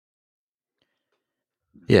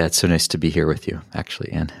Yeah, it's so nice to be here with you,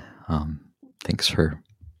 actually, Anne. Thanks for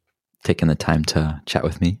taking the time to chat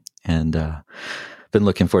with me. And been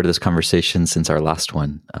looking forward to this conversation since our last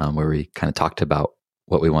one, where we kind of talked about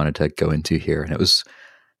what we wanted to go into here. And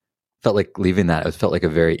felt like leaving that, it felt like a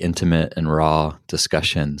very intimate and raw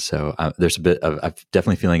discussion. So I'm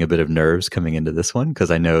definitely feeling a bit of nerves coming into this one, because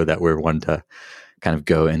I know that we're one to kind of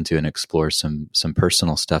go into and explore some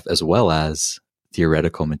personal stuff as well as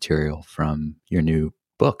theoretical material from your new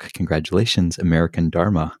book. Congratulations, American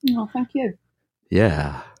Dharma. Oh, thank you.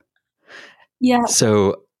 Yeah. Yeah.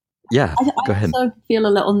 So, yeah, go ahead. I also feel a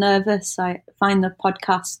little nervous. I find the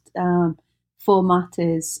podcast format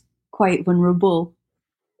is quite vulnerable.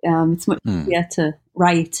 It's much easier to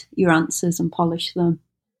write your answers and polish them.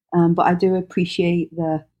 But I do appreciate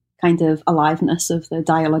the kind of aliveness of the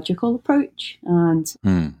dialogical approach. And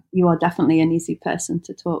you are definitely an easy person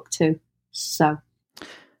to talk to. So.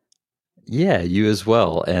 Yeah, you as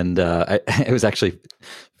well. And it was actually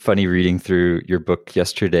funny reading through your book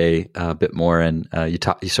yesterday a bit more, and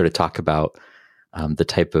you sort of talk about the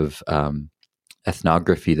type of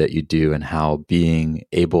ethnography that you do, and how being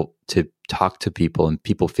able to talk to people and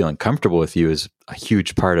people feeling comfortable with you is a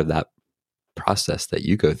huge part of that process that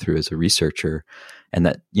you go through as a researcher. And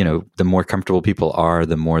that, the more comfortable people are,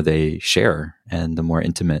 the more they share, and the more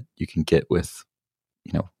intimate you can get with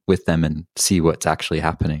them and see what's actually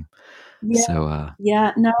happening. Yeah. So,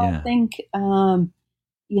 I think,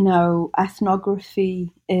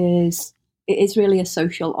 ethnography is really a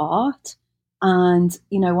social art. And,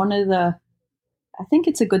 I think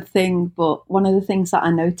it's a good thing, but one of the things that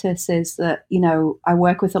I notice is that, I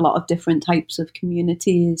work with a lot of different types of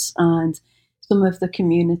communities, and some of the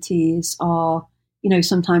communities are,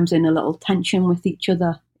 sometimes in a little tension with each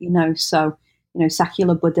other, so,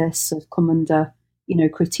 secular Buddhists have come under,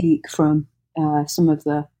 critique from some of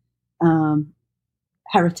the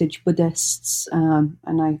heritage Buddhists, and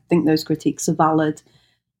I think those critiques are valid.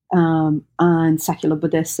 And secular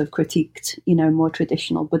Buddhists have critiqued, more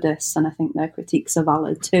traditional Buddhists, and I think their critiques are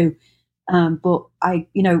valid too. But I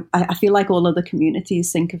feel like all other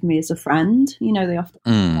communities think of me as a friend. They often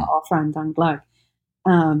think about our friend Dan Gleig.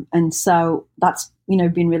 And so that's,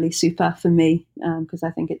 been really super for me, because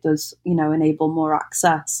I think it does, enable more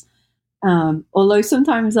access. Although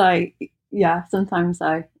sometimes I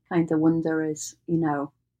kind of wonder is,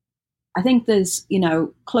 I think there's,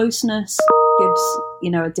 closeness gives,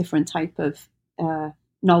 a different type of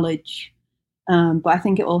knowledge. But I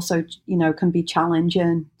think it also, can be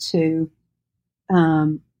challenging to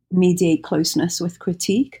mediate closeness with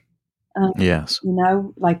critique. Yes.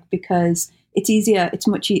 Because it's easier, it's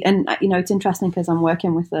much, and, it's interesting because I'm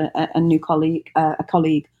working with a new colleague,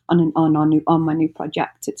 on my new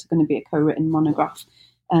project. It's going to be a co-written monograph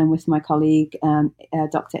with my colleague,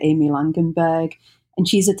 Dr. Amy Langenberg, and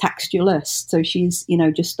she's a textualist. So she's,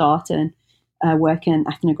 just starting working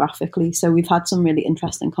ethnographically. So we've had some really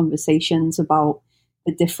interesting conversations about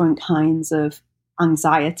the different kinds of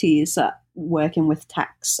anxieties that working with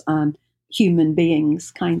texts and human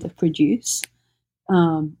beings kind of produce.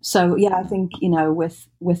 So yeah, I think,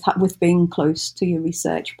 with being close to your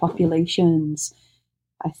research populations,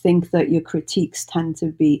 I think that your critiques tend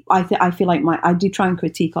to be, I feel like I do try and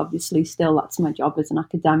critique, obviously, still, that's my job as an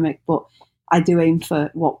academic, but I do aim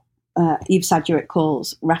for what Eve Sedgwick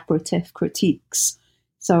calls reparative critiques.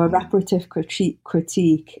 So a reparative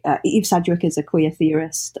critique, Eve Sedgwick is a queer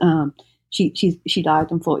theorist. She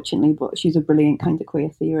died, unfortunately, but she's a brilliant kind of queer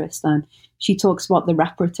theorist. And she talks about the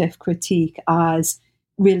reparative critique as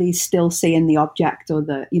really still seeing the object or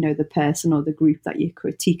the person or the group that you're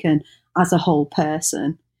critiquing as a whole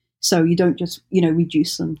person. So you don't just,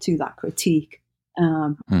 reduce them to that critique.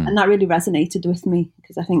 And that really resonated with me,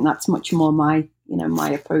 because I think that's much more my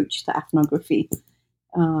approach to ethnography.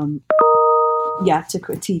 To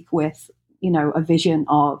critique with, a vision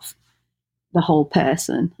of the whole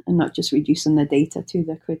person and not just reducing the data to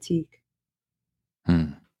the critique.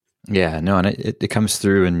 Yeah, no, and it comes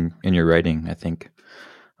through in your writing, I think.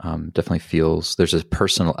 Definitely feels there's a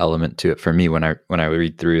personal element to it for me when I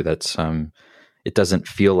read through. That's it doesn't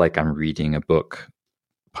feel like I'm reading a book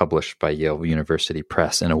published by Yale University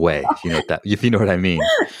Press in a way, if you know what I mean.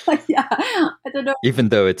 Yeah, I don't know. Even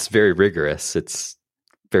though it's very rigorous, it's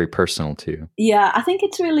very personal too. Yeah, I think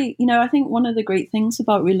it's really, I think one of the great things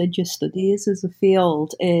about religious studies as a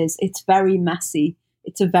field is it's very messy.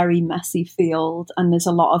 It's a very messy field, and there's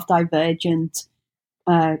a lot of divergent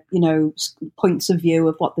points of view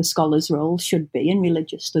of what the scholar's role should be in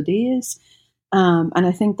religious studies. And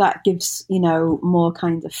I think that gives, more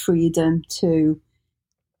kind of freedom to,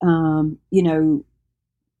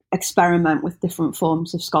 experiment with different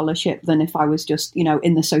forms of scholarship than if I was just,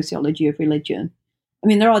 in the sociology of religion. I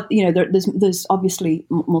mean, there are, there's obviously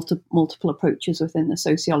multiple approaches within the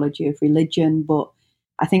sociology of religion, but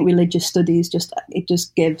I think religious studies just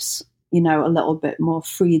gives, a little bit more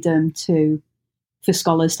freedom for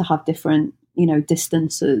scholars to have different,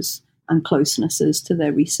 distances and closenesses to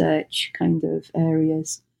their research kind of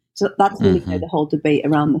areas. So that's really the whole debate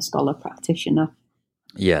around the scholar practitioner.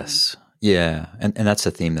 Yes. Yeah. And that's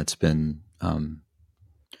a theme that's been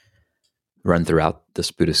run throughout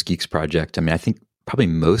this Buddhist Geeks project. I mean, I think probably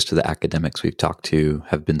most of the academics we've talked to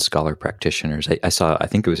have been scholar practitioners. I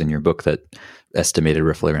think it was in your book that estimated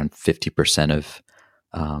roughly around 50% of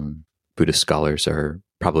Buddhist scholars are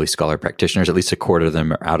probably scholar practitioners. At least a quarter of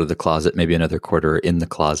them are out of the closet, maybe another quarter are in the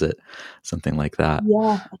closet, something like that.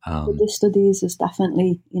 Yeah, Buddhist studies has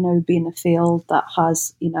definitely, been a field that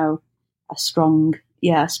has, a strong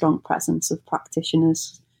presence of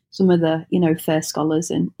practitioners. Some of the, first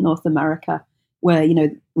scholars in North America were,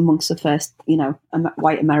 amongst the first,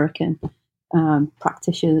 white American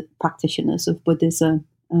practitioners of Buddhism.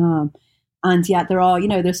 And yet there are,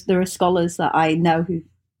 there are scholars that I know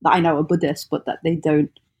are Buddhist, but that they don't,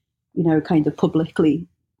 kind of publicly,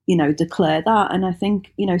 declare that. And I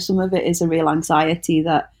think, some of it is a real anxiety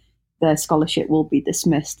that their scholarship will be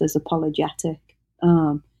dismissed as apologetic.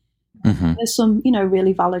 There's some,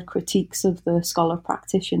 really valid critiques of the scholar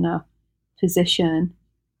practitioner position.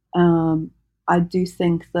 I do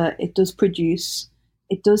think that it does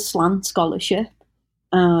slant scholarship.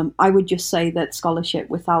 I would just say that scholarship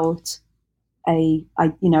without a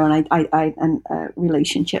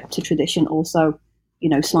relationship to tradition also,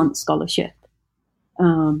 slants scholarship.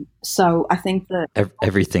 So I think that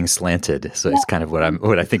everything's slanted. So it's kind of what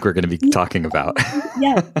I think we're going to be talking about.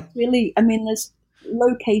 Yeah, really. I mean, there's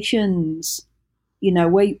locations,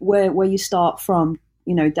 where you start from,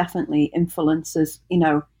 definitely influences,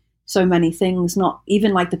 so many things, not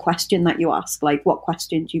even like the question that you ask, like what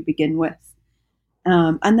question do you begin with?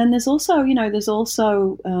 And then there's also,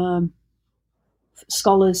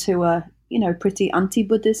 scholars who are, pretty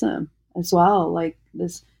anti-Buddhism as well. Like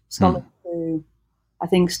there's scholars who I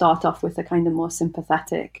think start off with a kind of more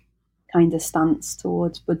sympathetic kind of stance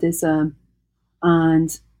towards Buddhism,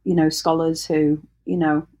 and, scholars who,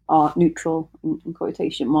 are neutral in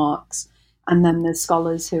quotation marks. And then there's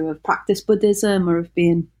scholars who have practiced Buddhism or have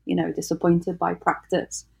been, disappointed by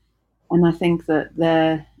practice. And I think that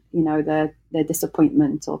their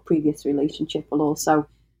disappointment or previous relationship will also,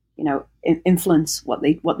 influence what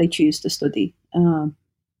they choose to study.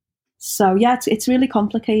 So yeah, it's really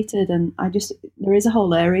complicated, and there is a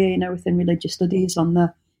whole area, within religious studies on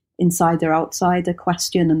the insider-outsider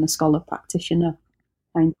question and the scholar practitioner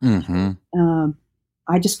kind of.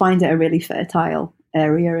 I just find it a really fertile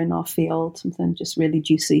area in our field, something just really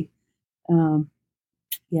juicy.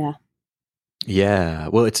 Yeah. Yeah.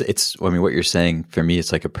 Well, I mean, what you're saying for me,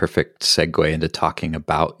 it's like a perfect segue into talking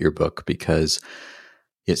about your book, because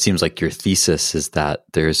it seems like your thesis is that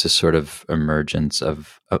there's a sort of emergence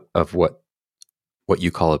of what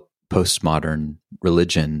you call a postmodern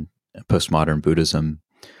religion, postmodern Buddhism.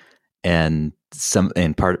 And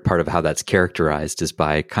part of how that's characterized is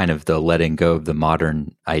by kind of the letting go of the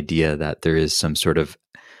modern idea that there is some sort of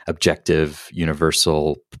objective,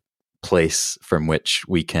 universal place from which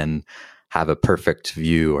we can have a perfect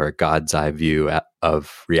view or a God's eye view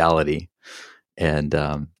of reality. And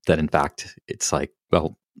that in fact, it's like,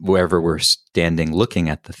 well, wherever we're standing looking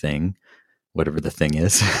at the thing, whatever the thing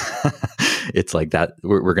is, it's like that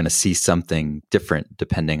we're going to see something different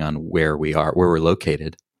depending on where we're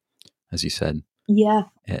located, as you said. Yeah.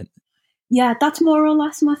 Yeah, that's more or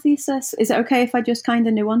less my thesis. Is it okay if I just kind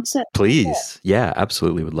of nuance it? Please. Yeah,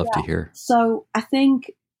 absolutely. Would love to hear. So I think,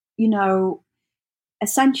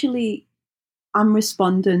 essentially I'm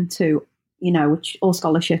responding to, which all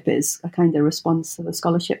scholarship is a kind of response to the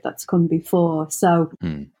scholarship that's come before. So,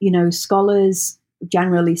 scholars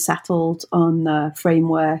generally settled on the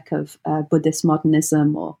framework of Buddhist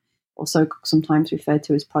modernism, or also sometimes referred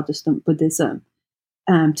to as Protestant Buddhism,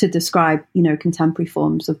 to describe, contemporary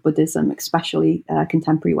forms of Buddhism, especially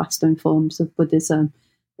contemporary Western forms of Buddhism,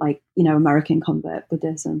 like, American convert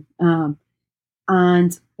Buddhism.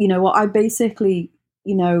 And, what I basically,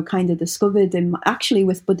 kind of discovered actually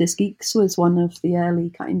with Buddhist Geeks was one of the early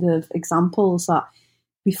kind of examples that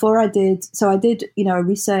before I did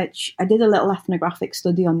research, I did a little ethnographic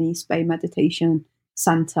study on the East Bay Meditation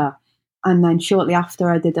Center. And then shortly after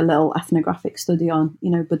I did a little ethnographic study on,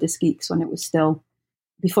 Buddhist Geeks when it was still,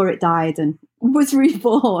 before it died and was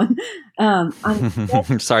reborn.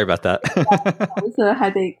 Sorry about that. That was a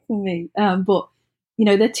headache for me. But,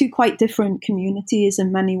 they're two quite different communities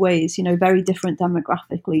in many ways, very different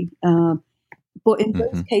demographically. But in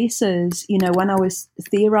both cases, when I was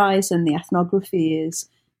theorizing the ethnographies,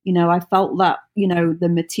 I felt that, the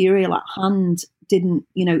material at hand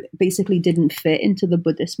basically didn't fit into the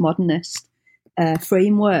Buddhist modernist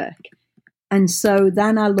framework. And so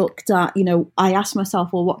then I looked at, I asked myself,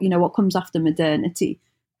 well, what comes after modernity?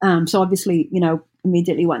 So obviously,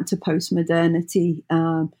 immediately went to post-modernity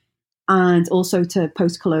and also to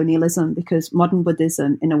post-colonialism, because modern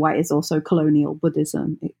Buddhism, in a way, is also colonial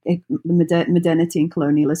Buddhism. Modernity and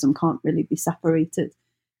colonialism can't really be separated.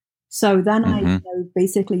 So then I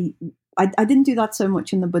basically, I didn't do that so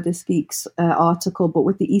much in the Buddhist Geeks article, but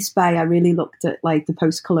with the East Bay, I really looked at like the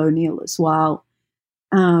post-colonial as well.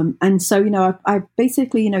 And so, I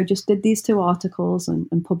basically, just did these two articles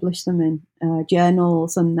and published them in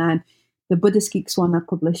journals. And then the Buddhist Geeks one I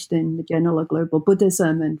published in the Journal of Global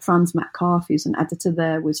Buddhism. And Franz Metcalf, who's an editor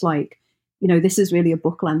there, was like, this is really a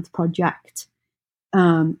book length project.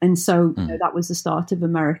 And so that was the start of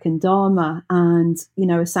American Dharma. And,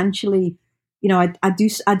 essentially, I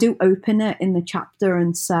do open it in the chapter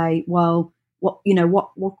and say, well,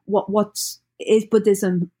 is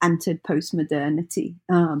Buddhism entered post-modernity?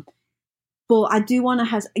 But I do want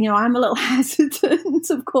to I'm a little hesitant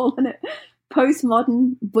of calling it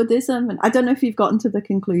postmodern Buddhism. And I don't know if you've gotten to the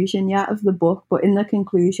conclusion yet of the book, but in the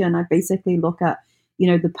conclusion, I basically look at,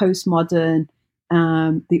 the postmodern,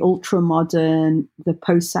 the ultra-modern, the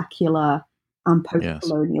post-secular, and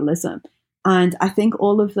post-colonialism. Yes. And I think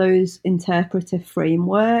all of those interpretive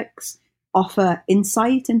frameworks offer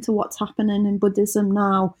insight into what's happening in Buddhism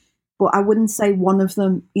now. But I wouldn't say one of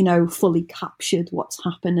them, fully captured what's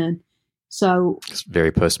happening. So it's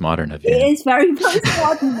very postmodern of you. It is very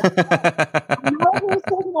postmodern. And I was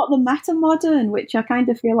talking about the meta-modern, which I kind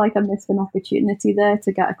of feel like I missed an opportunity there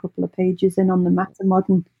to get a couple of pages in on the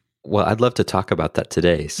meta-modern. Well, I'd love to talk about that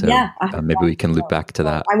today. So maybe we can loop back to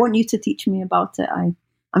that. I want you to teach me about it. I'm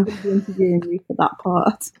going to be interviewing you for that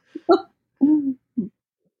part.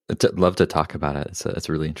 I'd love to talk about it. It's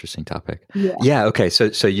a really interesting topic. Yeah. Okay.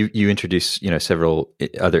 So you introduce, several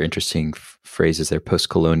other interesting phrases there: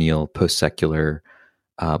 post-colonial, post-secular,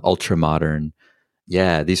 ultra-modern.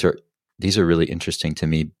 Yeah. These are really interesting to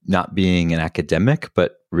me, not being an academic,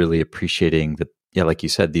 but really appreciating that. Yeah. Like you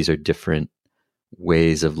said, these are different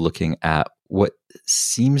ways of looking at what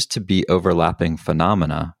seems to be overlapping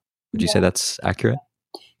phenomena. Would you say that's accurate?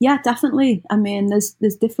 Yeah, definitely. I mean, there's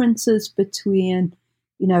differences between,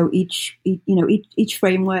 each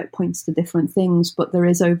framework points to different things, but there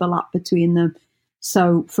is overlap between them.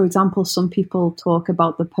 So, for example, some people talk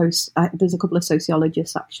about the there's a couple of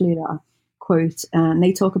sociologists actually that I quote, and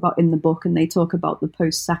they talk about in the book, and they talk about the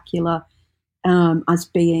post-secular as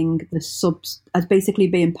being as basically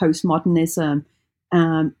being postmodernism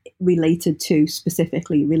related to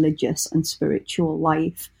specifically religious and spiritual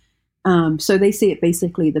life. So they see it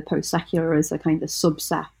basically the post-secular as a kind of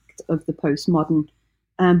subsect of the postmodern.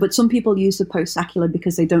 But some people use the post-secular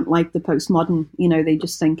because they don't like the postmodern. They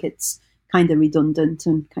just think it's kind of redundant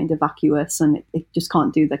and kind of vacuous, and it just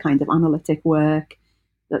can't do the kind of analytic work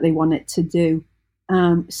that they want it to do.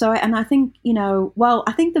 I think,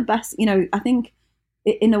 I think the best, I think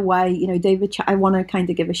in a way, David, I want to kind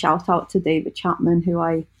of give a shout out to David Chapman, who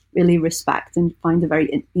I really respect and find a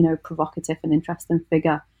very, provocative and interesting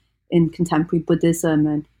figure in contemporary Buddhism.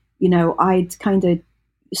 And, I'd kind of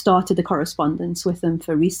started a correspondence with him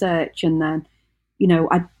for research. And then,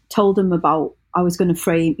 I told him about, I was going to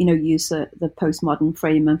frame, use the postmodern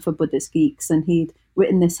framing for Buddhist Geeks. And he'd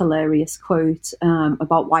written this hilarious quote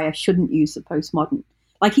about why I shouldn't use the postmodern.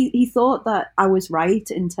 Like he thought that I was right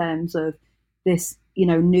in terms of this,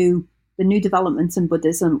 the new developments in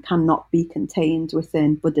Buddhism cannot be contained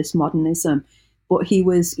within Buddhist modernism. But he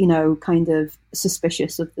was, kind of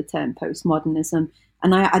suspicious of the term postmodernism.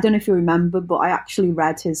 And I don't know if you remember, but I actually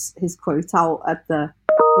read his quote out at the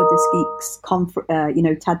Buddhist Geeks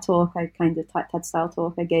TED talk, TED style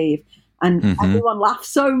talk I gave. And everyone laughed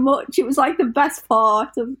so much. It was like the best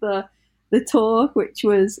part of the talk, which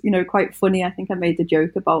was, quite funny. I think I made a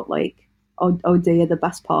joke about like, oh dear, the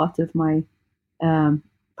best part of my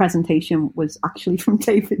presentation was actually from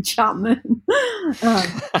David Chapman.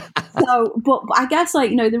 But I guess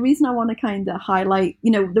the reason I want to kind of highlight,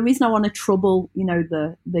 the reason I want to trouble,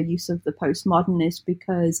 the use of the postmodern is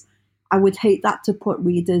because I would hate that to put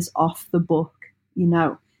readers off the book,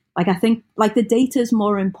 I think the data is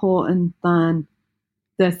more important than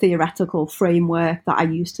the theoretical framework that I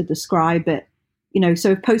use to describe it.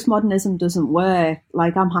 So if postmodernism doesn't work,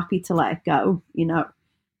 I'm happy to let it go,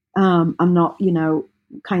 I'm not,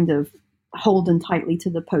 kind of holding tightly to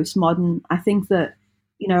the postmodern. I think that,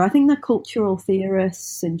 I think the cultural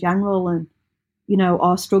theorists in general and,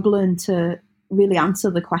 are struggling to really answer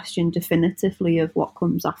the question definitively of what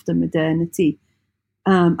comes after modernity.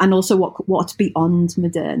 And also what's beyond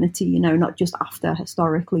modernity, not just after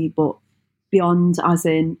historically, but beyond as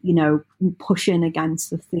in, pushing against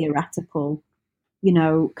the theoretical,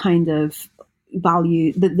 kind of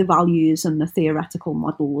the values and the theoretical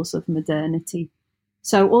models of modernity.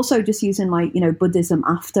 So also just using Buddhism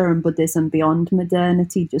after and Buddhism beyond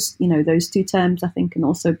modernity, just, those two terms I think can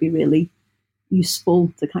also be really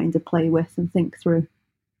useful to kind of play with and think through.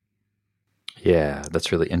 Yeah,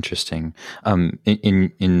 that's really interesting.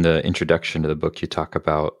 In the introduction to the book, you talk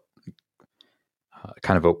about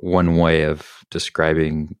kind of one way of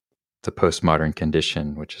describing the postmodern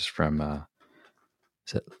condition, which is from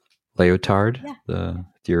is it Lyotard, the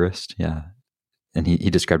theorist? Yeah, and he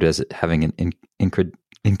described it as having an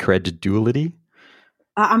incredulity.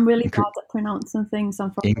 I'm really bad at pronouncing things.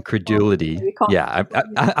 I'm from incredulity. Yeah,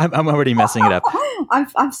 I'm already messing it up.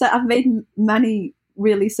 I've made many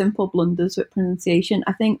really simple blunders with pronunciation.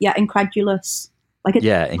 I think incredulous.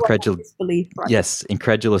 Incredulous. Disbelief. Right? Yes,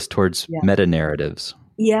 incredulous towards meta narratives.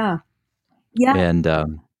 Yeah. And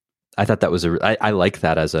I thought that was I like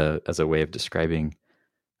that as a way of describing.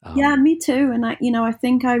 Yeah, me too. And I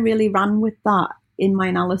think I really ran with that in my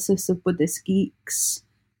analysis of Buddhist geeks,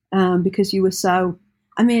 because you were so.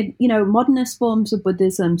 I mean, modernist forms of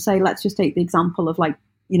Buddhism. Say, let's just take the example of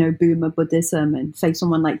Boomer Buddhism, and say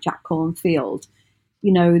someone like Jack Kornfield.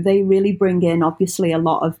 They really bring in obviously a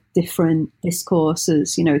lot of different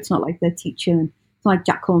discourses. It's not like they're teaching. It's not like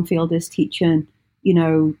Jack Kornfield is teaching,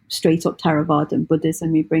 straight up Theravada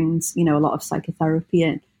Buddhism. He brings, a lot of psychotherapy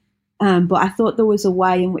in. But I thought there was a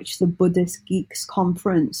way in which the Buddhist Geeks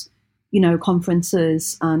conferences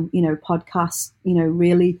and, podcasts,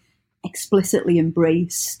 really explicitly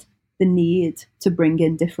embraced the need to bring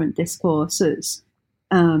in different discourses.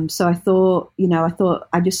 So I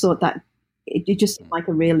just thought that it just seemed like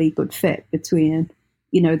a really good fit between,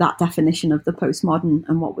 that definition of the postmodern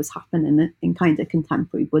and what was happening in kind of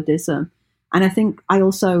contemporary Buddhism. And I think I'm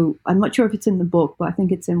not sure if it's in the book, but I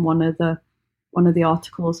think it's in one of the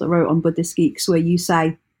articles I wrote on Buddhist Geeks where you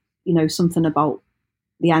say, something about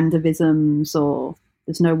the end of isms, or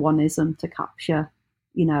there's no one ism to capture,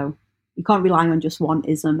 you can't rely on just one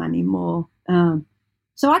ism anymore.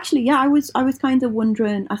 So actually, I was kind of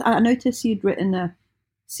wondering, I noticed you'd written a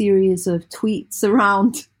series of tweets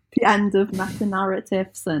around the end of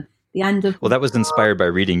meta-narratives and the end of... Well, that was inspired by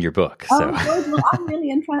reading your book. So. Oh, good. Well, I'm really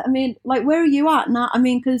interested. I mean, where are you at now? I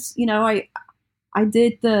mean, because, I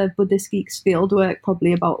did the Buddhist Geeks fieldwork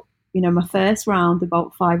probably about, my first round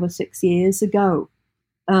about 5 or 6 years ago.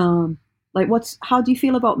 How do you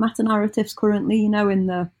feel about meta-narratives currently,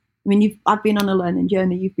 I've been on a learning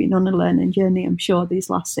journey. You've been on a learning journey, I'm sure, these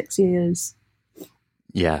last 6 years.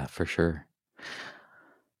 Yeah, for sure.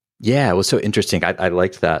 Yeah, it was so interesting. I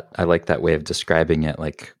liked that. I like that way of describing it.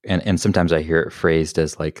 And sometimes I hear it phrased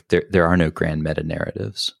as there are no grand meta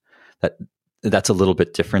narratives. That's a little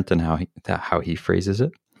bit different than how he phrases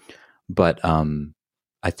it. But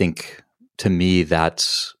I think to me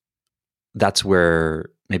that's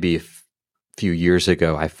where maybe a few years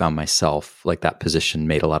ago I found myself that position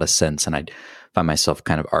made a lot of sense, and I found myself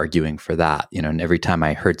kind of arguing for that. And every time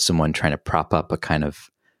I heard someone trying to prop up a kind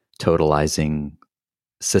of totalizing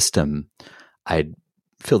system, I'd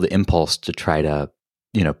feel the impulse to try to,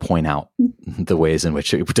 point out the ways in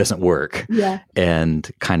which it doesn't work,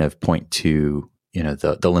 and kind of point to,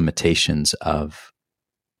 the limitations of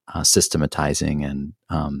systematizing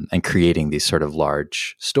and creating these sort of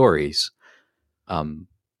large stories,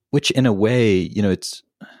 which in a way,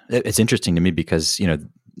 it's interesting to me because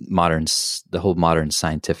the whole modern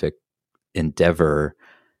scientific endeavor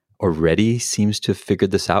already seems to have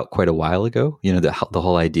figured this out quite a while ago. The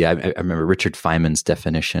whole idea. I remember Richard Feynman's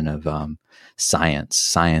definition of science.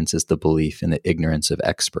 Science is the belief in the ignorance of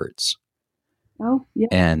experts. Oh, yeah.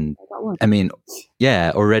 And I mean,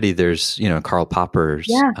 already there's Karl Popper's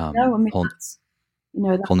whole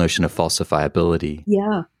notion of falsifiability.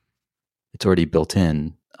 Yeah, it's already built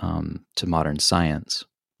in to modern science.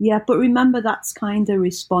 Yeah, but remember that's kind of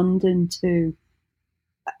responding to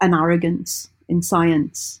an arrogance in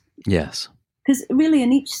science. Yes. Because really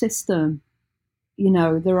in each system,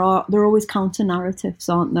 there are always counter narratives,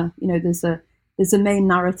 aren't there? There's a main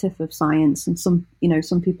narrative of science, and some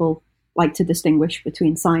people like to distinguish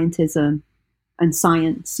between scientism and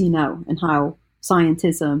science, and how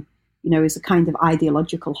scientism, is a kind of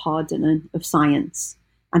ideological hardening of science,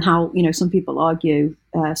 and how, some people argue,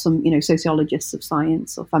 some, sociologists of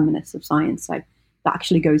science or feminists of science say that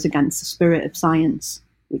actually goes against the spirit of science.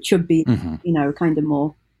 which should be, kind of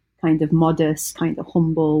more kind of modest, kind of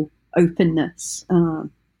humble openness.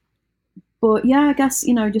 But yeah, I guess,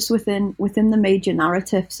 just within the major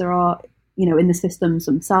narratives, there are, in the systems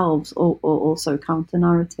themselves, or also counter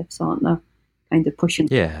narratives, aren't there? Kind of pushing,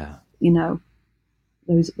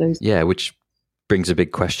 those. Yeah, which brings a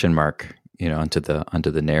big question mark, onto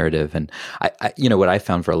the narrative. And I what I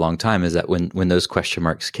found for a long time is that when those question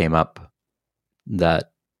marks came up,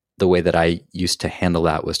 that the way that I used to handle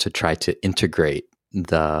that was to try to integrate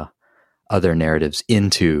the other narratives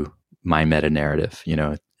into my meta narrative,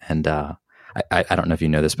 and I don't know if you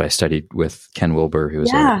know this, but I studied with Ken Wilber, who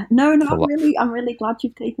was I'm really glad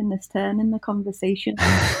you've taken this turn in the conversation,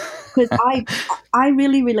 because I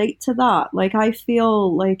really relate to that. Like, I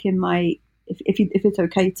feel like in my, if it's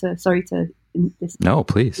okay to, sorry to this, no,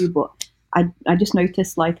 please, but I just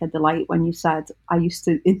noticed like a delight when you said I used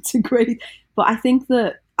to integrate, but I think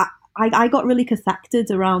that I got really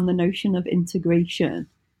cathected around the notion of integration.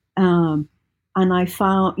 And I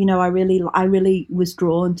found, I really was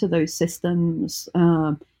drawn to those systems.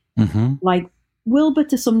 Like Wilbur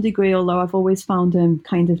to some degree, although I've always found him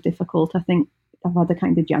kind of difficult. I think I've had a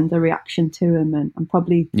kind of gender reaction to him, and I'm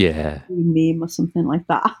probably a meme or something like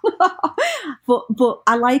that. but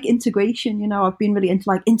I like integration. I've been really into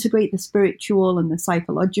like integrate the spiritual and the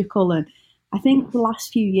psychological, and I think the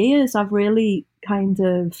last few years I've really kind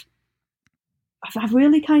of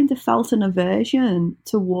felt an aversion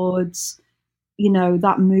towards,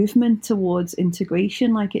 that movement towards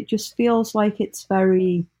integration. Like, it just feels like it's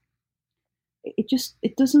very,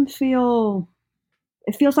 it doesn't feel,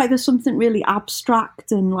 it feels like there's something really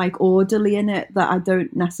abstract and like orderly in it that I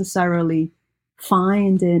don't necessarily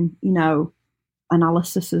find in,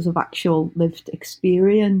 analyses of actual lived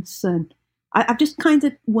experience. And I've just kind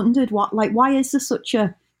of wondered why is there such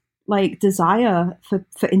a like desire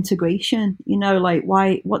for integration?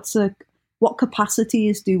 Like, what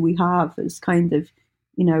capacities do we have as kind of,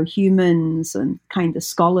 humans and kind of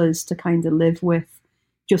scholars to kind of live with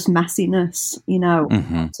just messiness,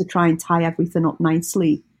 to try and tie everything up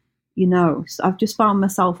nicely, So I've just found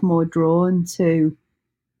myself more drawn to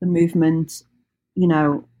the movement,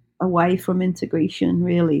 away from integration,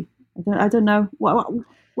 really. I don't know.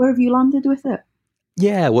 Where have you landed with it?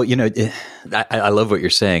 Yeah, well, I love what you're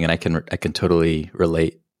saying, and I can totally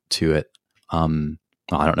relate to it.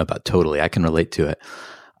 Well, I don't know about totally. I can relate to it.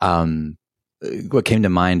 What came to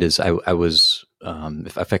mind is I was,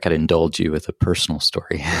 if I could indulge you with a personal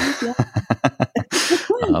story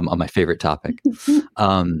on my favorite topic.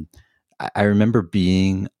 I remember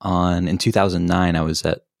being in 2009, I was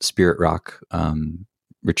at Spirit Rock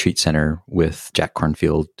Retreat Center with Jack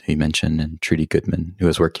Kornfield, who you mentioned, and Trudy Goodman, who I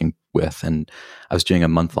was working with. And I was doing a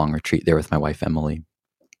month-long retreat there with my wife, Emily.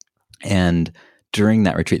 And during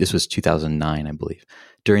that retreat, this was 2009, I believe.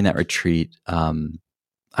 During that retreat,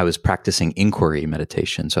 I was practicing inquiry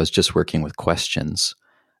meditation. So I was just working with questions.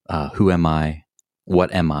 Who am I?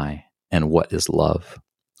 What am I? And what is love?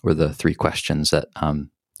 Were the three questions that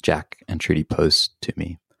Jack and Trudy posed to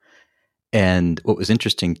me. And what was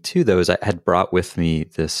interesting too, though, is I had brought with me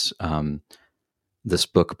this this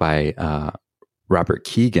book by Robert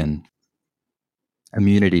Keegan,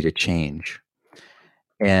 Immunity to Change.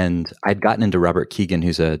 And I'd gotten into Robert Keegan,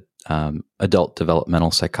 who's a adult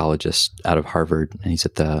developmental psychologist out of Harvard, and he's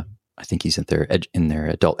I think he's in their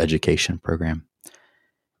adult education program.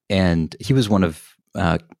 And he was one of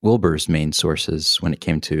Wilbur's main sources when it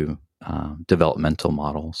came to developmental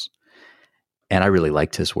models. And I really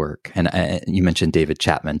liked his work. And you mentioned David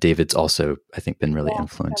Chapman. David's also, I think, been really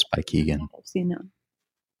influenced by Keegan. I've seen that.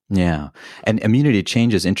 Yeah. And Immunity to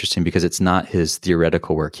Change is interesting because it's not his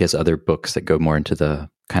theoretical work. He has other books that go more into the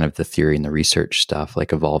kind of the theory and the research stuff,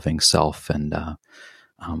 like Evolving Self and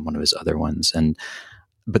one of his other ones.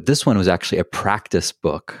 But this one was actually a practice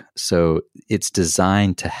book. So it's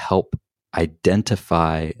designed to help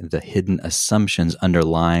identify the hidden assumptions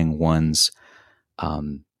underlying one's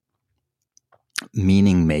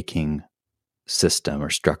meaning-making system or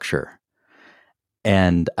structure.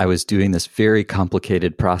 And I was doing this very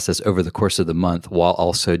complicated process over the course of the month while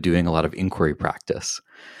also doing a lot of inquiry practice.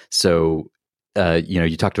 So,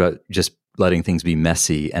 you talked about just letting things be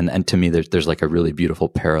messy. And to me, there's like a really beautiful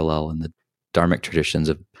parallel in the Dharmic traditions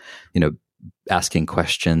of, asking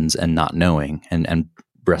questions and not knowing and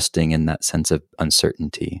resting in that sense of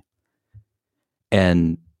uncertainty.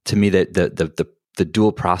 And to me, that the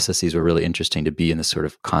dual processes were really interesting, to be in this sort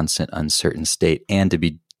of constant uncertain state and to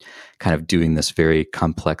be kind of doing this very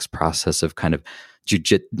complex process of kind of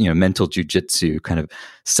mental jujitsu, kind of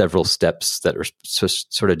several steps that are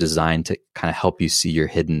sort of designed to kind of help you see your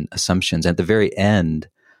hidden assumptions. At the very end,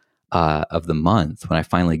 of the month, when I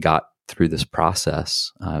finally got through this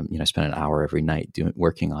process, I spent an hour every night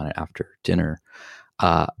working on it after dinner.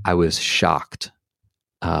 I was shocked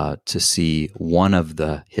to see one of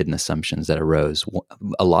the hidden assumptions that arose.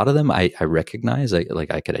 A lot of them I recognize, I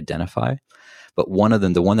could identify, but one of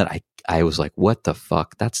them, the one that I was like, what the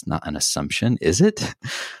fuck? That's not an assumption, is it?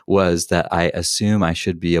 Was that I assume I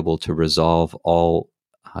should be able to resolve all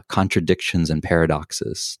contradictions and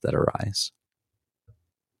paradoxes that arise.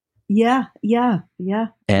 Yeah.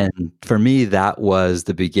 And for me, that was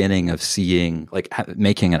the beginning of seeing,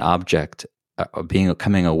 making an object,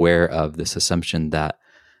 becoming aware of this assumption that,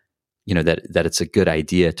 that it's a good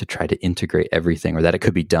idea to try to integrate everything, or that it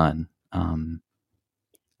could be done.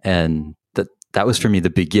 And that was for me the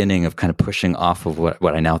beginning of kind of pushing off of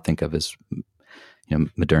what I now think of as,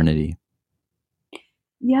 modernity.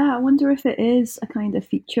 Yeah, I wonder if it is a kind of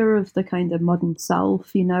feature of the kind of modern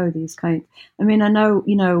self, these kind. I mean, I know,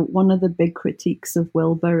 one of the big critiques of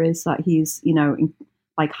Wilbur is that he's,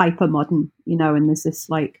 like hyper modern, and there's this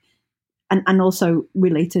and also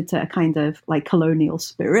related to a kind of like colonial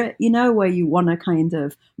spirit, where you want to kind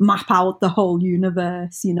of map out the whole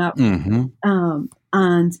universe, Mm-hmm.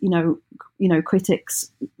 And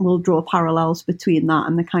critics will draw parallels between that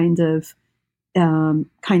and the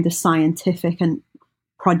kind of scientific and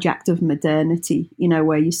project of modernity,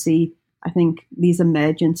 where you see, I think, these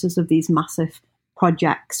emergences of these massive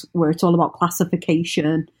projects where it's all about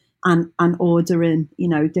classification and ordering,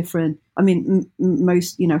 different. I mean,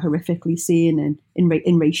 most, horrifically seen in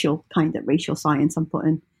racial science. I'm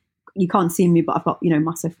putting, you can't see me, but I've got,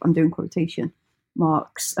 massive. I'm doing quotation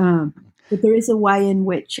marks. But there is a way in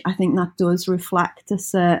which I think that does reflect a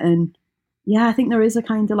certain. Yeah, I think there is a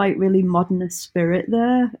kind of like really modernist spirit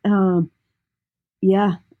there.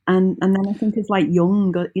 Yeah, and then I think it's like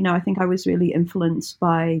Jung. I think I was really influenced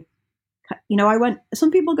by. I went.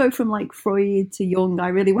 Some people go from like Freud to Jung. I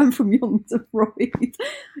really went from Jung to Freud.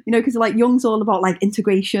 Because like Jung's all about like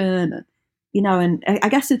integration, and I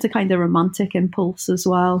guess it's a kind of romantic impulse as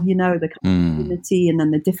well. The kind of unity, and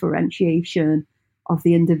then the differentiation of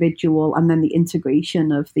the individual, and then the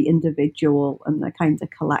integration of the individual and the kind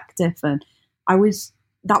of collective. And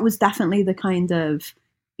that was definitely the kind of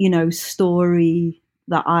story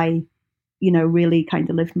that I really kind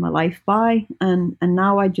of lived my life by, and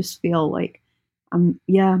now I just feel like I'm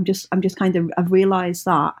just kind of, I've realized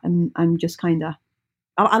that, and I'm just kind of,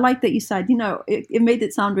 I like that you said, it made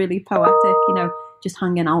it sound really poetic, just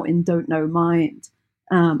hanging out in don't know mind.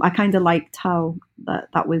 I kind of liked how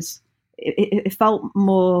that was, it felt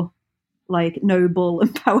more like noble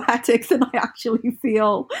and poetic than I actually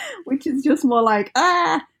feel, which is just more like,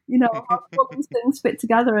 how these things fit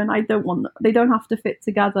together, and they don't have to fit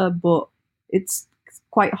together, but it's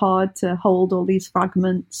quite hard to hold all these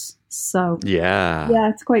fragments. So yeah,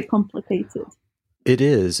 it's quite complicated. It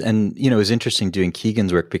is. And, it was interesting doing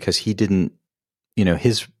Keegan's work, because he didn't,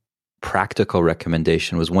 his practical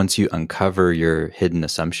recommendation was, once you uncover your hidden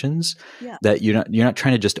assumptions, that you're not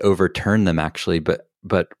trying to just overturn them actually, but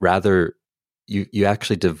rather you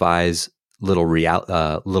actually devise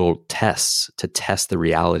little tests to test the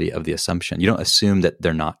reality of the assumption. You don't assume that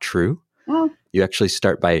they're not true. Oh. You actually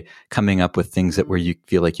start by coming up with things where you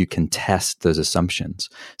feel like you can test those assumptions.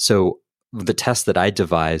 So the test that I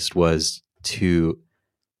devised was to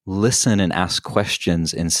listen and ask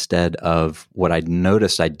questions instead of what I'd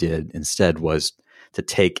noticed I did. Instead was to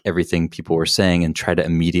take everything people were saying and try to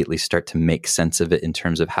immediately start to make sense of it in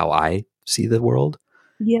terms of how I see the world.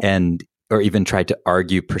 Or even tried to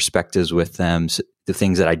argue perspectives with them, so the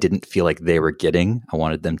things that I didn't feel like they were getting, I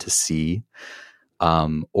wanted them to see,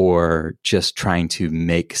 or just trying to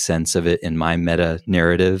make sense of it in my meta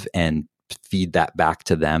narrative and feed that back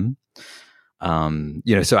to them. So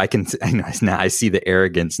now I see the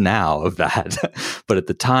arrogance now of that, but at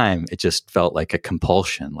the time it just felt like a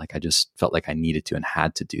compulsion. Like I just felt like I needed to and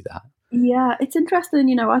had to do that. Yeah, it's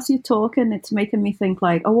interesting, as you're talking, it's making me think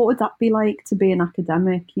like, oh, what would that be like to be an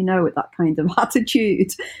academic, with that kind of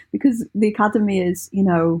attitude? Because the academy is,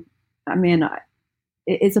 I mean,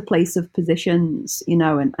 it is a place of positions,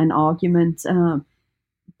 and argument.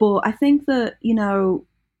 But I think that,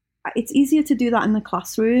 it's easier to do that in the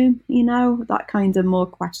classroom, that kind of more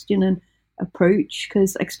questioning approach.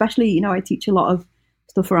 Because especially, I teach a lot of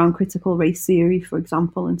stuff around critical race theory, for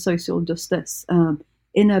example, and social justice.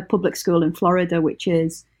 In a public school in Florida,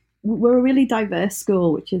 we're a really diverse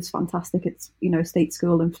school, which is fantastic. It's, state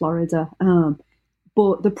school in Florida.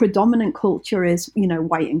 But the predominant culture is,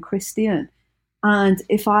 white and Christian. And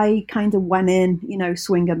if I kind of went in,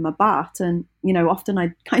 swinging my bat, and, often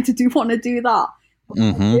I kind of do want to do that.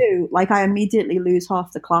 Mm-hmm. I immediately lose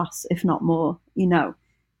half the class, if not more,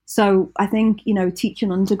 So I think,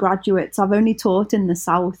 teaching undergraduates, I've only taught in the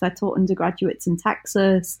South. I taught undergraduates in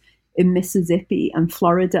Texas, in Mississippi and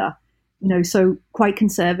Florida, so quite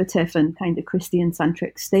conservative and kind of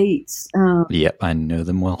Christian-centric states. Yep, I know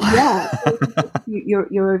them well. Yeah,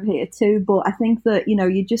 you're over here too. But I think that,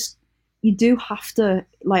 you do have to,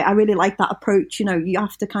 I really like that approach. You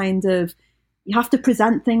have to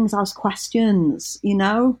present things as questions,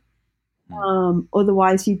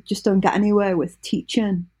 otherwise you just don't get anywhere with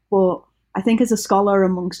teaching. But I think as a scholar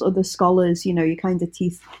amongst other scholars, you kind of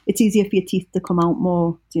it's easier for your teeth to come out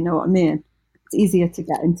more. Do you know what I mean? It's easier to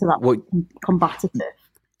get into that combative.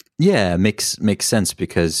 Yeah, makes sense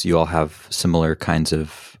because you all have similar kinds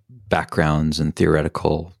of backgrounds and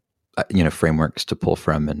theoretical, frameworks to pull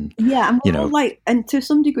from, and and all and to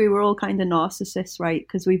some degree, we're all kind of narcissists, right?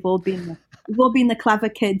 Because we've all been the clever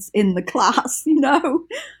kids in the class,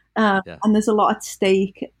 and there's a lot at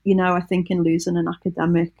stake, I think, in losing an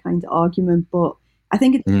academic kind of argument. But I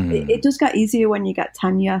think it does get easier when you get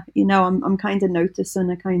tenure. I'm kind of noticing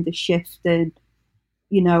a kind of shift in,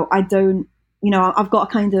 I don't. I've got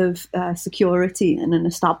a kind of security in an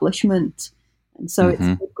establishment, and so it's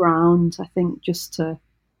a good ground, I think, just to,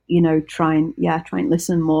 try and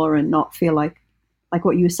listen more and not feel like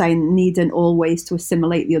what you were saying, needing always to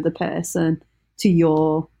assimilate the other person to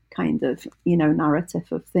your kind of,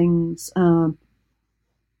 narrative of things.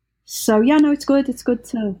 So it's good. It's good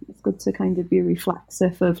to kind of be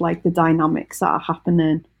reflexive of the dynamics that are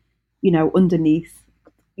happening, underneath,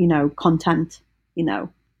 content,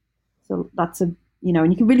 So that's and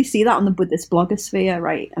you can really see that on the Buddhist blogosphere,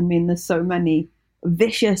 right? I mean, there's so many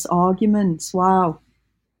vicious arguments. Wow.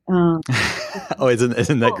 Oh,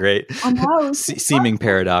 isn't that great? I know. Seeming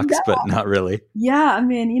paradox, but not really. Yeah, I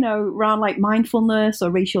mean, around mindfulness or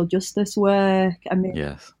racial justice work. I mean,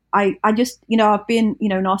 yes. I just, I've been,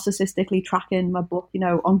 narcissistically tracking my book,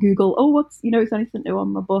 on Google. Oh, what's, is anything new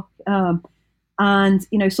on my book? And,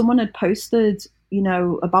 someone had posted,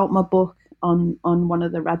 about my book on one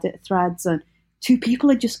of the Reddit threads, and two people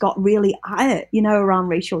had just got really at it, around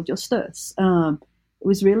racial justice. It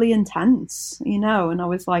was really intense, and I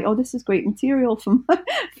was like, oh, this is great material for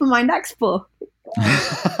my next book.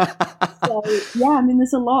 So, yeah, I mean,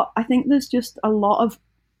 there's a lot. I think there's just a lot of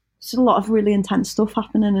really intense stuff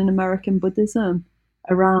happening in American Buddhism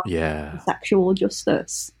around sexual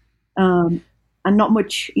justice, and not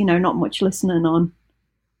much listening on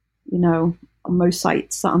most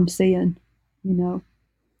sites that I'm seeing.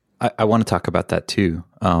 I want to talk about that too.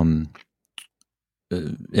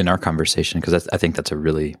 In our conversation, because I think that's a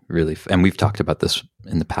really, really, and we've talked about this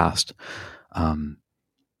in the past. I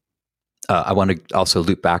want to also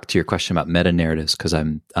loop back to your question about meta narratives, because I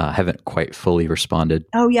haven't quite fully responded.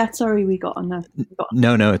 Oh yeah, sorry, we got on that.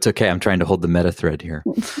 No, it's okay. I'm trying to hold the meta thread here.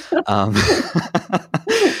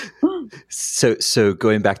 So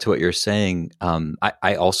going back to what you're saying,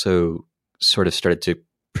 I also sort of started to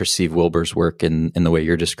perceive Wilber's work in the way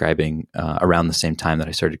you're describing around the same time that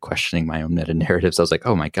I started questioning my own meta narratives. I was like,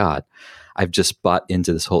 oh my God, I've just bought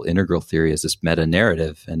into this whole integral theory as this meta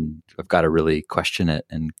narrative, and I've got to really question it.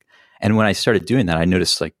 And when I started doing that, I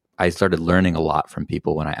noticed I started learning a lot from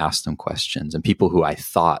people when I asked them questions, and people who I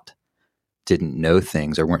thought didn't know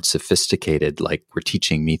things or weren't sophisticated, were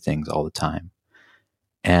teaching me things all the time.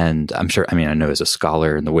 And I'm sure, I know as a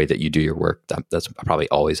scholar and the way that you do your work, that's probably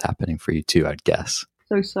always happening for you too, I'd guess.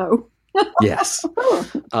 So. Yes.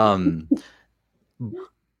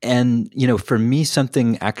 And, for me,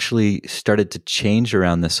 something actually started to change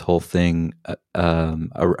around this whole thing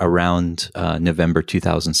around November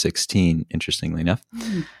 2016, interestingly enough.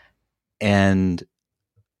 Mm. And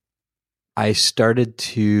I started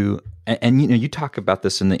to, and you talk about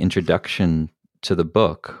this in the introduction to the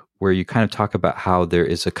book, where you kind of talk about how there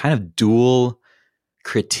is a kind of dual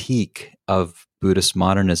critique of Buddhist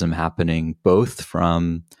modernism happening, both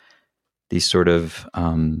from these sort of,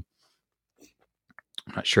 I'm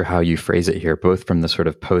not sure how you phrase it here, both from the sort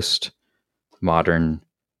of post-modern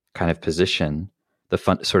kind of position, the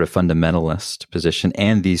sort of fundamentalist position,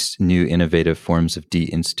 and these new innovative forms of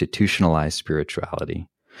deinstitutionalized spirituality,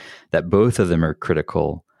 that both of them are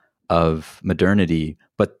critical of modernity,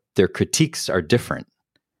 but their critiques are different.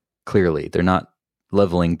 Clearly, they're not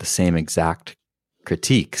leveling the same exact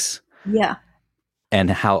critiques. Yeah. And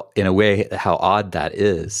how, in a way, how odd that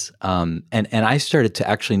is. And I started to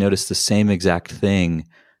actually notice the same exact thing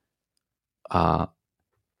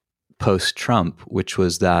post-Trump, which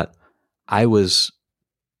was that I was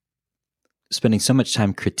spending so much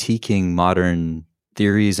time critiquing modern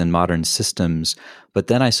theories and modern systems, but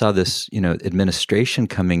then I saw this, administration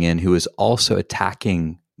coming in who was also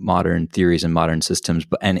attacking modern theories and modern systems,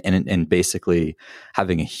 but and basically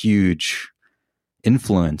having a huge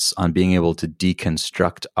influence on being able to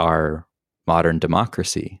deconstruct our modern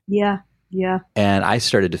democracy. Yeah. And I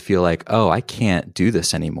started to feel like, oh, I can't do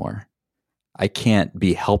this anymore. I can't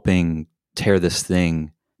be helping tear this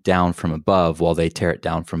thing down from above while they tear it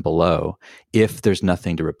down from below if there's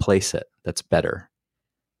nothing to replace it that's better.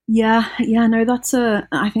 Yeah, no,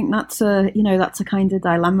 I think that's a kind of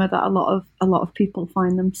dilemma that a lot of people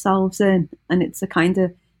find themselves in, and it's a kind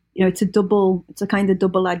of, it's a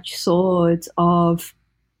double-edged sword of,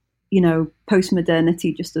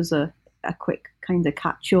 post-modernity, just as a quick kind of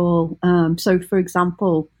catch-all. So, for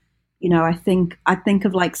example, I think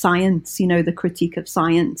of like science, the critique of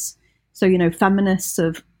science. So, feminists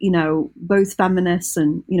have, both feminists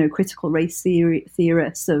and, critical race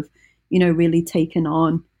theorists have, really taken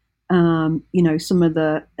on, some of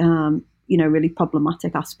the, really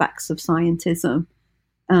problematic aspects of scientism,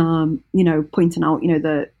 pointing out,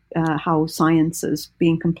 how science is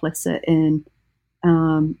being complicit in,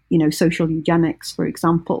 social eugenics, for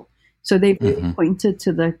example. So they've really pointed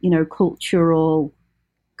to the, cultural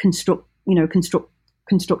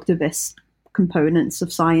constructivist components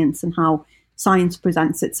of science, and how science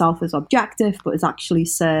presents itself as objective, but has actually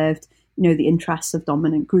served, the interests of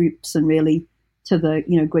dominant groups, and really to the,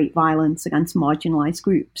 great violence against marginalized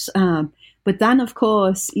groups. But then, of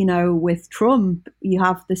course, with Trump, you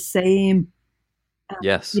have the same,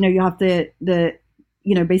 yes, you have the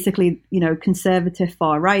basically, conservative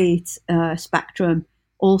far right spectrum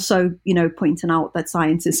also, pointing out that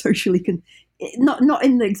science is socially not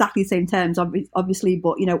in the exactly same terms, obviously,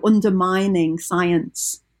 but undermining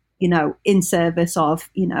science, in service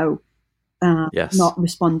of yes, not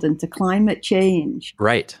responding to climate change.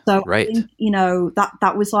 right. So right. I think,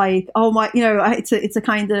 that was like, oh my, it's a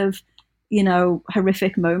kind of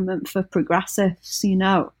horrific moment for progressives,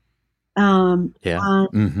 Yeah. And,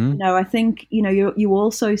 I think you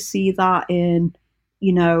also see that in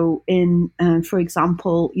for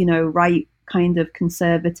example, right kind of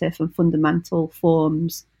conservative and fundamental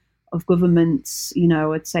forms of governments,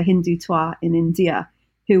 I'd say Hindutva in India,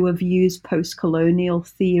 who have used post-colonial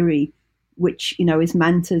theory, which is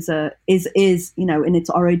meant as is in its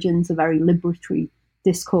origins a very liberatory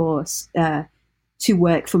discourse to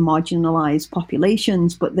work for marginalized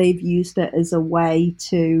populations, but they've used it as a way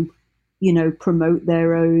to promote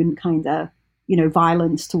their own kind of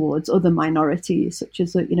violence towards other minorities, such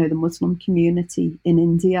as the Muslim community in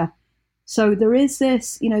India. So there is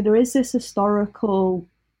this historical,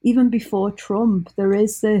 even before Trump, there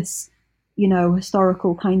is this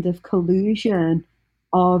historical kind of collusion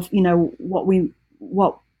of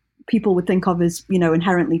what people would think of as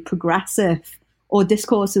inherently progressive, or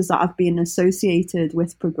discourses that have been associated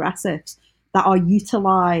with progressives that are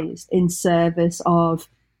utilized in service of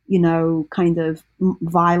kind of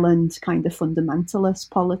violent, kind of fundamentalist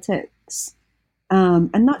politics.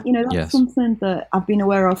 And that, that's Yes. something that I've been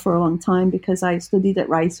aware of for a long time, because I studied at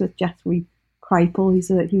Rice with Jeffrey Kripal.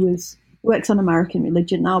 He works on American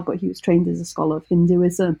religion now, but he was trained as a scholar of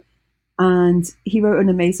Hinduism. And he wrote an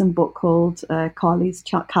amazing book called Kali's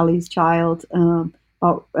Child,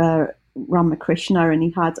 about Ramakrishna, and he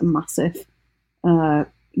had a massive,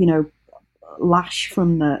 lash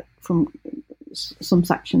from some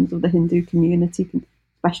sections of the Hindu community,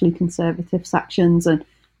 especially conservative sections,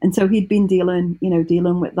 and so he'd been dealing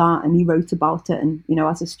with that, and he wrote about it, and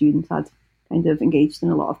as a student had kind of engaged in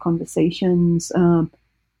a lot of conversations, and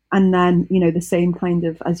then the same kind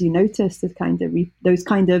of, as you noticed, those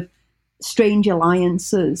kind of strange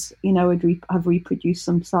alliances have reproduced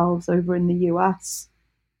themselves over in the US.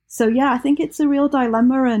 So yeah, I think it's a real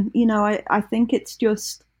dilemma, and I think it's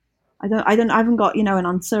just I haven't got an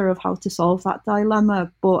answer of how to solve that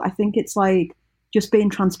dilemma, but I think it's like just being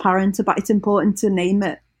transparent about it's important to name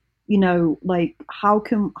it. Like how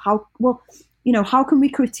can we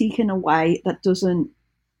critique in a way that doesn't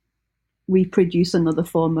reproduce another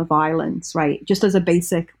form of violence, right? Just as a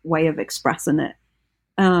basic way of expressing it.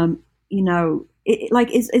 Are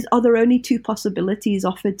there only two possibilities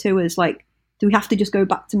offered to us? Like, do we have to just go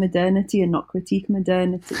back to modernity and not critique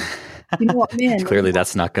modernity? You know what I mean? Clearly,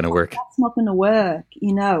 that's not going to work. That's not going to work,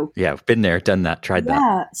 Yeah, been there, done that, tried that.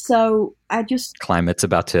 Yeah, so Climate's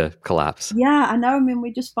about to collapse. Yeah, I know. I mean,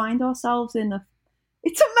 we just find ourselves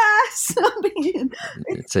it's a mess. I mean,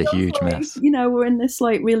 it's a huge mess. We're in this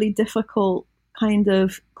like really difficult kind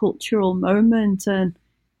of cultural moment, and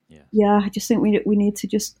I just think we need to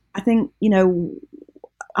just. I think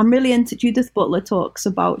I'm really into Judith Butler talks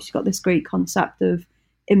about. She's got this great concept of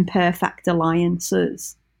imperfect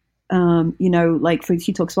alliances. She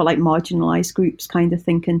talks about like marginalized groups kind of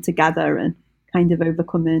thinking together and kind of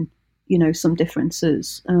overcoming, some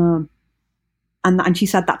differences. And she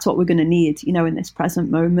said that's what we're going to need, in this present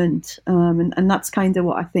moment. And that's kind of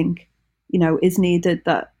what I think, is needed,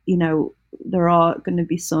 that, there are going to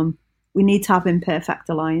be we need to have imperfect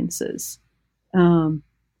alliances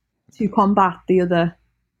to combat the other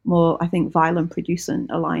more, I think, violent producing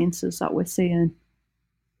alliances that we're seeing.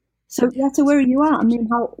 So yeah, so where are you at? I mean,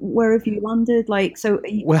 where have you landed? Like, so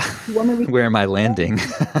well, where am I landing?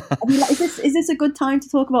 Is this a good time to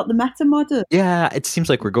talk about the meta model? Yeah, it seems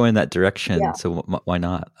like we're going that direction. Yeah. So why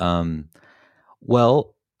not?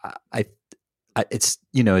 Well, it's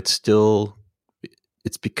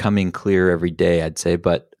it's becoming clear every day, I'd say,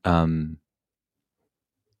 but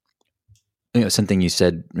something you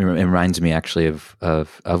said reminds me actually of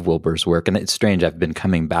Wilbur's work, and it's strange. I've been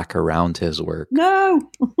coming back around to his work. No.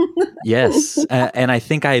 Yes, and I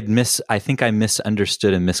think I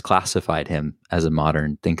misunderstood and misclassified him as a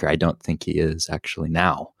modern thinker. I don't think he is actually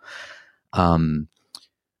now, but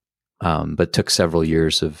took several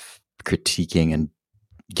years of critiquing and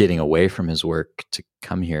getting away from his work to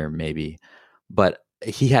come here, maybe. But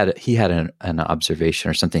he had an observation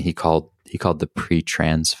or something he called the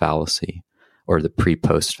pre-trans fallacy, or the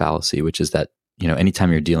pre-post fallacy, which is that,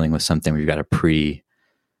 anytime you're dealing with something where you've got a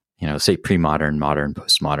say pre-modern, modern,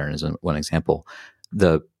 postmodern is one example,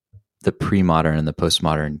 the pre-modern and the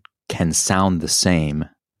postmodern can sound the same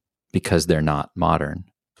because they're not modern.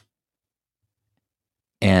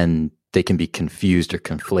 And they can be confused or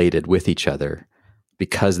conflated with each other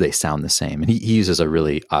because they sound the same. And he uses a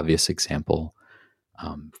really obvious example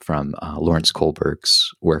from Lawrence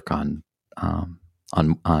Kohlberg's work on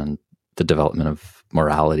the development of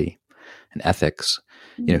morality and ethics.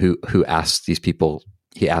 Who asks these people?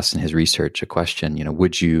 He asked in his research a question.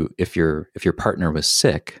 Would you, if your partner was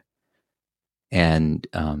sick and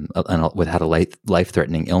had a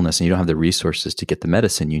life-threatening illness, and you don't have the resources to get the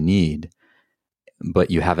medicine you need, but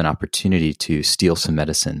you have an opportunity to steal some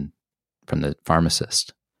medicine from the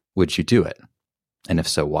pharmacist, would you do it? And if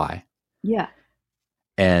so, why? Yeah.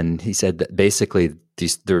 And he said that basically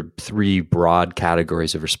there are three broad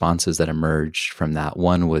categories of responses that emerged from that.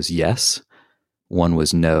 One was yes, one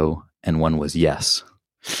was no, and one was yes.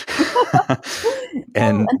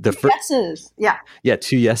 And the yeses. Yeah,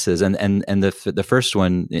 two yeses. And the first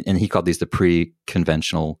one, and he called these the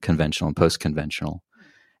pre-conventional, conventional, and post-conventional.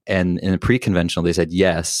 And in the pre-conventional, they said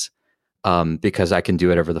yes, because I can do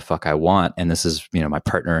whatever the fuck I want, and this is, my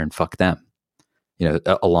partner, and fuck them,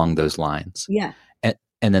 along those lines. Yeah.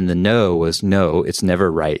 And then the no was no, it's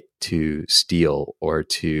never right to steal or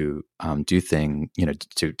to do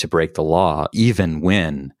to break the law, even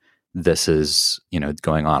when this is,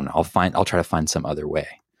 going on. I'll try to find some other way,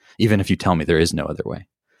 even if you tell me there is no other way.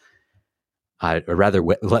 I'd rather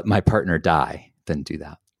let my partner die than do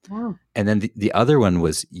that. Wow. And then the other one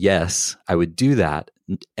was yes, I would do that.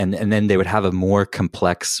 And then they would have a more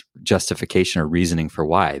complex justification or reasoning for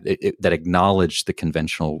why that acknowledged the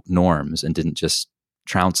conventional norms and didn't just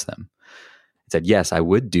trounce them. It said, yes, I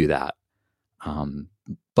would do that.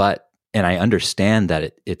 But I understand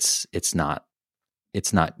that it's not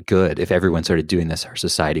good. If everyone started doing this, our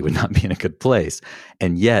society would not be in a good place.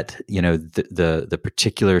 And yet, the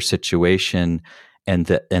particular situation and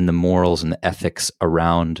the morals and the ethics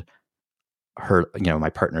around her, my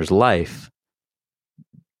partner's life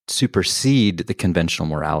supersede the conventional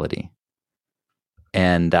morality.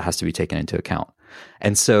 And that has to be taken into account.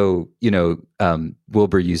 And so,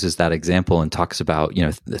 Wilbur uses that example and talks about,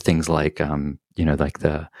 the things like, like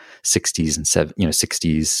the 60s and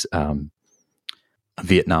 60s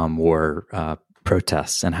Vietnam War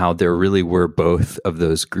protests, and how there really were both of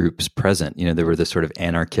those groups present. There were the sort of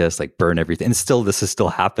anarchists, like burn everything, and this is still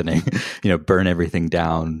happening, burn everything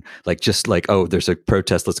down, just like, oh, there's a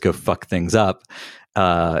protest, let's go fuck things up,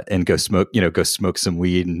 and go smoke some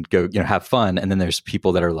weed and go, have fun. And then there's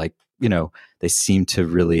people that are like, they seem to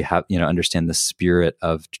really have, understand the spirit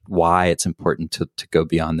of why it's important to go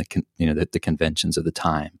beyond the conventions of the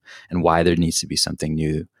time, and why there needs to be something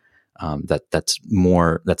new, that's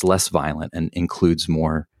less violent and includes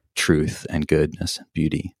more truth and goodness and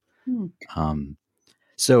beauty.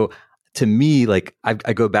 So to me, like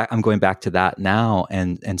I'm going back to that now,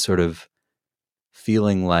 and sort of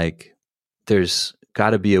feeling like there's got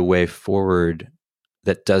to be a way forward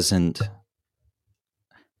that doesn't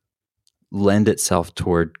lend itself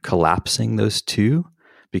toward collapsing those two,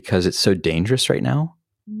 because it's so dangerous right now.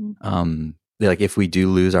 Like if we do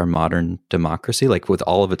lose our modern democracy, like with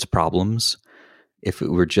all of its problems, if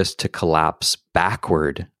it were just to collapse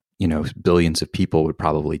backward, billions of people would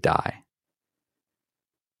probably die.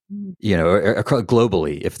 Or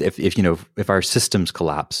globally, if our systems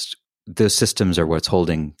collapsed, those systems are what's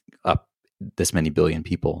holding up this many billion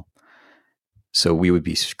people. So we would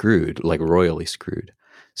be screwed, like royally screwed.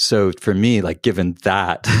 So for me, like given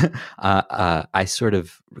that, I sort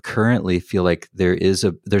of currently feel like there's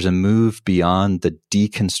a move beyond the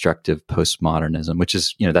deconstructive postmodernism, which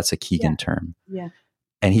is, that's a Keegan term. Yeah.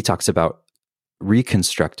 And he talks about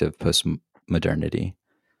reconstructive postmodernity,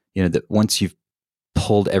 that once you've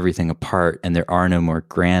pulled everything apart and there are no more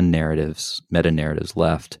grand narratives, meta narratives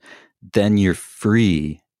left, then you're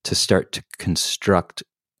free to start to construct,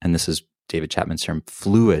 and this is David Chapman's term,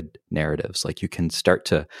 fluid narratives. Like you can start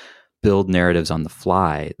to build narratives on the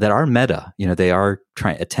fly that are meta. They are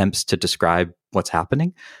attempts to describe what's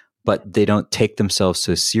happening, but they don't take themselves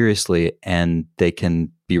so seriously, and they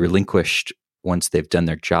can be relinquished once they've done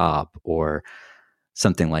their job or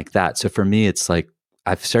something like that. So for me, it's like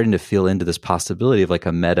I'm starting to feel into this possibility of like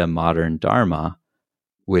a meta modern Dharma,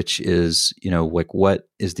 which is, like what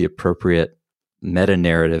is the appropriate meta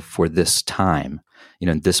narrative for this time,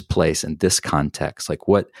 in this place, in this context, like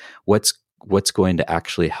what's going to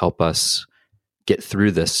actually help us get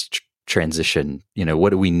through this transition? What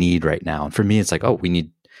do we need right now? And for me, it's like,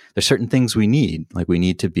 there's certain things we need. Like we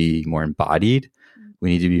need to be more embodied. We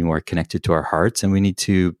need to be more connected to our hearts, and we need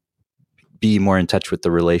to be more in touch with the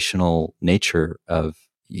relational nature of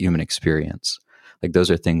human experience. Like those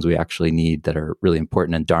are things we actually need that are really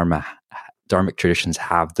important. And Dharmic traditions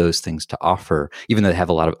have those things to offer, even though they have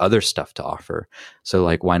a lot of other stuff to offer. So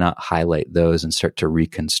like, why not highlight those and start to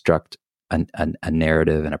reconstruct a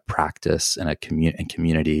narrative and a practice and a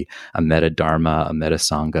community, a meta Dharma, a meta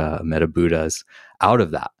Sangha, a meta Buddhas out of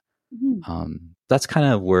that. Mm-hmm. That's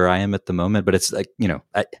kind of where I am at the moment, but it's like,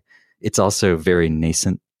 it's also very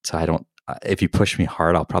nascent. So if you push me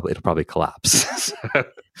hard, it'll probably collapse.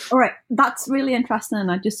 All right. That's really interesting.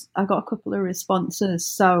 I've got a couple of responses.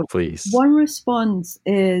 So please. One response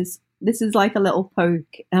is, this is like a little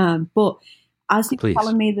poke, but as you're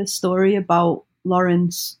telling me the story about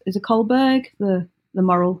Lawrence, is it Kohlberg, the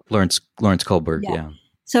moral? Lawrence Kohlberg, yeah.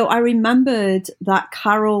 So I remembered that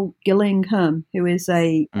Carol Gillingham, who is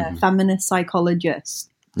a feminist psychologist.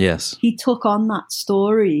 Yes. He took on that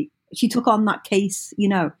story. She took on that case,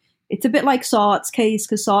 It's a bit like Sartre's case,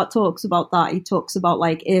 because Sartre talks about that. He talks about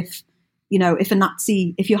like if a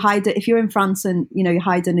Nazi, if you're in France and, you're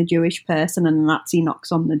hiding a Jewish person and a Nazi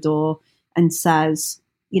knocks on the door and says,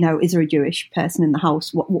 is there a Jewish person in the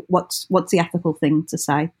house? What's the ethical thing to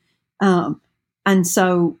say? And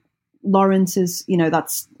so Lawrence is,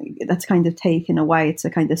 that's kind of taken away. It's a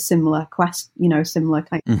kind of similar similar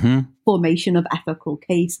kind of formation of ethical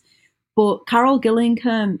case. But Carol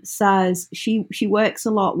Gillingham says she works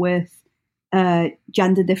a lot with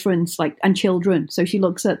gender difference, and children. So she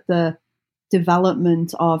looks at the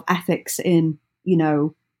development of ethics in,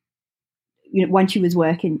 when she was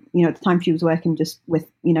working, at the time she was working just with,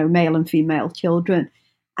 male and female children.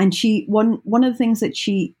 And one of the things that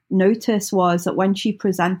she noticed was that when she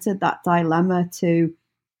presented that dilemma to,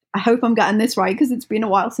 I hope I'm getting this right because it's been a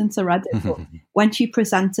while since I read it, but when she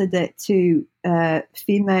presented it to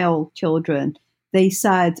female children, they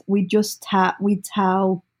said, we'd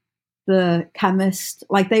tell the chemist,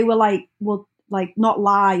 like they were like, well, like not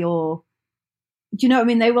lie, or do you know what I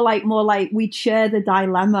mean? They were like more like we'd share the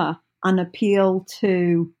dilemma and appeal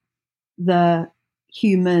to the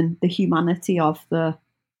humanity of the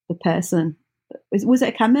person. Was it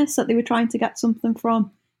a chemist that they were trying to get something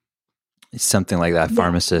from? Something like that,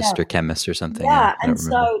 pharmacist or chemist or something. Yeah, and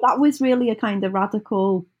so that was really a kind of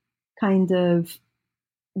radical kind of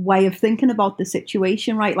way of thinking about the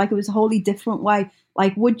situation, right? Like it was a wholly different way.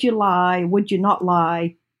 Like, would you lie? Would you not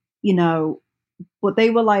lie? But they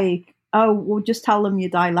were like, oh, well, just tell them your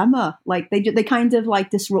dilemma. Like they kind of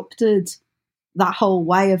like disrupted that whole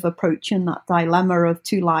way of approaching that dilemma of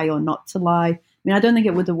to lie or not to lie. I mean, I don't think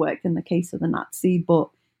it would have worked in the case of the Nazi, but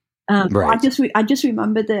right. I just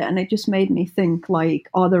remembered it, and it just made me think, like,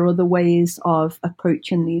 are there other ways of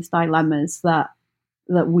approaching these dilemmas that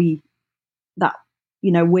we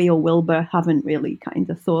or Wilbur haven't really kind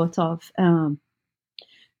of thought of?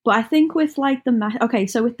 But I think with like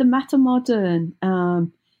so with the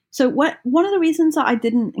metamodern, so one of the reasons that I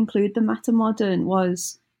didn't include the metamodern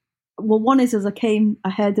was, well, one is as I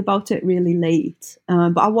heard about it really late,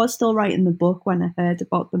 but I was still writing the book when I heard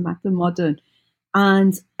about the metamodern.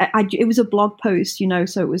 And it was a blog post,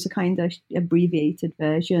 so it was a kind of abbreviated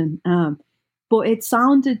version. But it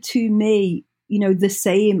sounded to me, the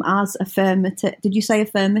same as affirmative. Did you say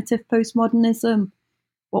affirmative postmodernism?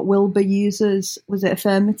 What Wilbur uses, was it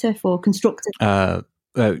affirmative or constructive?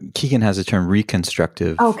 Keegan has a term,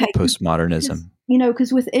 reconstructive postmodernism.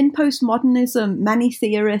 Because within postmodernism, many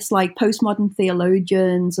theorists, like postmodern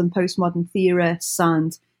theologians and postmodern theorists,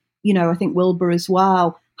 and I think Wilbur as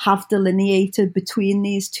well, have delineated between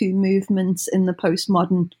these two movements in the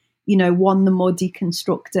postmodern. One the more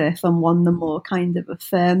deconstructive and one the more kind of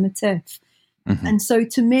affirmative. Mm-hmm. And so,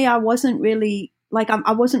 to me, I wasn't really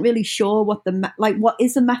I wasn't really sure what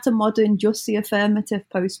is the meta modern just the affirmative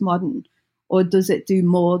postmodern, or does it do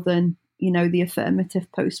more than the affirmative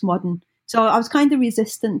postmodern? So I was kind of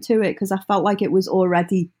resistant to it because I felt like it was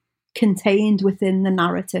already contained within the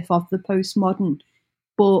narrative of the postmodern.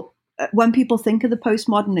 But when people think of the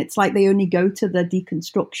postmodern, it's like they only go to the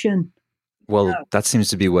deconstruction. Well, that seems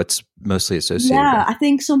to be what's mostly associated with. I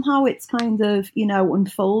think somehow it's kind of,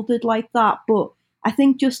 unfolded like that. But I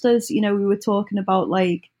think just as, we were talking about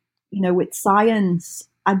with science,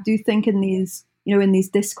 I do think in these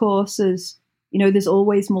discourses, there's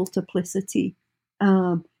always multiplicity.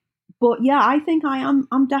 But I think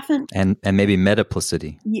I'm definitely... And maybe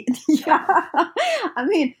metaplicity. Yeah. I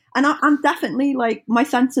mean, and I'm definitely my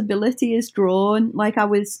sensibility is drawn. I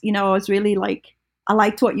was really I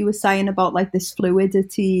liked what you were saying about this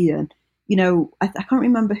fluidity and, I can't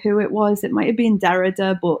remember who it was. It might have been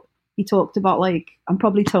Derrida, but he talked about I'm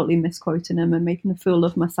probably totally misquoting him and making a fool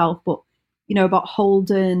of myself, but, about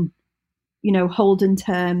holding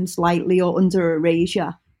terms lightly or under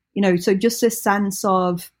erasure, so just this sense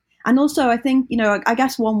of, and also I think, I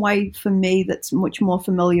guess one way for me that's much more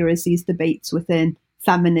familiar is these debates within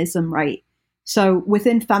feminism, right? So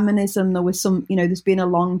within feminism, there was some, there's been a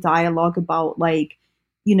long dialogue about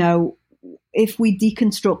if we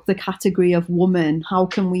deconstruct the category of woman, how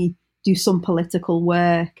can we do some political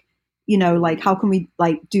work? How can we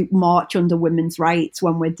do march under women's rights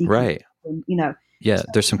when we're right? Yeah, so,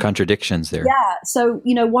 there's some contradictions there. Yeah, so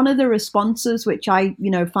one of the responses which I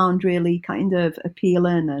found really kind of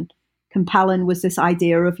appealing and compelling was this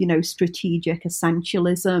idea of strategic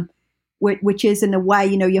essentialism, which is in a way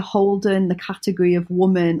you're holding the category of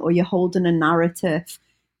woman or you're holding a narrative,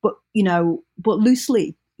 but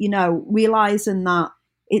loosely, realizing that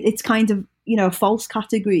it's kind of a false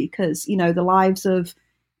category because the lives of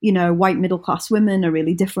white middle class women are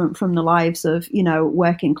really different from the lives of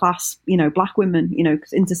working class black women,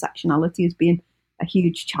 because intersectionality has been a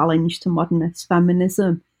huge challenge to modernist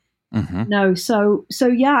feminism. Mm-hmm. So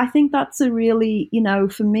I think that's a really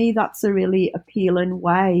for me that's a really appealing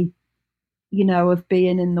way of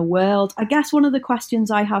being in the world. I guess one of the questions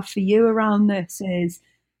I have for you around this is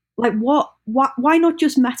why not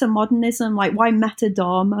just meta modernism? Why meta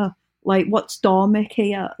Dharma? What's dharmic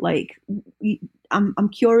here? I'm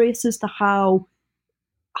curious as to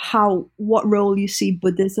what role you see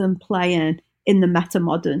Buddhism playing in the meta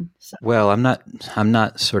modern. So. Well, I'm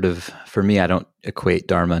not sort of, for me, I don't equate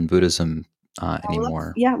Dharma and Buddhism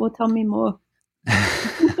anymore. Well, tell me more.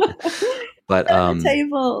 But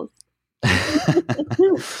tables.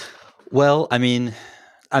 Well, I mean,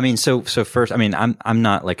 so first, I'm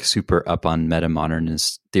not super up on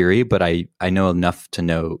meta-modernist theory, but I know enough to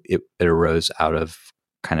know it arose out of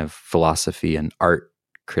kind of philosophy and art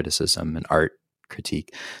criticism and art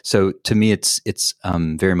critique. So to me, it's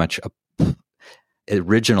very much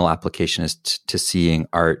original application is to seeing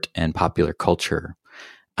art and popular culture.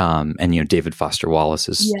 And David Foster Wallace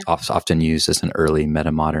is often used as an early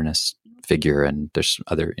meta-modernist figure, and there's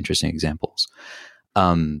other interesting examples.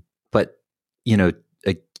 But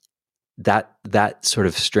that sort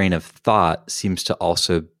of strain of thought seems to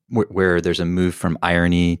also where there's a move from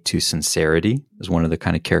irony to sincerity is one of the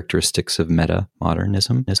kind of characteristics of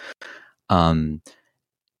meta-modernism. And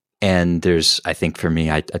there's, I think for me,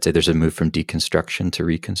 I'd say there's a move from deconstruction to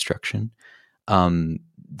reconstruction,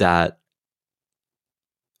 that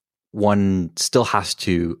one still has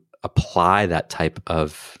to apply that type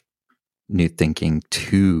of new thinking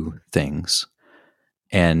to things.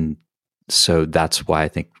 And so that's why I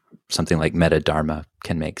think something like meta-dharma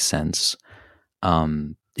can make sense.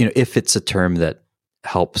 If it's a term that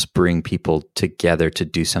helps bring people together to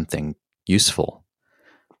do something useful.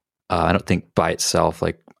 I don't think by itself,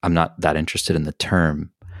 I'm not that interested in the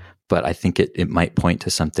term, but I think it might point to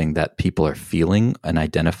something that people are feeling and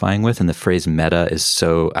identifying with. And the phrase meta is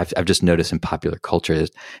so, I've just noticed in popular culture,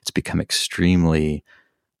 it's become extremely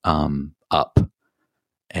up.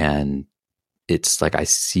 And it's I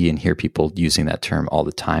see and hear people using that term all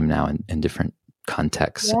the time now in different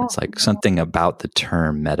contexts. Yeah, it's something about the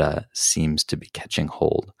term meta seems to be catching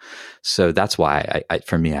hold. So that's why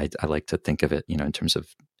for me, I like to think of it, in terms of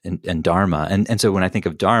and Dharma. And so when I think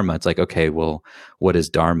of Dharma, it's okay, well, what is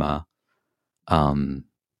Dharma?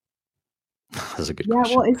 That's a good Yeah,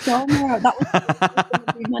 question. what is Dharma? That was going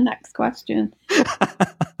to be my next question.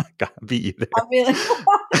 God, beat you there. I really.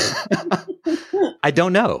 I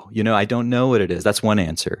don't know. I don't know what it is. That's one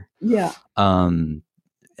answer. Yeah.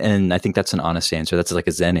 And I think that's an honest answer. That's like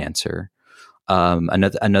a Zen answer.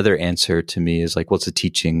 Another answer to me is like, well, it's the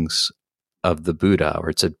teachings of the Buddha, or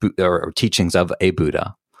it's or teachings of a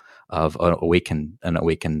Buddha, of an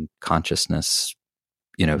awakened consciousness,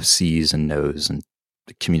 sees and knows and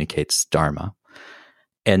communicates Dharma.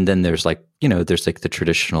 And then there's like the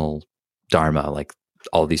traditional Dharma, like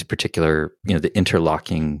all these particular, the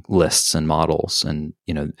interlocking lists and models. And,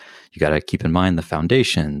 you got to keep in mind the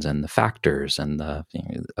foundations and the factors and the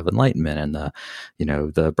of enlightenment and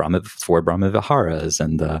the four Brahma Viharas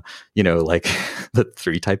and like the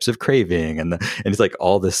 3 types of craving and it's like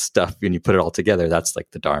all this stuff. When you put it all together, that's like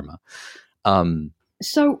the Dharma.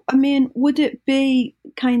 So, I mean, would it be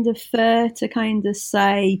kind of fair to kind of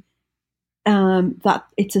say that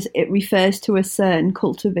it refers to a certain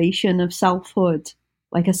cultivation of selfhood,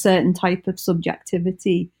 like a certain type of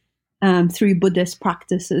subjectivity through Buddhist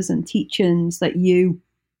practices and teachings that you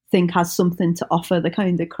think has something to offer the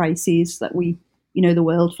kind of crises that the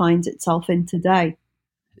world finds itself in today?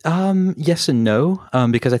 Yes and no,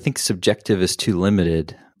 because I think subjective is too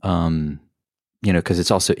limited, because it's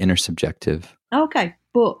also intersubjective. Okay,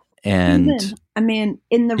 but human, I mean,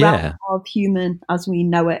 in the realm of human as we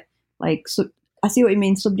know it, like, so I see what you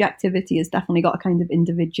mean. Subjectivity has definitely got a kind of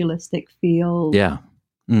individualistic feel. Yeah.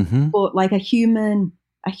 Mm-hmm. But like a human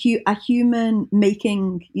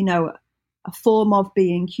making, a form of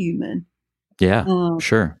being human. Yeah,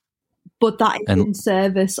 sure. But that is in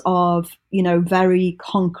service of, very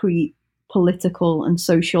concrete political and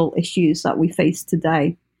social issues that we face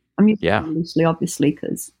today. I'm using it loosely, obviously,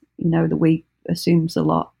 because, the we assumes a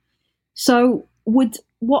lot. So what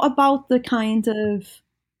about the kind of,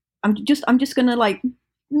 I'm just going to like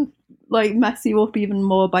mess you up even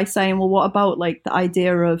more by saying, well, what about like the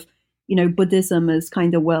idea of, Buddhism as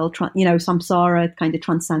kind of samsara, kind of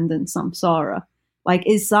transcendent samsara? Like,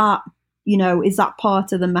 is that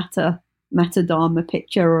part of the meta Dharma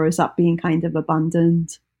picture, or is that being kind of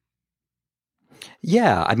abandoned?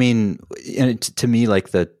 Yeah, I mean, to me, like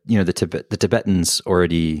the Tibetans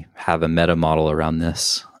already have a meta model around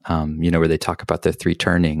this, where they talk about their 3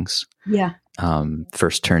 turnings. Yeah.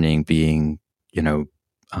 First turning being, the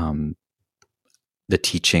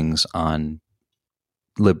teachings on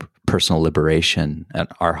personal liberation and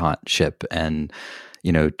arhatship, and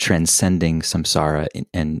transcending samsara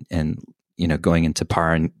and going into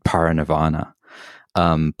paranirvana.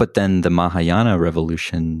 But then the Mahayana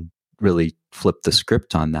revolution really flipped the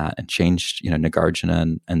script on that and changed.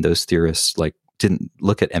 Nagarjuna and those theorists like didn't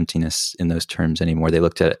look at emptiness in those terms anymore. They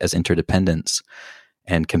looked at it as interdependence,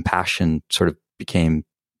 and compassion sort of became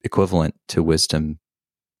equivalent to wisdom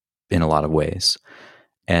in a lot of ways,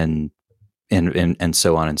 and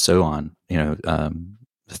so on and so on. The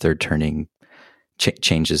third turning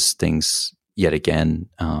changes things yet again,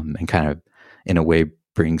 and kind of in a way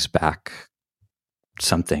brings back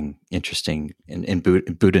something interesting in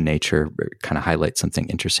Buddha nature, kind of highlights something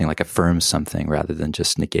interesting, like affirms something rather than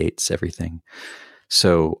just negates everything.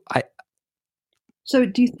 So do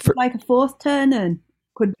you think like a 4th turning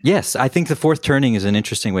could? Yes, I think the 4th turning is an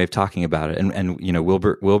interesting way of talking about it. And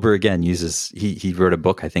Wilber again uses, he wrote a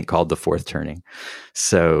book, I think, called The 4th Turning.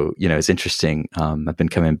 So, it's interesting. I've been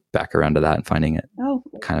coming back around to that and finding it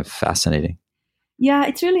kind of fascinating. Yeah,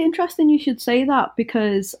 it's really interesting you should say that,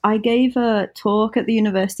 because I gave a talk at the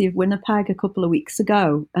University of Winnipeg a couple of weeks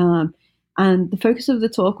ago. And the focus of the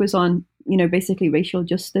talk was on, basically racial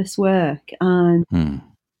justice work. And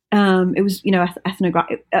it was,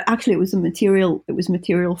 ethnographic. Actually, it was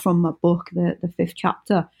material from my book, the 5th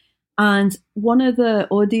chapter. And one of the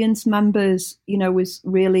audience members, was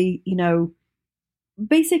really,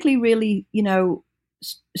 basically really,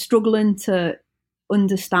 struggling to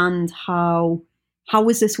understand how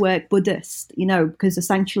was this work Buddhist, because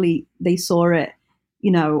essentially they saw it,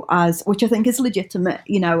 as, which I think is legitimate,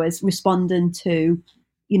 as responding to,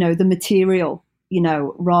 the material,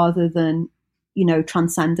 rather than,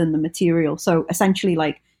 transcending the material. So essentially,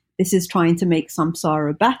 like, this is trying to make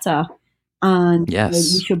samsara better, and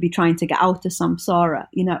yes, we should be trying to get out of samsara,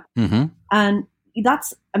 Mm-hmm. And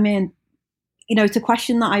that's, I mean, it's a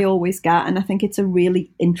question that I always get, and I think it's a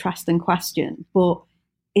really interesting question, but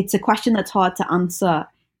it's a question that's hard to answer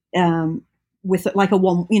with like a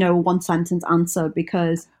one sentence answer,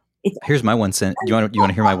 because it's. Here's my one sentence. You want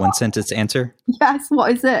to hear my one sentence answer? Yes.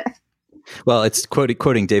 What is it? Well, it's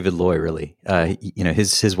quoting David Loy. Really,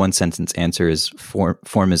 his one sentence answer is: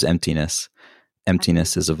 form is emptiness.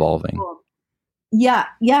 Emptiness is evolving.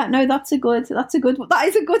 No, that's a good one. That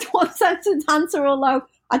is a good one sentence answer, although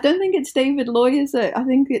I don't think it's David Loy, is it? I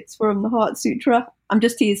think it's from the Heart Sutra. I'm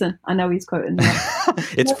just teasing. I know he's quoting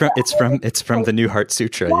that. It's from the New Heart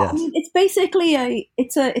Sutra. Yeah, Yes, I mean, it's basically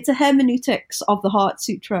a hermeneutics of the Heart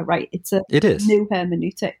Sutra, right? it is new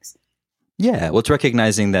hermeneutics. Yeah, well, it's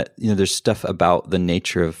recognizing that there's stuff about the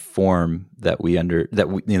nature of form that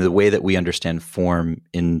the way that we understand form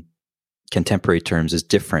in contemporary terms is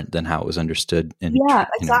different than how it was understood in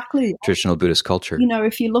exactly. Traditional Buddhist culture.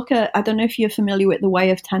 If you look at, I don't know if you're familiar with The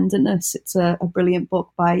Way of Tenderness. It's a brilliant book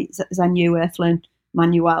by Zen Earthling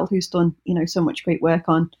Manuel, who's done so much great work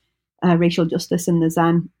on racial justice in the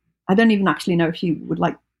Zen. I don't even actually know if you would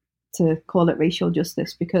like to call it racial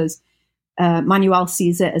justice, because Manuel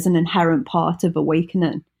sees it as an inherent part of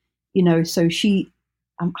awakening. So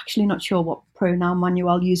I'm actually not sure what pronoun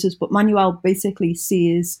Manuel uses, but Manuel basically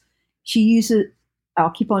I'll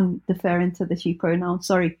keep on deferring to the she pronoun,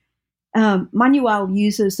 sorry. Manuel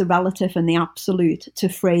uses the relative and the absolute to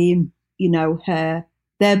frame,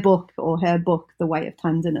 their book, The Way of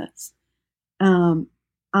Tenderness.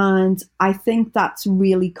 And I think that's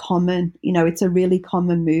really common. It's a really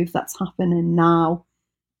common move that's happening now.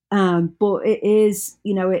 But it is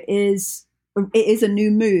a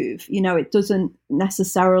new move. It doesn't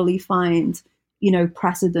necessarily find,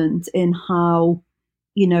 precedent in how,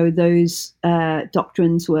 those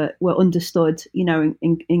doctrines were understood,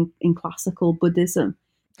 in classical Buddhism.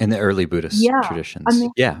 In the early Buddhist traditions.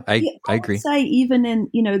 I agree. I'd say even in,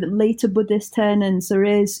 the later Buddhist turnings, there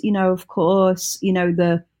is, of course,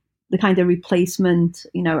 the kind of replacement,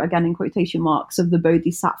 again in quotation marks, of the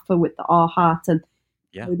Bodhisattva with the Arhat. And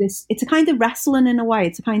it's a kind of wrestling in a way.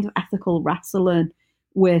 It's a kind of ethical wrestling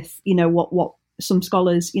with, what some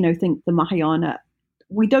scholars, think the Mahayana.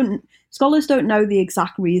 Scholars don't know the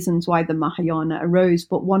exact reasons why the Mahayana arose,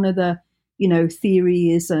 but one of the,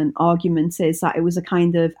 theories and arguments is that it was a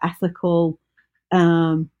kind of ethical,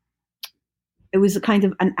 an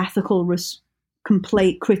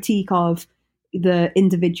complete critique of the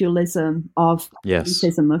individualism of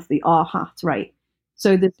Buddhism of the Arhat, right?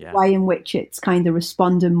 So the way in which it's kind of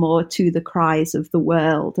responding more to the cries of the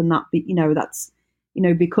world, and that that's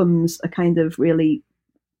becomes a kind of really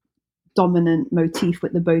dominant motif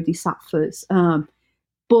with the Bodhisattvas.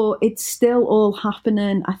 But it's still all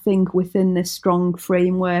happening, I think, within this strong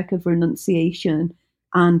framework of renunciation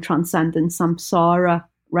and transcending samsara,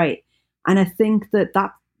 right? And I think that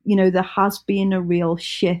there has been a real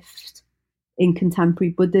shift in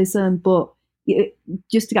contemporary Buddhism. But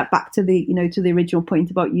just to get back to the to the original point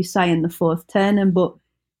about you saying the fourth turning, but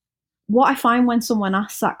what I find when someone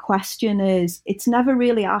asks that question is it's never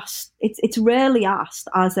really asked. It's rarely asked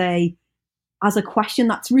as a question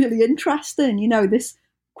that's really interesting. This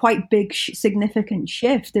quite big significant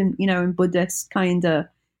shift in in Buddhist kind of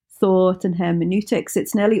thought and hermeneutics.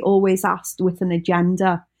 It's nearly always asked with an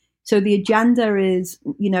agenda. So the agenda is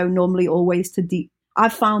normally always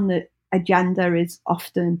I've found that agenda is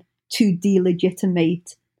often to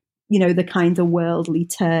delegitimate the kind of worldly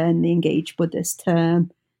turn, the engaged Buddhist term.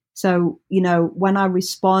 So when I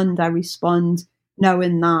respond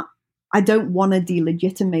knowing that I don't want to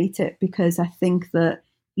delegitimate it, because I think that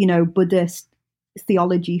Buddhist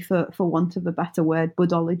theology, for want of a better word,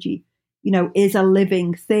 Buddhology, is a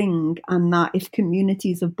living thing, and that if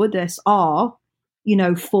communities of Buddhists are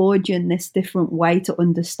forging this different way to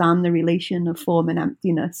understand the relation of form and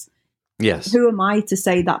emptiness, who am I to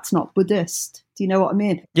say that's not Buddhist? Do you know what I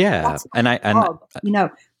mean? Yeah,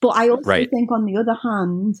 But I also think, on the other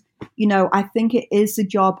hand, I think it is the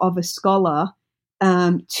job of a scholar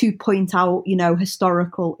to point out,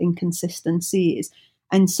 historical inconsistencies.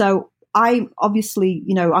 And so I obviously,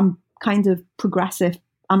 I'm kind of progressive.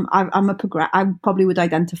 I probably would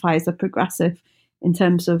identify as a progressive in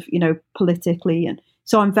terms of, politically. And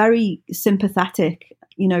so I'm very sympathetic,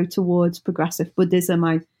 towards progressive Buddhism.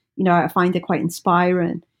 I find it quite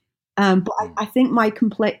inspiring. But I think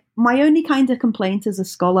my only kind of complaint as a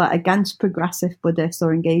scholar against progressive Buddhists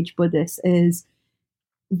or engaged Buddhists is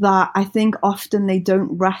that I think often they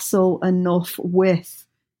don't wrestle enough with,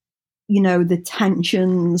 the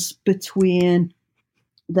tensions between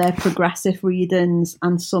their progressive readings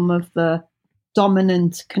and some of the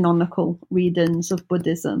dominant canonical readings of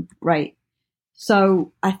Buddhism, right?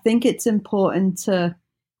 So I think it's important to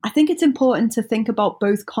think about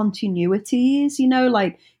both continuities,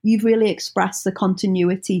 like you've really expressed the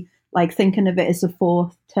continuity, like thinking of it as a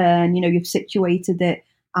fourth turn, you've situated it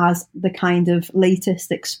as the kind of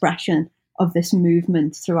latest expression of this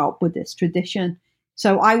movement throughout Buddhist tradition.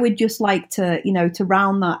 So I would just like to, to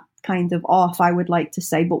round that kind of off, I would like to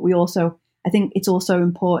say, but we also I think it's also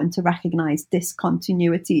important to recognize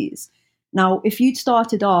discontinuities. Now, if you'd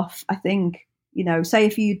started off, I think, say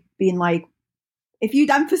if you'd been like, if you'd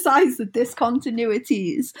emphasize the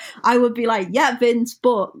discontinuities, I would be like, yeah, Vince,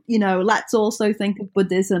 but, let's also think of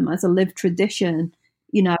Buddhism as a lived tradition,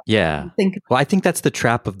 Yeah. Well, I think that's the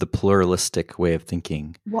trap of the pluralistic way of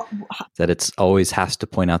thinking, that it's always has to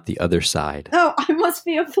point out the other side. Oh, I must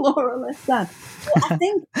be a pluralist then. Well, I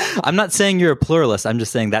think I'm not saying you're a pluralist. I'm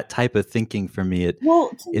just saying that type of thinking for me,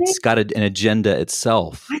 it's got an agenda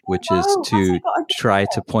itself, which is to try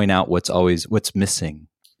to point out what's missing.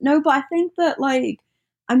 No, but I think that, I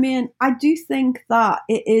do think that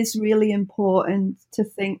it is really important to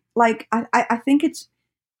think,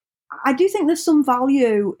 I do think there's some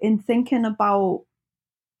value in thinking about,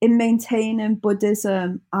 in maintaining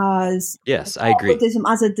Buddhism as, yes, I agree. Buddhism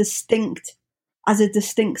as a distinct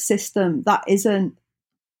system that isn't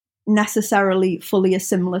necessarily fully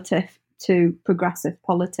assimilative to progressive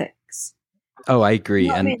politics. Oh, I agree.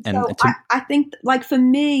 I think, for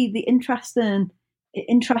me, the interesting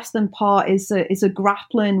part is a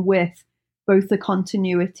grappling with both the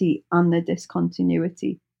continuity and the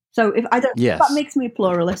discontinuity. So if that makes me a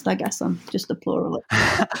pluralist, I guess I'm just a pluralist.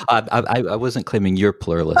 I wasn't claiming you're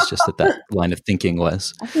pluralist, just that line of thinking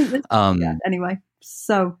was. I think this, anyway.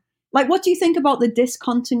 So, what do you think about the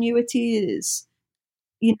discontinuities?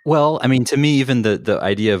 Well, I mean, to me, even the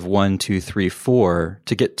idea of 1, 2, 3, 4,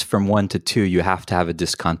 to get from 1 to 2, you have to have a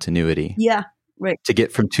discontinuity. Yeah. Right. To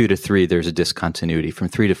get from 2 to 3, there's a discontinuity. From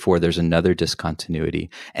 3 to 4, there's another discontinuity.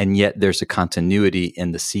 And yet there's a continuity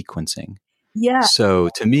in the sequencing. Yeah. So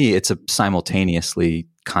to me, it's a simultaneously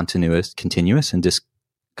continuous and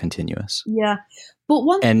discontinuous. Yeah.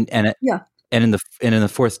 But in the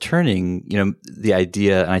fourth turning, the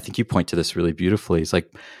idea, and I think you point to this really beautifully, is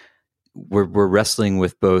like we're wrestling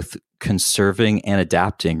with both conserving and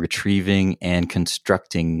adapting, retrieving and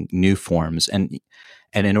constructing new forms. And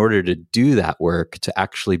in order to do that work, to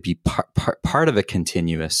actually be part of a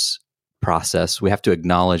continuous process, we have to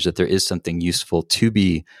acknowledge that there is something useful to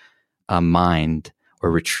be mined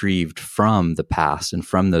or retrieved from the past and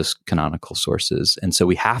from those canonical sources. And so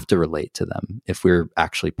we have to relate to them if we're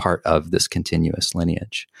actually part of this continuous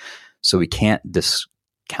lineage. So we can't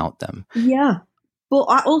discount them. Yeah. But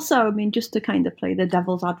I also, just to kind of play the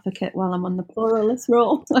devil's advocate while I'm on the pluralist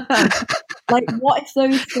role, what if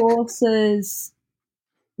those sources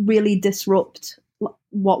really disrupt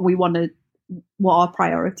what our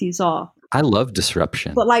priorities are? I love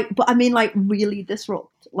disruption. But really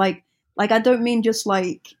disrupt. I don't mean just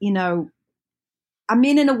I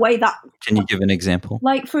mean in a way that... Can you give an example?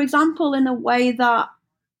 For example, in a way that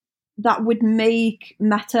would make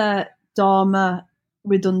meta Dharma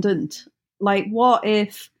redundant. What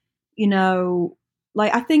if,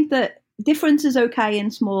 I think that difference is okay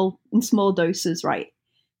in small doses, right?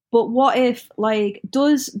 But what if,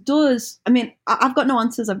 does I mean, I've got no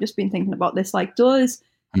answers. I've just been thinking about this. Does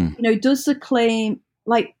the claim,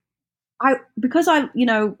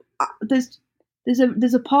 there's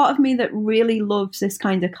a part of me that really loves this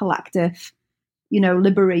kind of collective,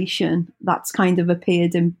 liberation that's kind of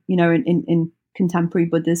appeared in contemporary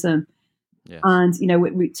Buddhism. Yes. And,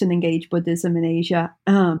 with roots in engaged Buddhism in Asia.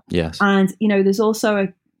 Yes. And, there's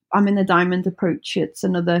also I'm in the Diamond Approach. It's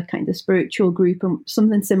another kind of spiritual group, and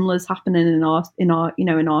something similar is happening in our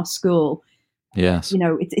school. Yes.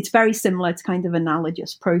 It's very similar. It's kind of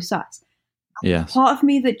analogous process. Yes. Part of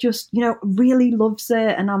me that just, really loves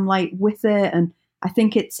it, and I'm with it. And I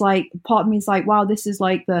think it's part of me is wow, this is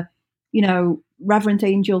the, Reverend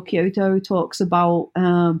Angel Kyoto talks about,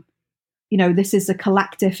 this is a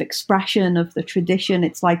collective expression of the tradition.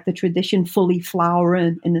 It's the tradition fully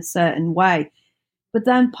flowering in a certain way. But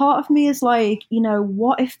then part of me is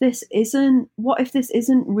what if this isn't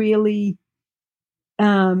really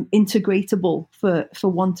integratable, for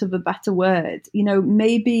want of a better word?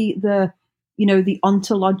 Maybe the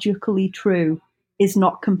ontologically true is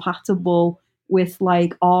not compatible with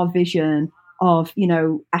our vision of,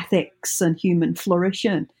 ethics and human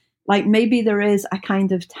flourishing. Maybe there is a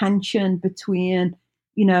kind of tension between,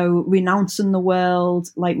 renouncing the world,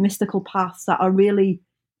 mystical paths that are really,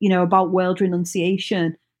 about world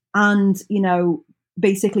renunciation, and,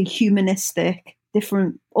 basically humanistic,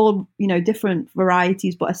 different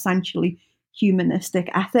varieties, but essentially humanistic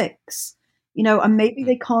ethics, and maybe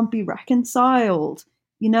they can't be reconciled,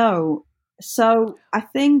 So I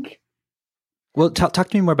think... Well, talk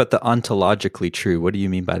to me more about the ontologically true. What do you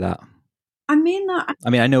mean by that? I mean that.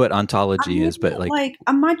 I know what ontology is, but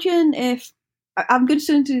imagine if I'm going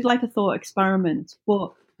to do a thought experiment,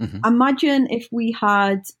 but Imagine if we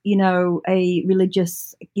had, a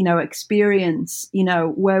religious, experience,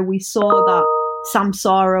 where we saw that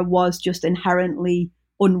samsara was just inherently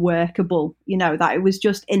unworkable, that it was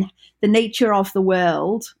just in the nature of the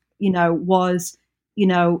world, was,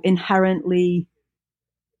 inherently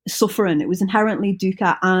suffering. It was inherently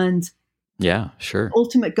dukkha, and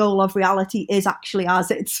ultimate goal of reality is actually as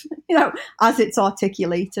it's, as it's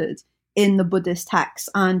articulated in the Buddhist texts.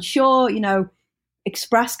 And sure,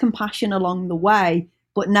 express compassion along the way,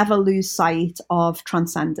 but never lose sight of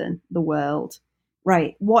transcending the world.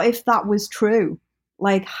 Right. What if that was true?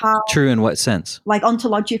 Like how true in what sense? Like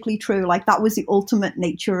ontologically true, like that was the ultimate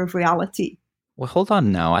nature of reality. Well, hold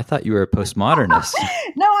on now. I thought you were a postmodernist.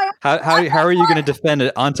 No, how are you going to defend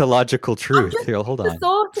an ontological truth? Here, hold on. The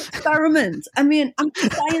thought experiment. I mean, I'm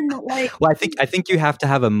just saying that, like. Well, I think you have to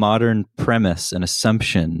have a modern premise, an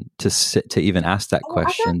assumption to even ask that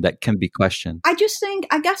question that can be questioned. I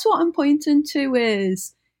guess what I'm pointing to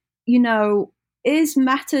is, is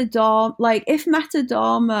metadharma, like if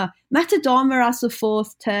metadharma as the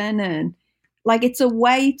fourth turning, like it's a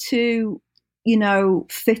way to,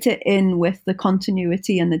 fit it in with the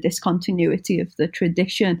continuity and the discontinuity of the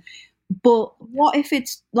tradition. But what if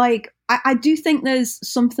it's like, I do think there's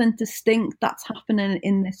something distinct that's happening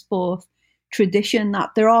in this fourth tradition,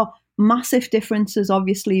 that there are massive differences,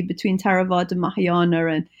 obviously, between Theravada, Mahayana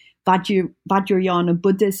and Vajrayana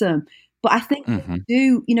Buddhism. But I think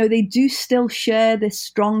they do still share this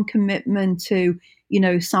strong commitment to,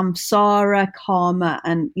 samsara, karma,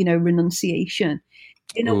 and, renunciation.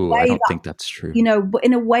 I don't think that's true. But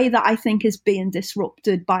in a way that I think is being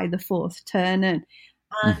disrupted by the fourth turning.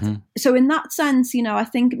 And so in that sense, I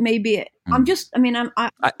think maybe I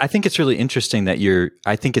think it's really interesting that you're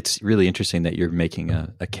making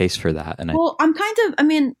a case for that. And I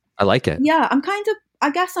like it. Yeah,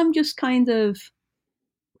 I guess I'm just kind of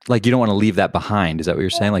like, you don't want to leave that behind. Is that what you're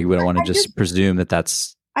saying? Like, we don't want to just presume that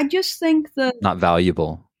that's, I just think that not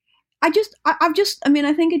valuable. I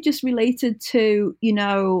think it just related to,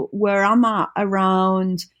 where I'm at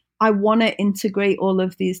around, I want to integrate all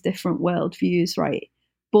of these different worldviews, right?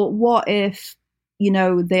 But what if,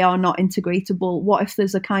 they are not integratable? What if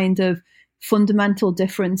there's a kind of fundamental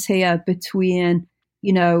difference here between,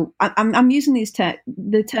 I'm using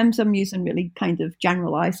the terms I'm using really kind of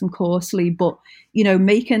generalized and coarsely, but,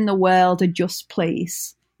 making the world a just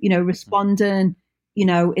place, responding,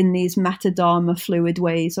 in these metadharma fluid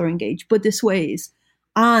ways or engaged Buddhist ways,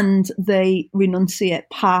 and the renunciate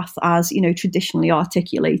path as, traditionally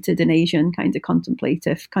articulated in Asian kind of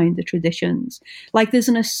contemplative kind of traditions. Like there's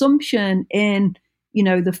an assumption in,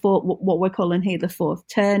 what we're calling here the fourth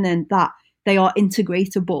turning, that they are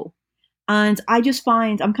integratable. And I just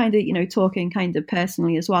find, I'm kind of, talking kind of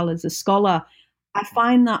personally as well as a scholar, I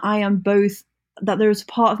find that I am both, that there's a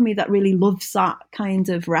part of me that really loves that kind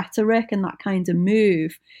of rhetoric and that kind of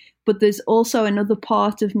move. But there's also another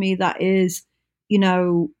part of me that is,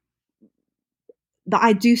 that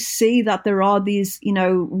I do see that there are these,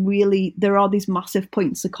 there are these massive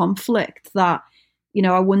points of conflict that,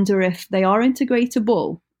 I wonder if they are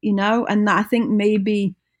integratable, and that I think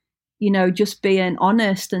maybe, just being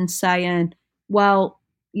honest and saying, well,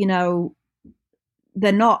 they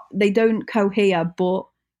don't cohere, but,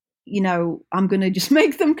 I'm going to just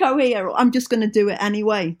make them cohere, or I'm just going to do it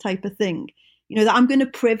anyway type of thing. That I'm going to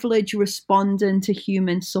privilege responding to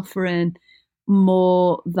human suffering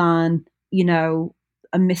more than,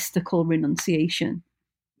 a mystical renunciation.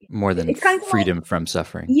 More than freedom from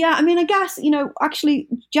suffering. Yeah, I guess, actually,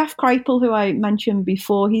 Jeff Kripal, who I mentioned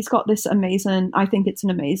before, he's got this amazing, I think it's an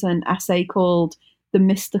amazing essay called "The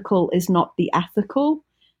Mystical is Not the Ethical."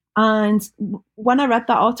 And when I read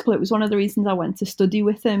that article, it was one of the reasons I went to study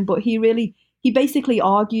with him. But he basically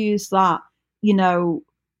argues that, he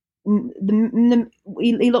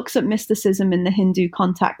looks at mysticism in the Hindu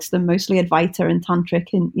context, and mostly Advaita and Tantric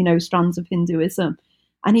and, strands of Hinduism.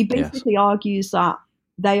 And he basically argues that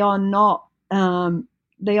they are not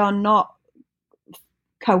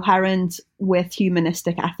coherent with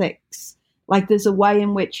humanistic ethics. Like there's a way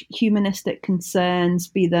in which humanistic concerns,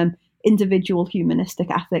 be them individual humanistic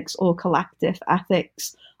ethics or collective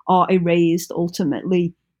ethics, are erased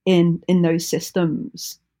ultimately in those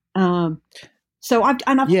systems. So I've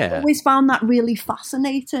always found that really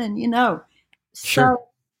fascinating, Sure.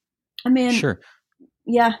 So, sure.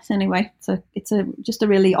 Yeah. Anyway, it's just a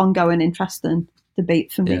really ongoing, interesting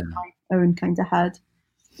debate for me in my own kind of head.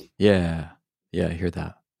 Yeah. Yeah, I hear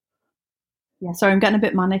that. Yeah, sorry, I'm getting a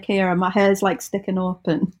bit manic here, and my hair's like sticking up.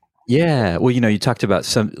 And yeah, well, you talked about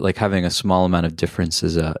some like having a small amount of difference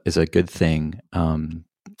is a good thing.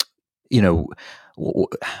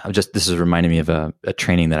 this is reminding me of a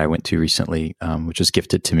training that I went to recently, which was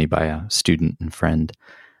gifted to me by a student and friend,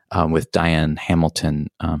 with Diane Hamilton,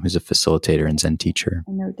 who's a facilitator and Zen teacher.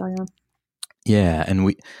 I know Diane. Yeah,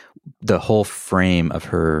 and the whole frame of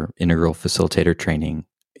her integral facilitator training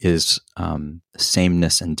is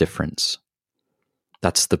sameness and difference.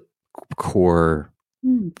 That's the core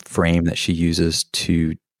frame that she uses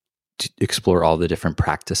to explore all the different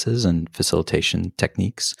practices and facilitation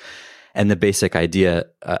techniques. And the basic idea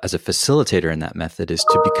as a facilitator in that method is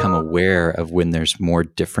to become aware of when there's more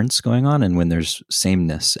difference going on and when there's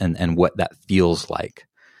sameness, and what that feels like,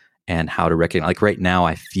 and how to recognize. Like right now,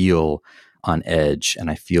 I feel on edge, and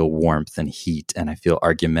I feel warmth and heat, and I feel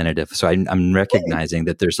argumentative. So I'm recognizing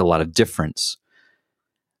that there's a lot of difference.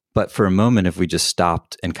 But for a moment, if we just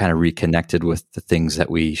stopped and kind of reconnected with the things that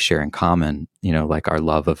we share in common, like our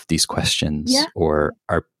love of these questions, or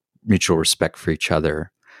our mutual respect for each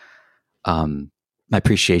other, my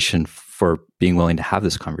appreciation for being willing to have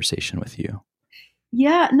this conversation with you.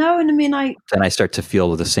 Yeah, no, and I mean, then I start to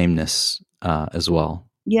feel the sameness as well.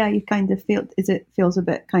 Yeah, you kind of feel, it feels a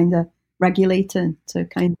bit kind of regulating to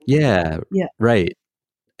kind of. Yeah, right.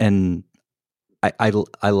 And I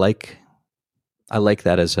like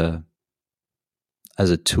that as a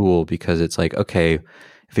tool, because it's like, okay,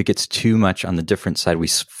 if it gets too much on the different side, we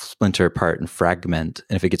splinter apart and fragment.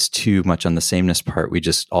 And if it gets too much on the sameness part, we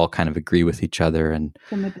just all kind of agree with each other, and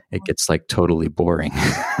it gets like totally boring.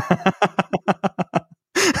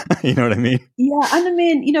 You know what I mean? Yeah. And I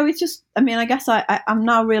mean, it's just, I guess I'm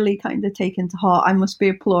now really kind of taken to heart, I must be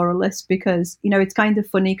a pluralist, because, it's kind of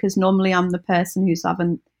funny, because normally I'm the person who's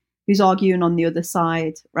arguing on the other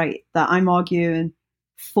side, right? That I'm arguing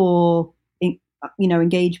for,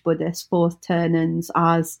 engaged Buddhist fourth turnings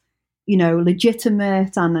as,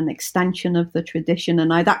 legitimate and an extension of the tradition.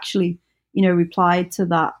 And I'd actually, replied to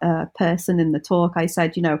that person in the talk. I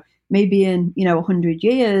said, maybe in, 100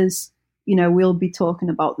 years, we'll be talking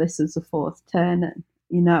about this as a fourth turning,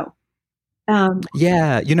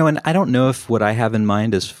 Yeah, and I don't know if what I have in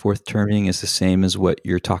mind as fourth turning is the same as what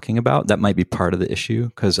you're talking about. That might be part of the issue,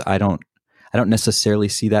 because I don't necessarily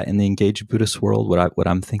see that in the engaged Buddhist world, what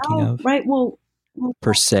I'm thinking of. Right. Well,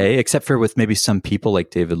 per se, except for with maybe some people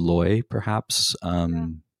like David Loy, perhaps.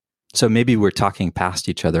 So maybe we're talking past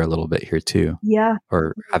each other a little bit here too. Yeah.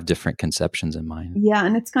 Or have different conceptions in mind. Yeah.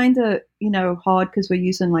 And it's kind of, hard because we're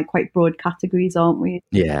using like quite broad categories, aren't we?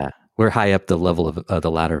 Yeah. We're high up the level of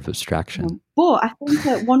the ladder of abstraction. But I think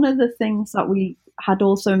that one of the things that we had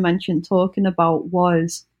also mentioned talking about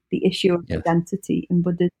was the issue of identity in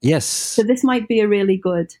Buddhism. Yes. So this might be a really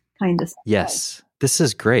good kind of segue. Yes. This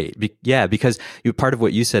is great. Because part of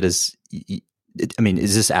what you said is,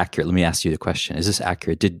 is this accurate? Let me ask you the question. Is this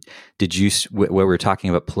accurate? Did you, where we were talking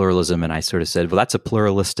about pluralism, and I sort of said, well, that's a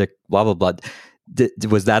pluralistic blah, blah, blah.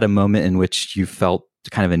 Was that a moment in which you felt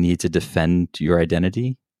kind of a need to defend your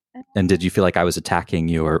identity? And did you feel like I was attacking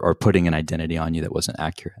you or putting an identity on you that wasn't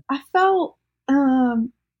accurate? I felt,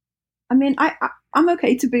 I'm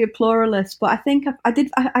okay to be a pluralist, but I think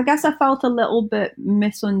I guess I felt a little bit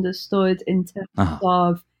misunderstood in terms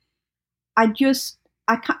of, I guess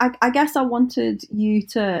I wanted you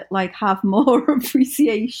to like have more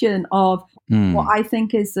appreciation of what I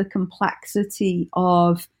think is the complexity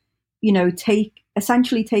of,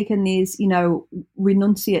 essentially taking these,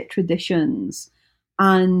 renunciate traditions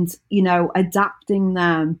and, adapting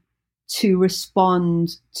them to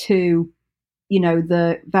respond to,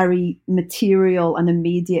 the very material and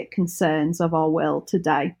immediate concerns of our world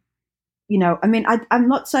today. I'm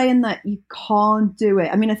not saying that you can't do it.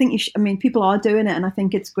 I think people are doing it, and I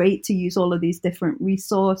think it's great to use all of these different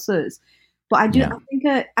resources. But I think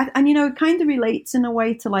it kind of relates in a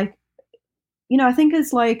way to like, I think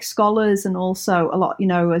as like scholars and also a lot,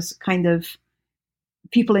 as kind of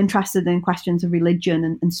people interested in questions of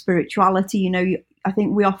religion and spirituality, I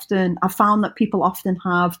think I've found that people often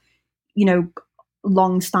have,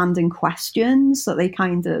 long-standing questions that they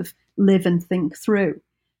kind of live and think through.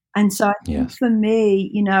 And so I think for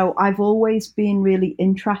me, I've always been really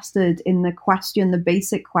interested in the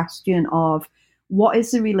basic question of what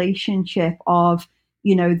is the relationship of,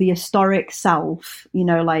 the historic self,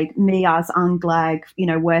 like me as Anne Gleig,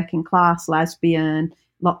 working class, lesbian,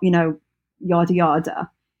 yada, yada,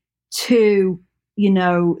 to,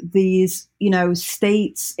 these,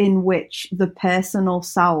 states in which the personal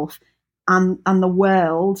self and the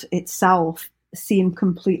world itself seem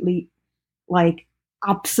completely like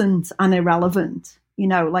absent and irrelevant,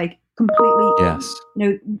 like completely,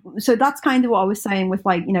 so that's kind of what I was saying with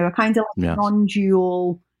like, a kind of like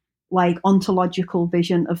non-dual, like ontological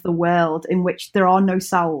vision of the world in which there are no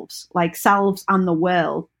selves, like selves and the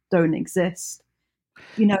world don't exist.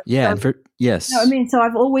 You know, Yeah. so And for, you know what I yes. mean? So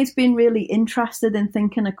I've always been really interested in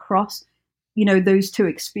thinking across, you know, those two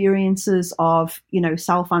experiences of, you know,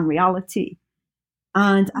 self and reality.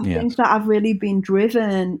 And I think Yes. that I've really been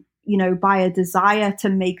driven, you know, by a desire to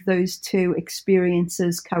make those two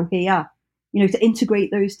experiences cohere, you know, to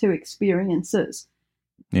integrate those two experiences.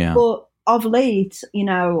 Yeah. But of late, you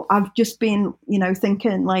know, I've just been, you know,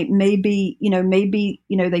 thinking like maybe, you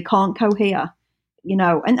know, they can't cohere, you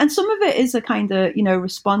know, and some of it is a kind of, you know,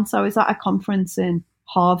 response. I was at a conference in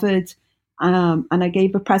Harvard, and I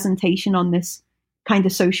gave a presentation on this kind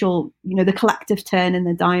of social, you know, the collective turn in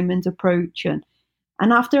the diamond approach.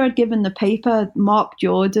 And after I'd given the paper, Mark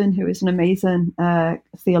Jordan, who is an amazing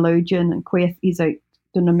theologian and queer,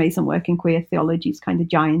 done amazing work in queer theology. He's kind of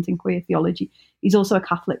giant in queer theology. He's also a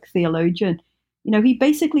Catholic theologian. You know, he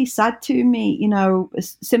basically said to me, you know,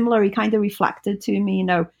 similar, he kind of reflected to me, you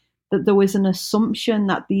know, that there was an assumption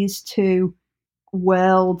that these two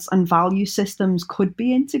worlds and value systems could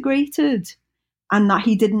be integrated and that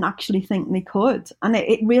he didn't actually think they could. And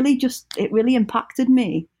it really impacted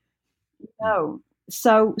me. No.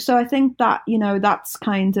 So I think that, you know, that's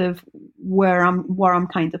kind of where I'm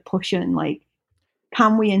kind of pushing, like,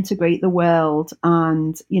 can we integrate the world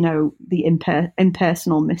and, you know, the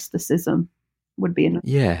impersonal mysticism would be enough.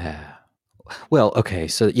 Yeah. Well, okay.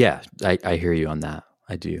 So yeah, I hear you on that.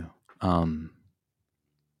 I do. Um,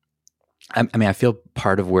 I mean, I feel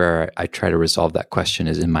part of where I try to resolve that question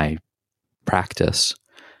is in my practice.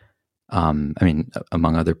 I mean,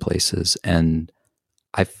 among other places. And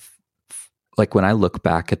I like when I look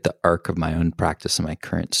back at the arc of my own practice and my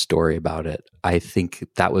current story about it, I think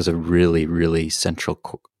that was a really, really central,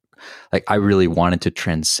 like I really wanted to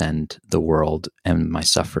transcend the world and my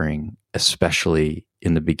suffering, especially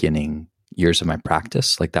in the beginning years of my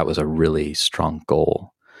practice. Like that was a really strong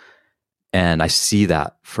goal. And I see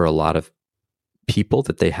that for a lot of people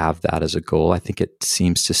that they have that as a goal. I think it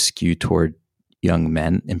seems to skew toward young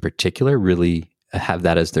men in particular, really have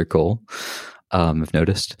that as their goal. I've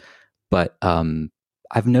noticed. But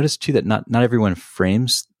I've noticed too that not everyone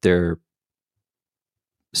frames their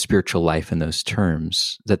spiritual life in those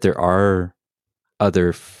terms, that there are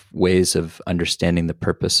other ways of understanding the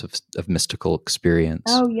purpose of mystical experience.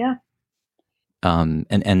 Oh yeah.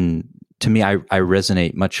 And to me, I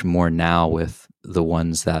resonate much more now with the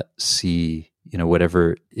ones that see, you know,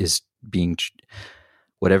 whatever is being,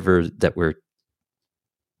 whatever that we're,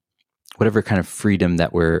 whatever kind of freedom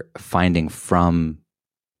that we're finding from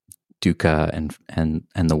dukkha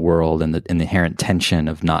and the world and the inherent tension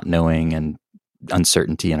of not knowing and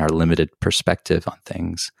uncertainty and our limited perspective on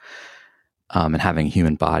things, and having a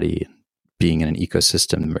human body, being in an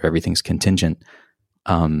ecosystem where everything's contingent,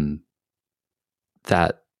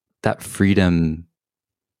 that that freedom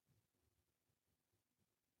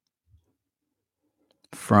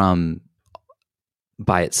from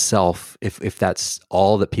by itself, if that's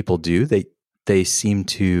all that people do, they seem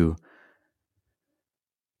to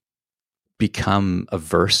become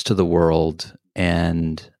averse to the world,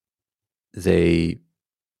 and they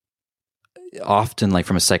often, like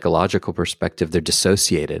from a psychological perspective, they're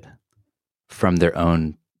dissociated from their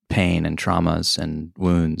own pain and traumas and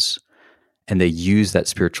wounds, and they use that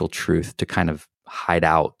spiritual truth to kind of hide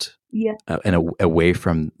out Yeah. and away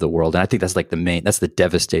from the world. And I think that's like that's the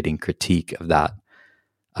devastating critique of that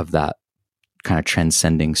kind of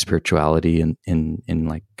transcending spirituality in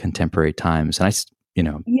like contemporary times. And you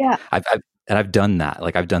know, Yeah. I've done that.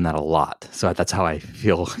 Like I've done that a lot. So that's how I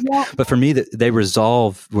feel. Yeah. But for me, that they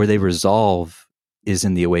resolve is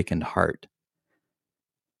in the awakened heart.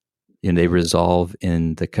 You know, they resolve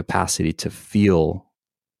in the capacity to feel,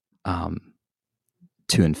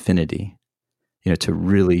 to infinity, you know, to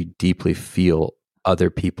really deeply feel other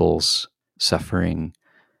people's suffering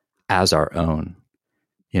as our own,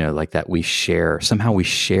 you know, like that somehow we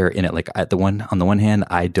share in it. Like on the one hand,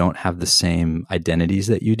 I don't have the same identities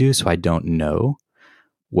that you do. So I don't know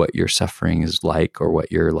what your suffering is like or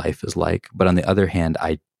what your life is like. But on the other hand,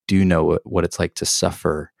 I do know what it's like to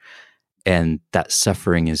suffer, and that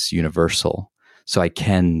suffering is universal. So I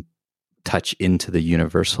can touch into the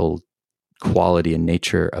universal quality and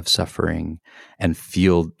nature of suffering and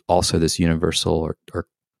feel also this universal or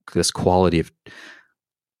this quality of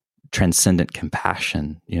transcendent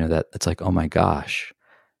compassion, you know, that it's like, oh my gosh,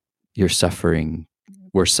 you're suffering,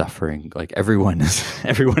 we're suffering. Like everyone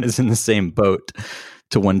is in the same boat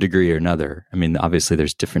to one degree or another. I mean, obviously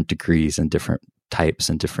there's different degrees and different types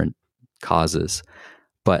and different causes,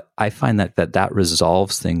 but I find that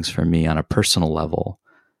resolves things for me on a personal level.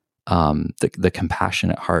 The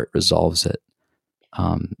compassionate heart resolves it,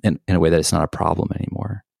 in a way that it's not a problem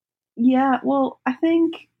anymore. Yeah. Well, I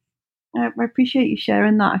think I appreciate you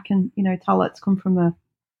sharing that. I can, tell that's come from a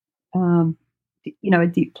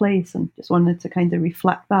deep place, and just wanted to kind of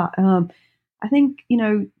reflect that. I think,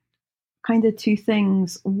 kind of two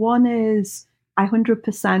things. One is I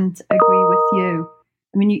 100% agree with you.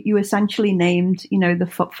 I mean, you essentially named,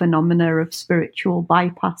 the phenomena of spiritual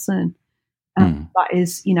bypassing. That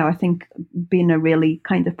is, I think, being a really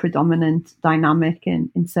kind of predominant dynamic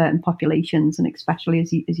in certain populations, and especially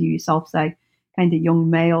as you yourself say, kind of young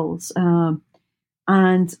males.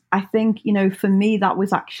 And I think, for me, that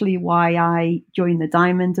was actually why I joined the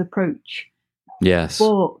diamond approach. Yes.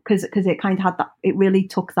 But because it kind of had that, it really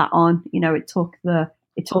took that on. It took the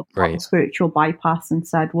Right. spiritual bypass and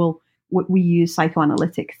said, well, we use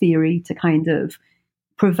psychoanalytic theory to kind of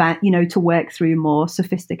prevent, to work through more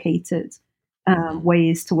sophisticated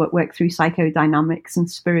ways to work through psychodynamics and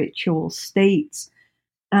spiritual states.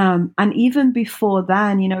 And even before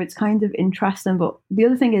then, it's kind of interesting. But the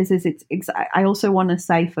other thing is I also want to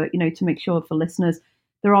say to make sure for listeners,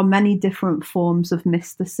 there are many different forms of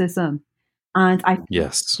mysticism. And I think,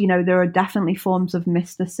 yes, there are definitely forms of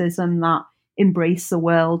mysticism that embrace the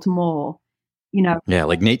world more. Yeah,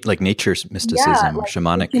 like nature's mysticism, Like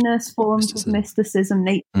shamanic forms mysticism. of mysticism,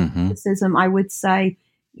 nature mysticism. I would say,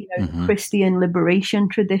 the Christian liberation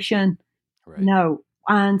tradition. Right.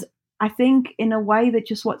 And I think in a way that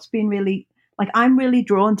just what's been really, like, I'm really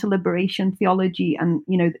drawn to liberation theology and,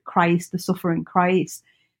 Christ, the suffering Christ.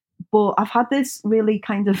 But I've had this really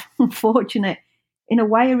kind of unfortunate, in a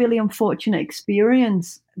way, a really unfortunate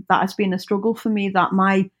experience that has been a struggle for me, that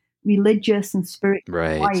my religious and spiritual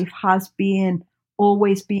Right. life has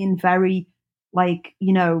always been very, like,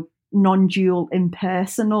 non-dual,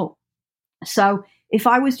 impersonal. So if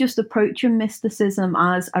I was just approaching mysticism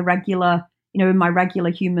as a regular, in my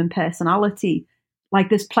regular human personality, like,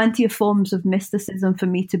 there's plenty of forms of mysticism for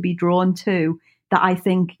me to be drawn to that I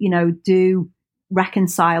think, do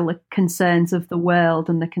reconcile the concerns of the world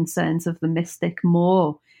and the concerns of the mystic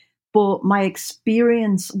more. But my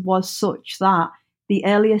experience was such that the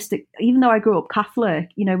earliest, even though I grew up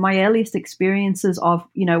Catholic, my earliest experiences of,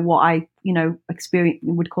 what I,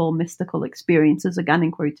 would call mystical experiences, again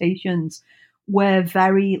in quotations, were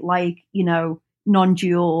very, like,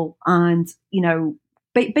 non-dual and,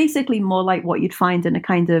 basically more like what you'd find in a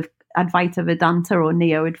kind of Advaita Vedanta or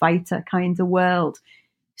Neo-Advaita kind of world.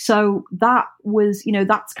 So that was,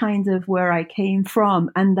 that's kind of where I came from.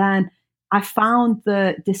 And then I found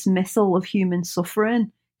the dismissal of human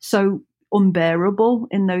suffering so unbearable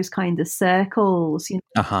in those kind of circles.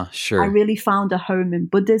 Sure. I really found a home in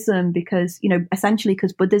Buddhism because, essentially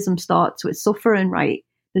because Buddhism starts with suffering, right?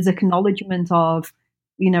 There's acknowledgement of,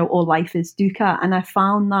 all life is dukkha. And I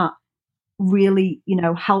found that really,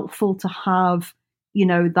 helpful to have,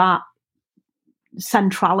 that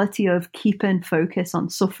centrality of keeping focus on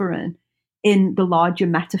suffering in the larger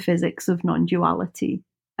metaphysics of non-duality.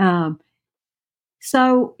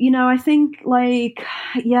 So, I think, like,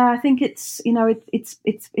 I think it's,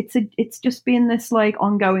 it's just been this, like,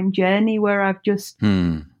 ongoing journey where I've just,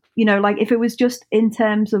 like, if it was just in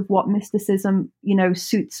terms of what mysticism,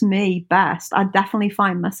 suits me best, I'd definitely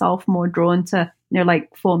find myself more drawn to,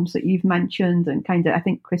 like, forms that you've mentioned and kind of, I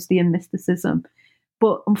think, Christian mysticism.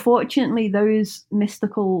 But unfortunately, those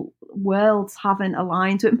mystical worlds haven't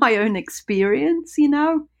aligned with my own experience,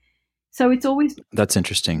 So it's always, that's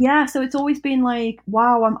interesting. Yeah, so it's always been like,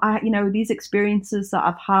 wow, these experiences that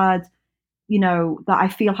I've had, that I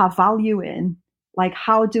feel have value in, like,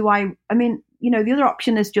 how do I mean, the other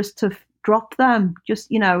option is just to drop them, just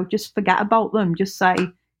forget about them, just say,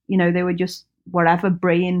 they were just whatever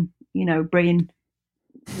brain,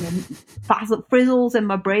 frizzles in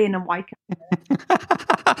my brain, and why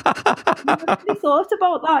I've really thought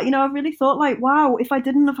about that. I've really thought, like, wow, if I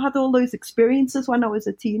didn't have had all those experiences when I was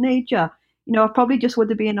a teenager, I probably just would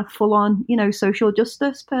have been a full-on, social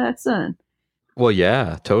justice person. Well,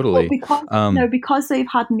 yeah, But totally. because they've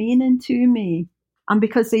had meaning to me, and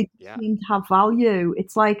because they seem to have value,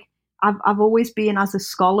 it's like I've always been, as a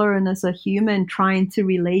scholar and as a human, trying to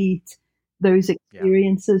relate those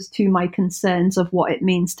experiences to my concerns of what it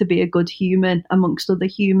means to be a good human amongst other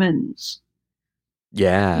humans.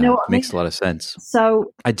 Yeah, You know what I makes mean? a lot of sense.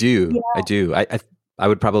 So I do. yeah. I do. I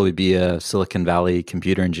would probably be a Silicon Valley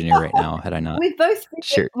computer engineer right now had I not. We both,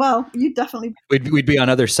 Sure. well, you definitely. We'd be on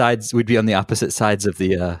other sides. We'd be on the opposite sides of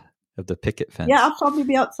the picket fence. Yeah, I'll probably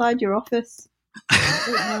be outside your office.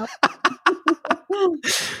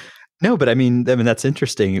 No, but I mean that's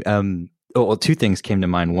interesting. Well, two things came to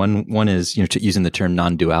mind. One is, using the term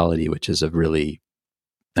non-duality, which is a really,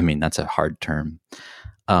 that's a hard term.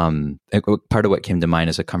 Part of what came to mind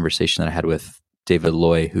is a conversation that I had with David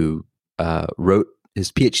Loy, who wrote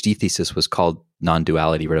his PhD thesis was called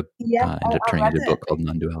Non-Duality. Yeah, Ended up I turning read into a book it. called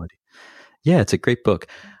Non-Duality. Yeah, it's a great book.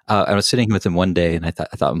 I was sitting with him one day, and I thought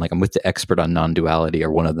I'm like, I'm with the expert on non-duality,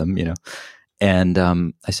 or one of them, And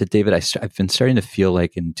I said, David, I've been starting to feel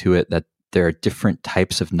like intuit that there are different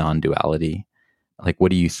types of non-duality. Like, what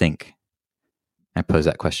do you think? I posed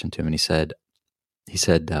that question to him, and he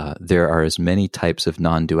said, there are as many types of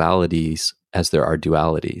non-dualities as there are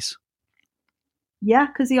dualities. Yeah,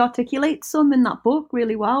 because he articulates some in that book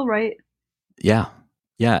really well, right? Yeah.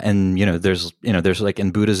 Yeah. And, there's like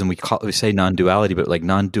in Buddhism, we say non-duality, but like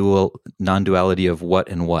non-duality of what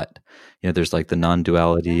and what. There's like the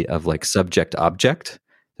non-duality of like subject object.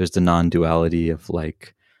 There's the non-duality of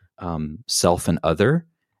like self and other.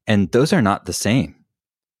 And those are not the same.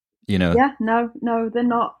 Yeah, no, they're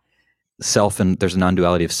not. There's a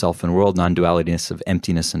non-duality of self and world, non-dualityness of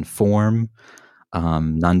emptiness and form,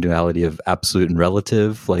 non-duality of absolute and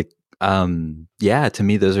relative. Like, yeah, to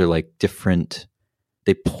me, those are like different.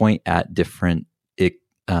 They point at different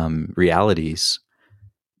realities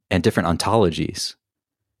and different ontologies, or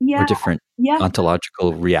Yeah, different yeah,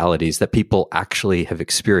 ontological realities that people actually have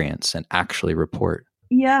experienced and actually report.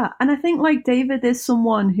 yeah. And I think like David is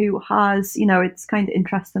someone who has, it's kind of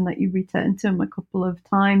interesting that you return to him a couple of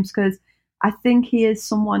times because I think he is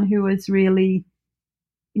someone who is really,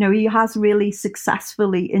 he has really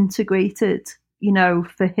successfully integrated,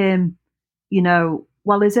 for him,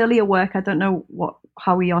 well, his earlier work, I don't know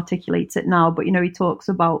how he articulates it now, but he talks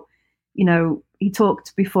about, he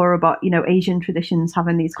talked before about, Asian traditions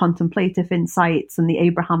having these contemplative insights and the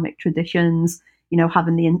Abrahamic traditions,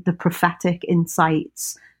 having the prophetic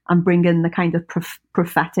insights and bringing the kind of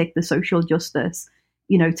prophetic, the social justice,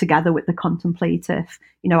 together with the contemplative,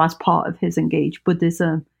 as part of his engaged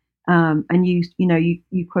Buddhism. And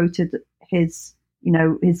you quoted his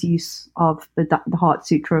his use of the Heart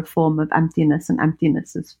Sutra of form of emptiness and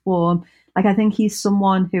emptiness as form. Like I think he's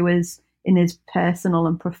someone who is in his personal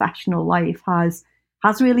and professional life has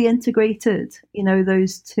really integrated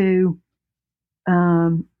those two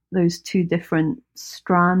different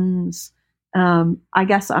strands. I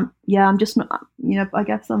guess I'm just not I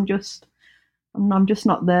guess I'm just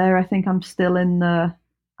not there. I think I'm still in the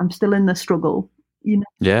struggle,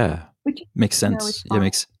 Yeah, which makes it's sense. Yeah,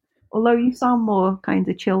 fine. Although you sound more kind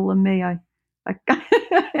of chill than me,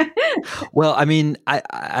 well, I mean,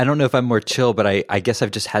 I don't know if I'm more chill, but I guess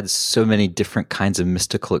I've just had so many different kinds of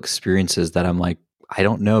mystical experiences that I'm like, I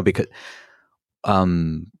don't know, because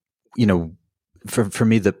um you know for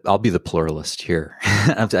me, I'll be the pluralist here.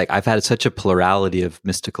 I've had such a plurality of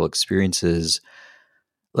mystical experiences.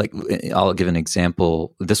 Like, I'll give an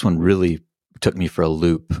example. This one really took me for a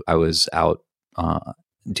loop. I was out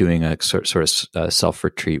doing a sort of self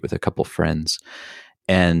retreat with a couple friends,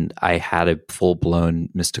 and I had a full blown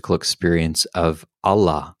mystical experience of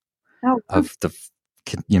Allah, oh, of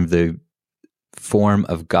the form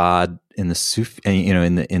of God in the Sufi,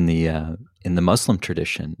 in the Muslim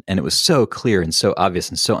tradition, and it was so clear and so obvious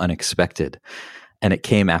and so unexpected. And it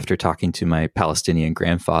came after talking to my Palestinian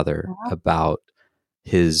grandfather about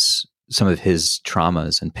some of his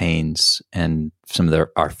traumas and pains, and some of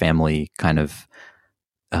our family kind of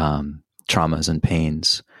traumas and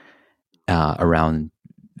pains around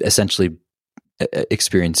essentially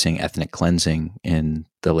experiencing ethnic cleansing in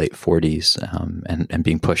the late 40s, and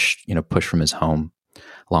being pushed from his home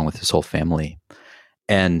along with his whole family.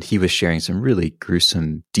 And he was sharing some really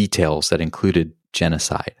gruesome details that included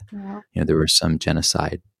genocide. yeah. There was some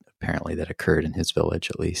genocide apparently that occurred in his village,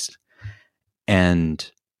 at least.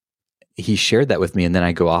 And he shared that with me. And then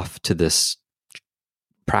I go off to this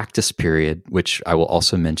practice period, which I will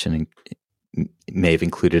also mention may have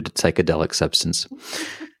included a psychedelic substance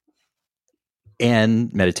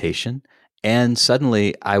and meditation. And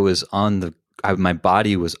suddenly my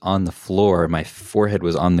body was on the floor, my forehead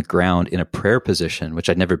was on the ground in a prayer position, which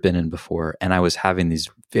I'd never been in before. And I was having these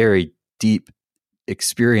very deep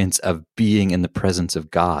experience of being in the presence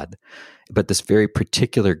of God, but this very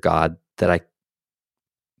particular God that I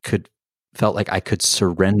felt like I could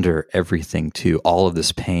surrender everything to, all of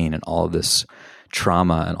this pain and all of this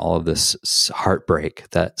trauma and all of this heartbreak,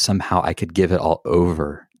 that somehow I could give it all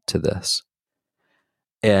over to this.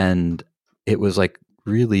 And it was like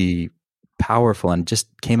really powerful, and just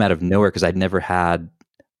came out of nowhere, because I'd never had,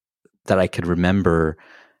 that I could remember,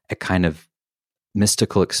 a kind of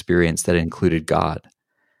mystical experience that included God.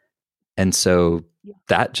 And so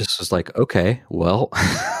that just was like, okay, well,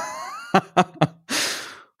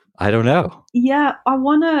 I don't know. Yeah, I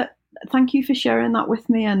want to. thank you for sharing that with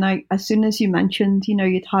me. And as soon as you mentioned,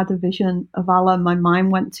 you'd had a vision of Allah, my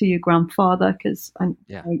mind went to your grandfather, because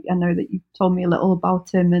Yeah. I know that you told me a little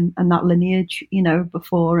about him and that lineage,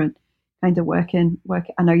 before, and kind of working.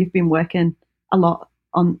 I know you've been working a lot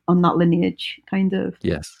on that lineage, kind of.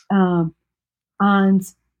 Yes.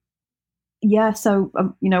 And yeah, so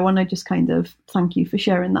I want to just kind of thank you for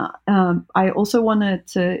sharing that. I also wanted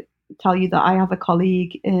to tell you that I have a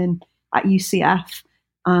colleague at UCF,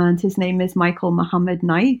 and his name is Michael Muhammad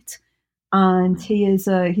Knight, and he's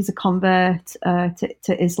a convert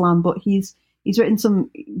to Islam, but he's written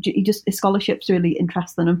his scholarship's really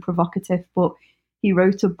interesting and provocative. But he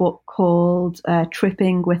wrote a book called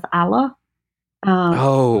Tripping with Allah.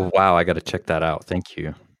 Oh wow, I got to check that out. Thank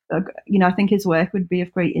you. I think his work would be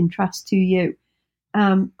of great interest to you.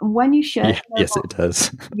 When you share, yes, it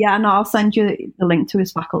does. Yeah, and I'll send you the link to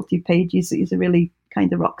his faculty page. He's a really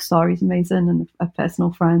kind of rock star. He's amazing and a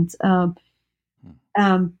personal friend.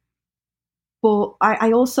 But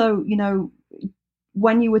I also,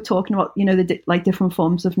 when you were talking about, the different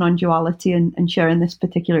forms of non-duality and sharing this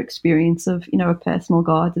particular experience of, a personal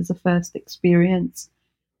God as a first experience,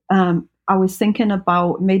 I was thinking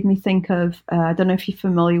about, made me think of, I don't know if you're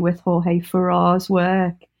familiar with Jorge Ferrar's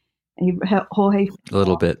work. Jorge, a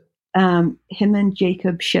little bit. Him and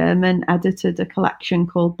Jacob Sherman edited a collection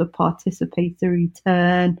called The Participatory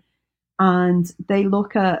Turn. And they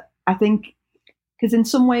look at, I think, because in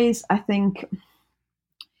some ways, I think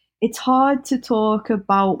it's hard to talk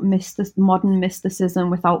about modern mysticism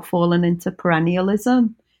without falling into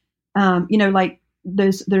perennialism.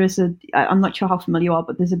 There is I'm not sure how familiar you are,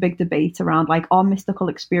 but there's a big debate around, like, are mystical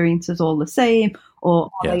experiences all the same,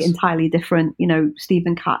 or are they entirely different?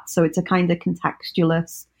 Stephen Katz. So it's a kind of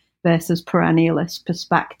contextualist versus perennialist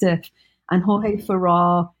perspective. And Jorge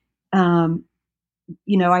Ferrar,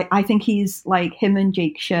 I think he's like, him and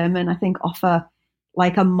Jake Sherman, I think, offer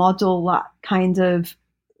like a model that kind of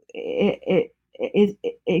it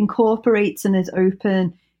incorporates and is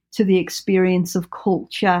open to the experience of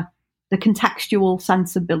culture, the contextual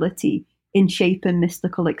sensibility in shaping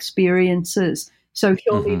mystical experiences. So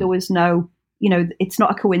surely there was no, it's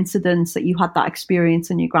not a coincidence that you had that experience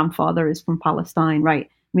and your grandfather is from Palestine, right?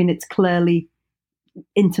 I mean, it's clearly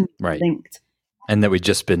intimately linked. And that we've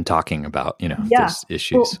just been talking about, those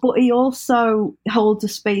issues. But he also holds a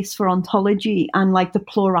space for ontology and like the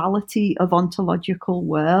plurality of ontological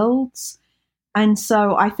worlds. And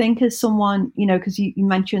so I think, as someone, because you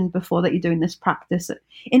mentioned before that you're doing this practice,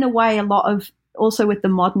 in a way, a lot of, also with the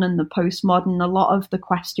modern and the postmodern, a lot of the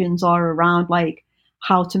questions are around like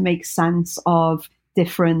how to make sense of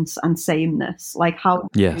difference and sameness, like how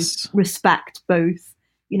to respect both.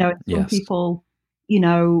 Some people,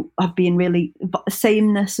 have been really,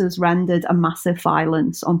 sameness has rendered a massive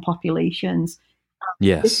violence on populations.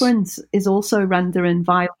 Difference is also rendering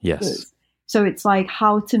violence. So it's like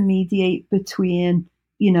how to mediate between,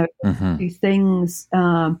 two things,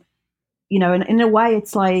 and in a way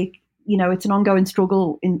it's like, it's an ongoing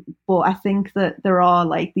struggle but I think that there are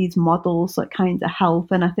like these models that kind of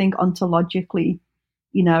help. And I think ontologically,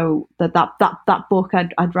 that book,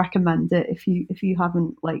 I'd recommend it if you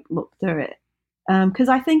haven't like looked at it. Because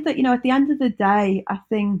I think that, at the end of the day, I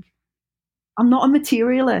think I'm not a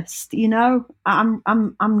materialist, I'm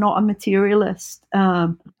not a materialist.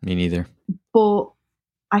 Me neither. But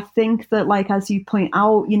I think that, like, as you point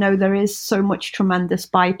out, there is so much tremendous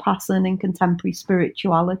bypassing in contemporary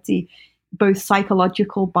spirituality, both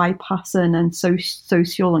psychological bypassing and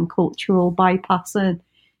social and cultural bypassing.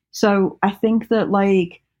 So I think that,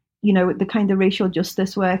 like, the kind of racial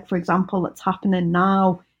justice work, for example, that's happening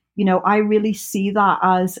now, I really see that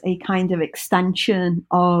as a kind of extension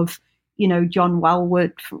of, John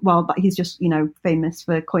Wellwood. Well, he's just, famous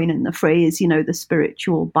for coining the phrase, the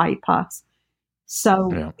spiritual bypass.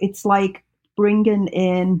 So it's like bringing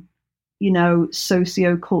in,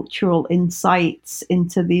 socio-cultural insights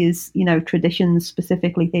into these, traditions.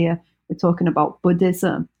 Specifically here, we're talking about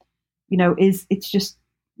Buddhism. It's just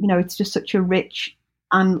such a rich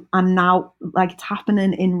and now, like, it's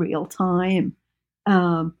happening in real time.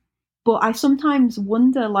 But I sometimes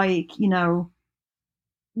wonder, like,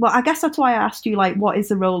 well, I guess that's why I asked you, like, what is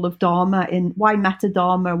the role of Dharma why meta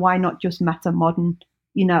Dharma? Why not just meta modern?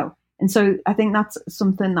 And so I think that's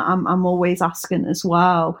something that I'm always asking as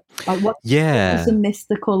well. Like, what does the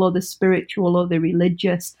mystical or the spiritual or the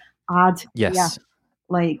religious add? Yes.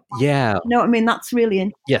 You know what I mean? That's really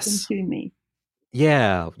interesting to me.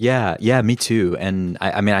 Yeah, me too. And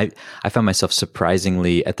I found myself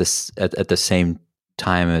surprisingly at the same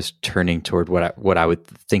time as turning toward what I would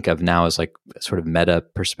think of now as like sort of meta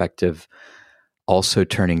perspective, also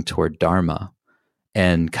turning toward Dharma.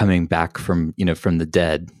 and coming back from, from the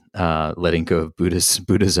dead, letting go of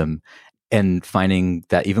Buddhism, and finding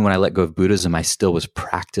that even when I let go of Buddhism, I still was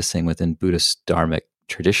practicing within Buddhist Dharmic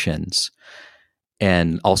traditions,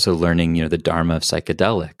 and also learning, the Dharma of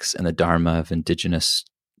psychedelics and the Dharma of indigenous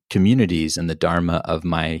communities and the Dharma of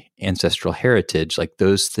my ancestral heritage. Like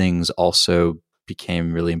those things also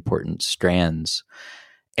became really important strands.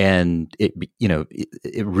 And it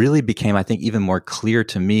really became, I think, even more clear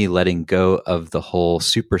to me letting go of the whole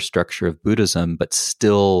superstructure of Buddhism, but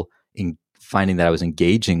still finding that I was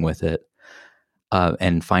engaging with it,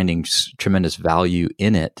 and finding tremendous value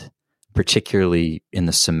in it, particularly in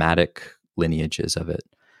the somatic lineages of it,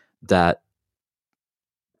 that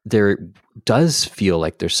there does feel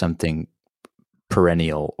like there's something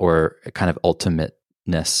perennial or a kind of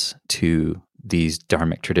ultimateness to these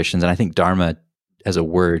dharmic traditions. And I think Dharma as a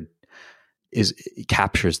word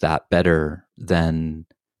captures that better than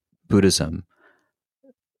Buddhism,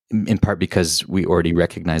 in part because we already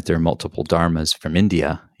recognize there are multiple dharmas from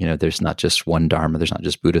India. There's not just one dharma. There's not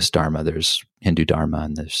just Buddhist dharma. There's Hindu dharma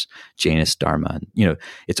and there's Jainist dharma. And,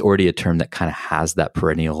 it's already a term that kind of has that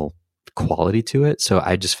perennial quality to it. So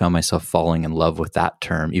I just found myself falling in love with that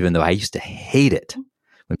term, even though I used to hate it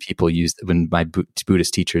when my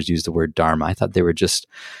Buddhist teachers used the word dharma. I thought it was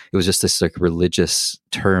just this like religious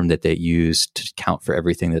term that they used to count for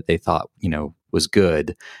everything that they thought, was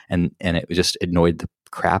good. And it just annoyed the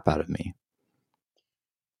crap out of me.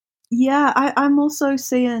 Yeah, I'm also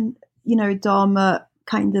seeing, Dharma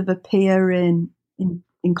kind of appear in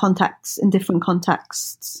contexts, in different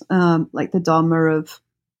contexts, like the Dharma of,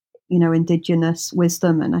 indigenous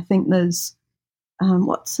wisdom. And I think there's,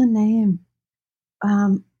 what's her name?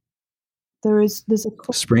 There's a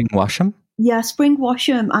couple. Spring Washam? Yeah, Spring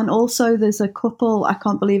Washam. And also there's a couple, I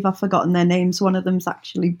can't believe I've forgotten their names. One of them's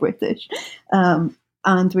actually British. And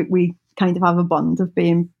we kind of have a bond of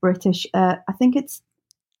being British. I think it's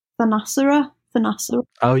Thanissara.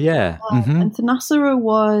 Oh, yeah. Mm-hmm. And Thanissara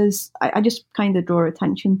was, I just kind of draw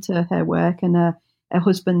attention to her work and her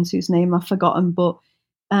husband, whose name I've forgotten, but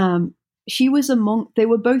she was a monk. They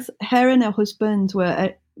were both, her and her husband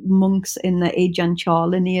were monks in the Ajahn Chah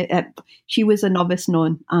lineage. She was a novice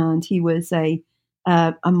nun and he was a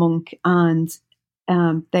monk, and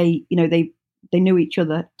they knew each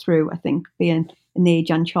other through, I think, being in the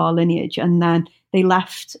Ajahn Chah lineage. And then they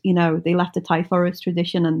left the Thai forest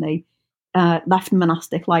tradition, and they left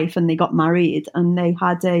monastic life, and they got married, and they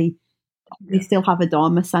still have a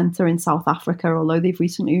Dharma center in South Africa, although they've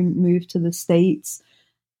recently moved to the States.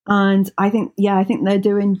 And I think they're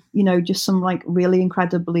doing, just some like really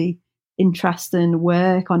incredibly interesting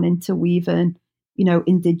work on interweaving,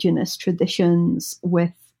 indigenous traditions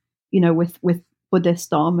with Buddhist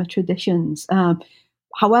Dharma traditions.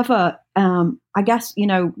 However, I guess,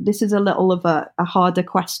 this is a little of a harder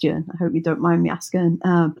question. I hope you don't mind me asking.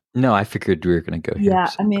 No, I figured we were going to go here. Yeah,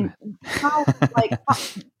 so I mean,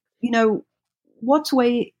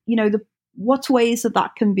 what ways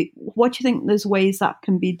that can be, what do you think there's ways that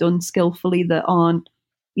can be done skillfully that aren't,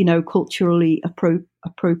 culturally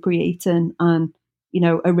appropriating and,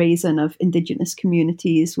 erasing of indigenous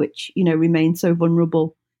communities, which, remain so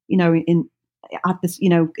vulnerable,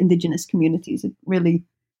 indigenous communities are really,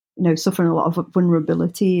 suffering a lot of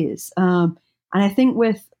vulnerabilities. And I think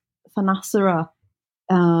with Thanissara,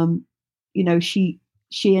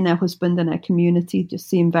 she and her husband and her community just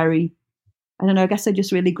seem very, I don't know, I guess they're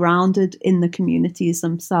just really grounded in the communities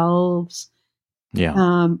themselves.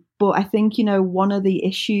 Yeah. But I think, one of the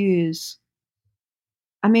issues,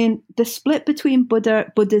 I mean, the split between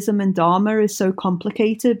Buddhism and Dharma is so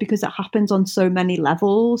complicated because it happens on so many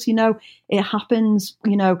levels. It happens,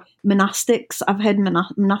 monastics. I've heard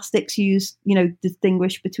monastics use,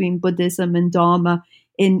 distinguish between Buddhism and Dharma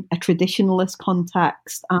in a traditionalist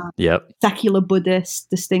context. Secular Buddhists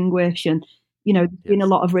distinguish, and there's been a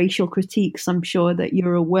lot of racial critiques, I'm sure, that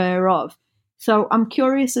you're aware of. So I'm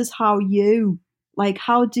curious as how do you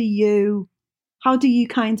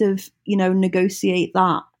kind of, negotiate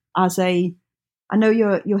that as I know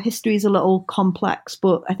your history is a little complex,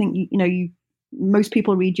 but I think, most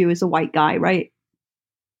people read you as a white guy, right?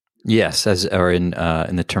 Yes. Or in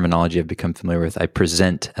the terminology I've become familiar with, I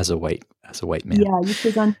present as a white man. Yeah. You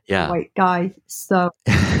present as a white guy. So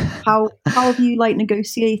how have you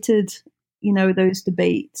negotiated, those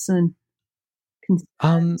debates and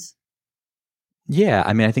concerns? Yeah.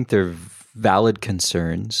 I mean, I think they're valid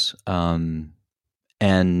concerns.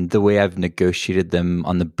 And the way I've negotiated them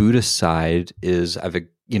on the Buddhist side is I've,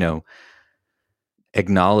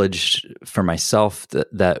 acknowledged for myself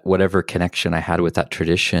that whatever connection I had with that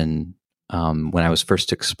tradition, when I was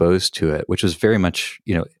first exposed to it, which was very much,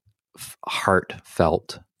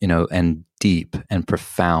 heartfelt, and deep and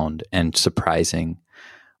profound and surprising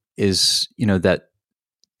is, that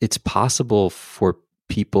it's possible for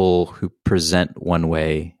people who present one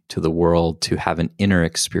way to the world to have an inner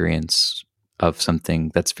experience of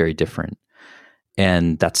something that's very different.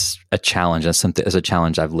 And that's a challenge. That's a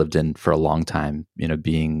challenge I've lived in for a long time,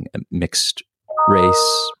 being a mixed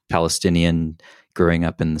race, Palestinian, growing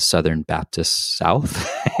up in the Southern Baptist South.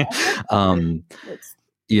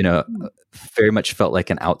 Very much felt like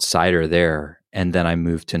an outsider there. And then I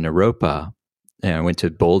moved to Naropa, and I went to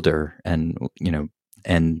Boulder, and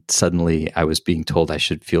suddenly I was being told I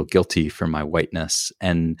should feel guilty for my whiteness.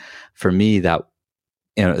 And for me, that,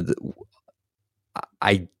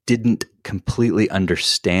 I didn't completely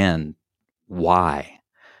understand why.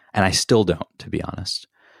 And I still don't, to be honest,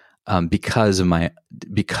 because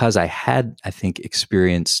I had, I think,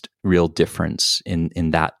 experienced real difference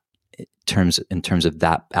in that terms of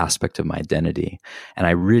that aspect of my identity. And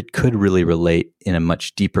I could really relate in a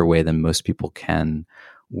much deeper way than most people can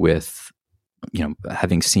with,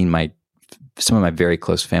 having seen some of my very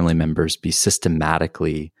close family members be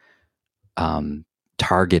systematically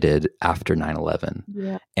targeted after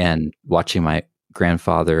 9/11, and watching my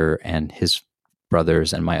grandfather and his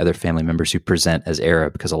brothers and my other family members who present as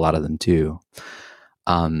Arab, because a lot of them do,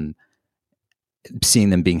 seeing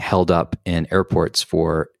them being held up in airports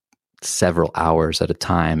for several hours at a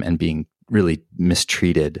time and being really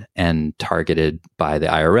mistreated and targeted by the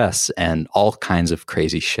IRS and all kinds of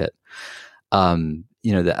crazy shit.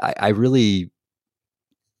 That I really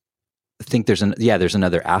think there's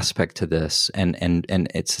another aspect to this, and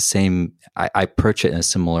it's the same. I approach it in a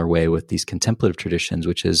similar way with these contemplative traditions,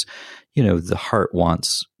 which is, the heart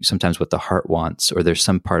wants sometimes what the heart wants, or there's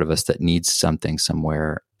some part of us that needs something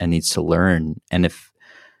somewhere and needs to learn. And if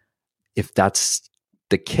that's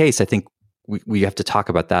the case, I think we have to talk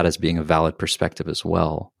about that as being a valid perspective as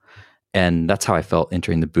well. And that's how I felt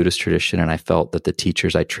entering the Buddhist tradition. And I felt that the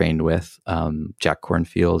teachers I trained with, Jack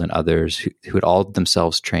Kornfield and others who had all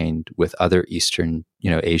themselves trained with other Eastern,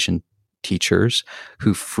 Asian teachers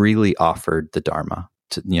who freely offered the Dharma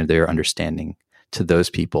to, their understanding to those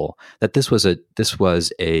people, that this was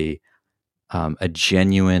a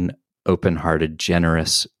genuine, open-hearted,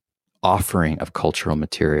 generous offering of cultural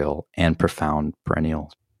material and profound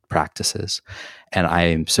perennial practices. And I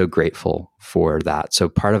am so grateful for that. So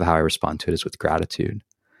part of how I respond to it is with gratitude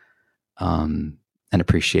and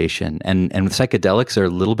appreciation. And with psychedelics, they're a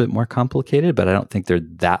little bit more complicated, but I don't think they're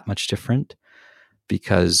that much different,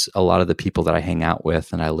 because a lot of the people that I hang out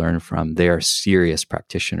with and I learn from, they are serious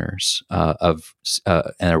practitioners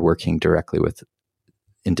and are working directly with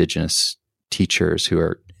indigenous teachers who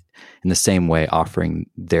are in the same way offering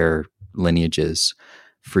their lineages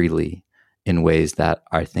freely in ways that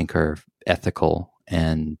I think are ethical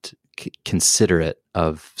and considerate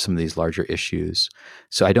of some of these larger issues.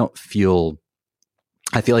 So I feel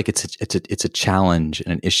like it's a challenge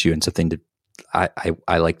and an issue and something I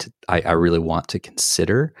really want to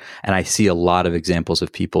consider. And I see a lot of examples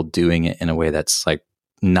of people doing it in a way that's like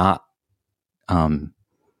not that's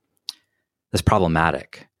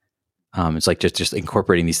problematic. It's like just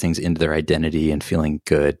incorporating these things into their identity and feeling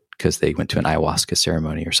good because they went to an ayahuasca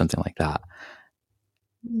ceremony or something like that.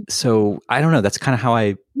 So I don't know. That's kind of how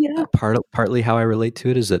partly how I relate to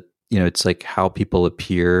it, is that, it's like how people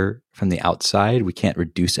appear from the outside. We can't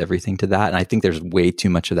reduce everything to that. And I think there's way too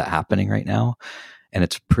much of that happening right now. And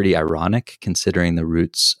it's pretty ironic considering the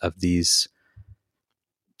roots of these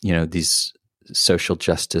social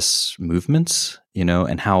justice movements,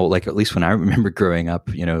 and how, like, at least when I remember growing up,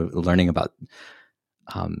 learning about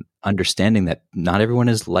understanding that not everyone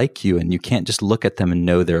is like you, and you can't just look at them and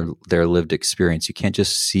know their lived experience. You can't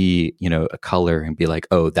just see, a color and be like,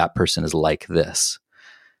 oh, that person is like this.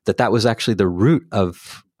 That was actually the root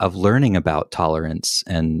of learning about tolerance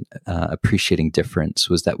and appreciating difference,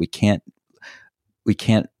 was that we can't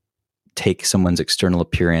take someone's external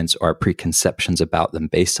appearance or preconceptions about them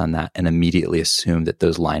based on that and immediately assume that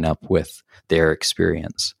those line up with their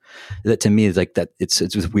experience. That to me is like that. It's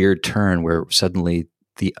this weird turn where suddenly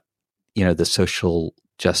the social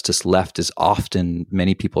justice left is often,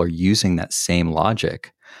 many people are using that same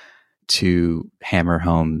logic to hammer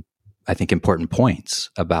home, I think, important points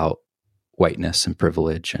about whiteness and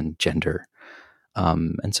privilege and gender.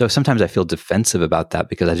 And so sometimes I feel defensive about that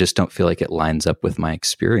because I just don't feel like it lines up with my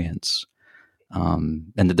experience.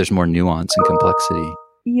 And that there's more nuance and complexity.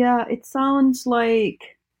 Yeah, it sounds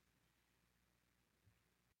like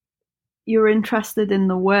you're interested in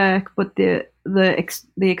the work, but the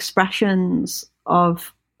expressions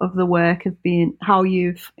of the work have been how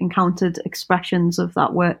you've encountered expressions of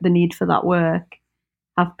that work, the need for that work,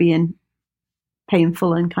 have been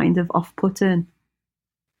painful and kind of off-putting.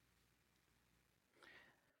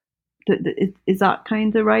 Is that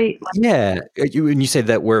kind of right? Yeah. When you say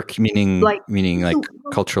that work, meaning Like, like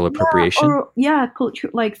cultural yeah, appropriation? or culture,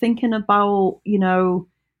 like thinking about,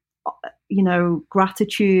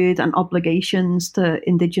 gratitude and obligations to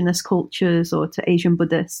indigenous cultures or to Asian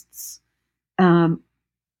Buddhists,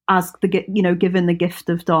 as given the gift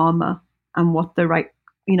of Dharma, and what the right,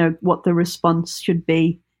 what the response should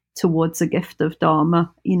be towards a gift of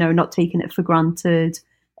Dharma, not taking it for granted,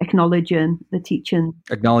 acknowledging the teaching.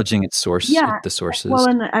 Acknowledging its source, Yeah, the sources. well,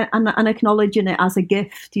 and acknowledging it as a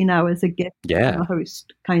gift, as a gift from Yeah. the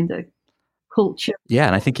host kind of culture. Yeah.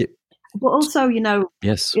 And I think But also,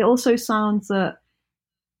 yes. it also sounds that,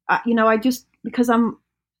 I just, because I'm,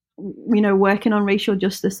 working on racial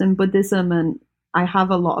justice in Buddhism, and I have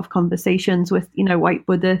a lot of conversations with, white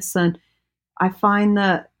Buddhists, and I find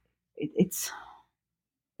that it's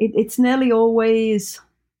nearly always,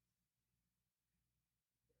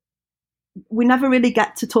 we never really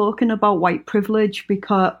get to talking about white privilege,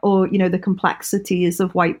 because, or the complexities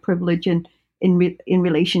of white privilege in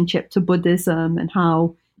relationship to Buddhism, and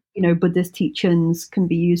how Buddhist teachings can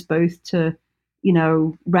be used both to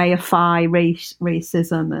reify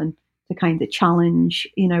racism, and to kind of challenge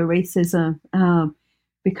racism,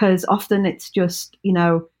 because often it's just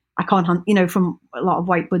I can't from a lot of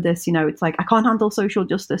white Buddhists, it's like, I can't handle social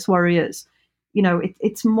justice warriors.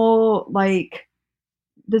 It's more like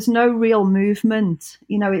there's no real movement.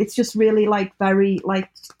 It's just really like very like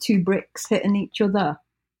two bricks hitting each other.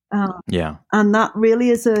 Yeah. And that really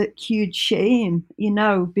is a huge shame,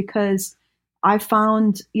 because I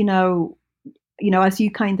found, as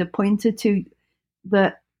you kind of pointed to,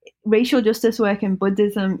 that racial justice work in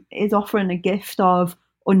Buddhism is offering a gift of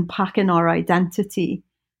unpacking our identity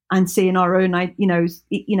and seeing our own,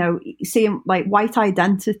 seeing like white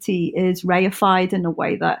identity is reified in a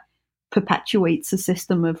way that perpetuates a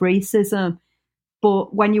system of racism.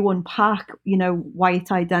 But when you unpack,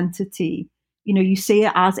 white identity, you see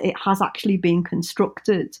it as it has actually been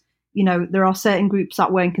constructed. There are certain groups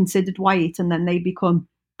that weren't considered white, and then they become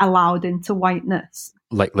allowed into whiteness.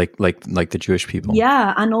 Like the Jewish people.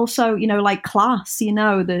 Yeah, and also, like class,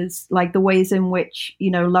 there's like the ways in which,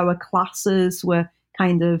 lower classes were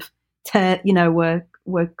kind of,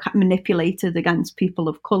 were manipulated against people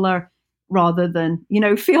of color, rather than,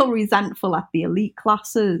 feel resentful at the elite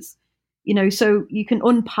classes. So you can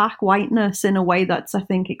unpack whiteness in a way that's, I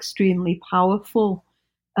think, extremely powerful,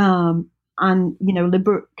 and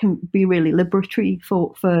can be really liberatory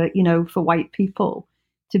for white people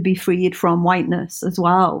to be freed from whiteness as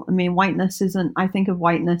well. I mean, whiteness isn't. I think of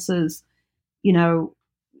whiteness as,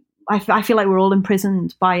 I feel like we're all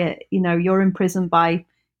imprisoned by it. You're imprisoned by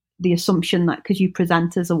the assumption that because you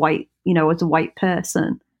present as a white, as a white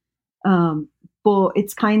person. But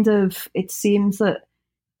it's kind of, it seems that,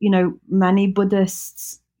 many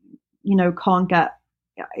Buddhists, can't get,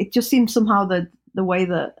 it just seems somehow that the way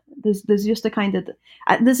that there's just a kind of,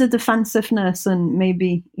 there's a defensiveness, and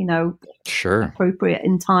maybe, Sure. appropriate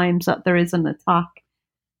in times that there is an attack,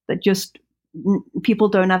 that just people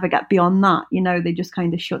don't ever get beyond that. They just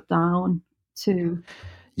kind of shut down to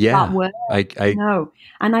that word. I know.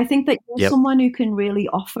 And I think that you're someone who can really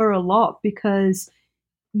offer a lot, because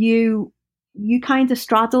you kind of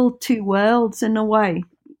straddle two worlds in a way.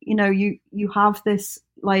 You have this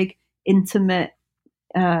like intimate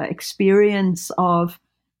experience of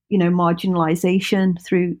marginalization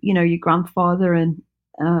through your grandfather, and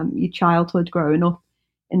your childhood growing up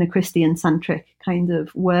in a Christian centric kind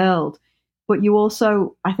of world. But you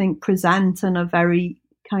also, I think, present in a very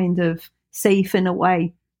kind of safe in a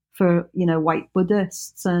way for white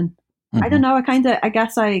Buddhists. And I don't know, I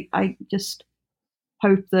guess I just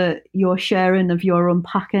hope that your sharing of your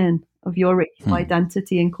unpacking of your racial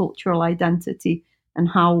identity and cultural identity, and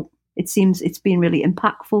how it seems it's been really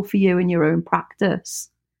impactful for you in your own practice.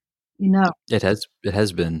 It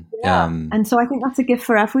has been. Yeah. And so I think that's a gift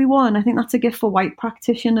for everyone. I think that's a gift for white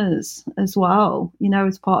practitioners as well,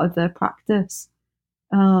 as part of their practice.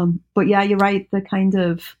 But yeah, you're right. The kind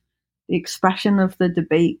of the expression of the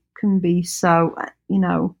debate can be so,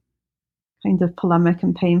 kind of polemic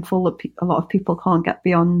and painful that a lot of people can't get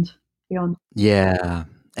beyond. Yeah.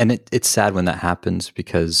 And it's sad when that happens,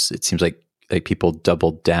 because it seems like people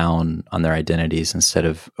double down on their identities instead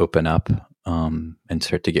of open up, and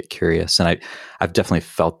start to get curious. And I've definitely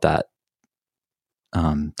felt that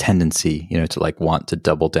tendency, to like want to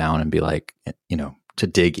double down and be like, to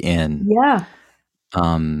dig in. Yeah.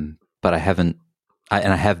 But I haven't,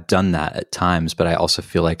 and I have done that at times, but I also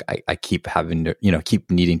feel like I keep having to, keep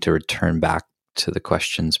needing to return back to the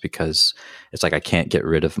questions, because it's like I can't get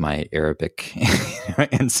rid of my Arabic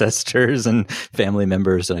ancestors and family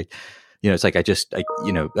members. Like, it's like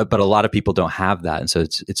but a lot of people don't have that, and so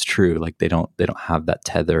it's true. Like they don't have that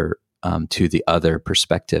tether to the other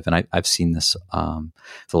perspective, and I've seen this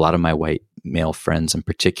with a lot of my white male friends in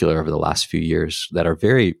particular over the last few years that are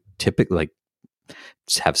very typical, like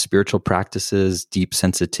have spiritual practices, deep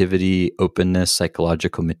sensitivity, openness,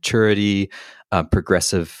 psychological maturity,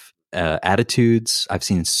 progressive attitudes. I've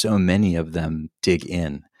seen so many of them dig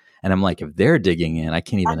in. And I'm like, if they're digging in, I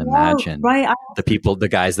can't even imagine the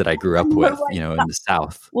guys that I grew up with, in the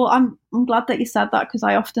South. Well, I'm glad that you said that, because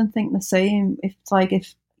I often think the same. If it's like,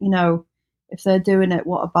 if they're doing it,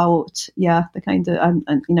 what about, the kind of,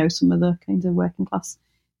 and some of the kind of working class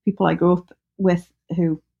people I grew up with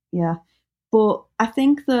who, But I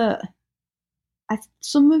think that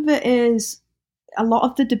some of it is, a lot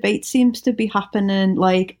of the debate seems to be happening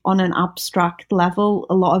like on an abstract level.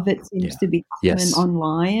 A lot of it seems to be happening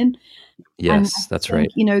online. Yes, that's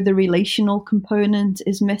right. The relational component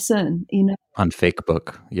is missing, on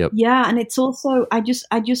Facebook. Yep. Yeah. And it's also, I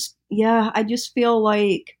just feel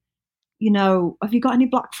like, have you got any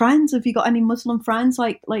Black friends? Have you got any Muslim friends?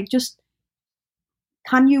 Like just,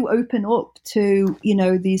 can you open up to,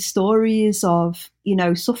 these stories of,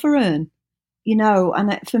 suffering,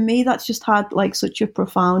 and for me, that's just had like such a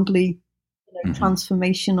profoundly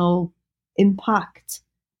transformational impact.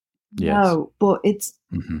 Yes. But it's,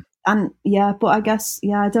 but I guess,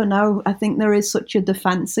 I don't know. I think there is such a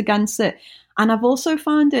defense against it. And I've also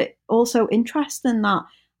found it also interesting that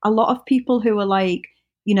a lot of people who are like,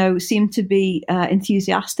 seem to be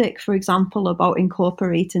enthusiastic, for example, about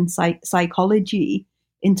incorporating psychology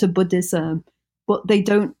into Buddhism, but they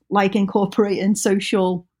don't like incorporating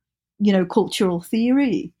social, cultural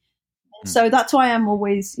theory. So that's why I'm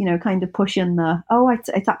always, kind of pushing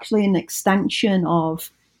it's actually an extension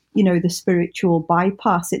of, the spiritual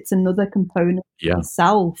bypass. It's another component of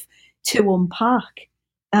itself to unpack.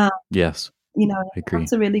 Yes. I agree.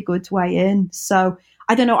 That's a really good way in. So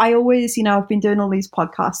I don't know. I always, I've been doing all these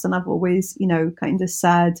podcasts, and I've always, kind of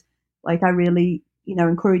said, like, I really,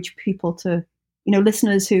 encourage people to,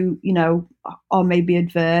 listeners who, are maybe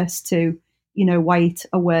adverse to, white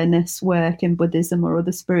awareness work in Buddhism or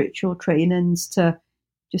other spiritual trainings, to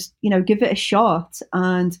just, give it a shot.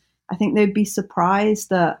 And I think they'd be surprised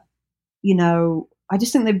that, I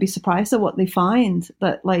just think they'd be surprised at what they find,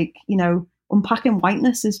 that like, unpacking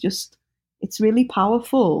whiteness is just, it's really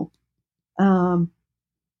powerful.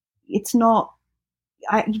 It's not,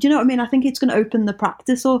 do you know what I mean? I think it's going to open the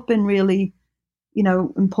practice up in really,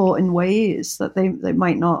 important ways that they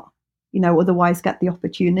might not, otherwise get the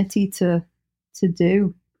opportunity to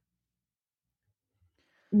do.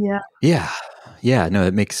 Yeah. Yeah. No,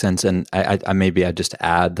 it makes sense. And I maybe I just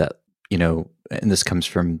add that, and this comes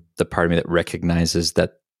from the part of me that recognizes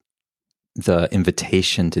that the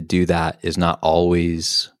invitation to do that is not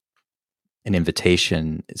always an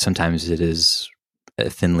invitation. Sometimes it is a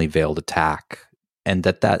thinly veiled attack, and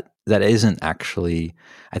that isn't actually,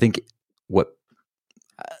 I think, what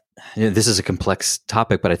this is a complex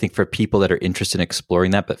topic, but I think for people that are interested in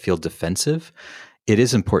exploring that but feel defensive, it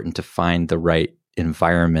is important to find the right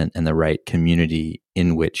environment and the right community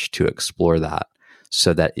in which to explore that,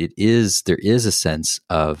 so that there is a sense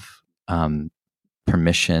of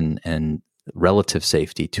permission and relative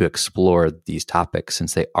safety to explore these topics,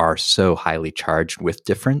 since they are so highly charged with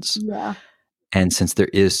difference. Yeah. And since there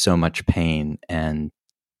is so much pain and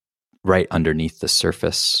right underneath the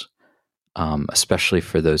surface, especially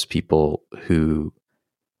for those people who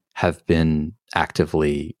have been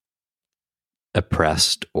actively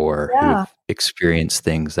oppressed or who've experienced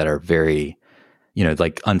things that are very,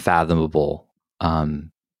 like unfathomable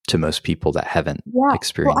to most people that haven't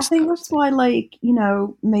experienced. Well, I think that's why, like,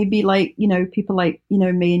 maybe like, people like,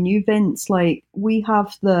 me and you, Vince, like we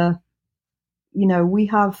have more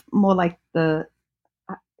like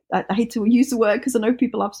I hate to use the word because I know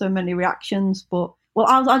people have so many reactions, but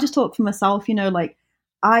I'll just talk for myself, like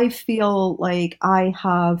I feel like I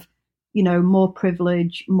have, more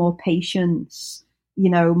privilege, more patience,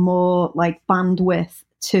 more like bandwidth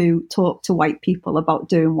to talk to white people about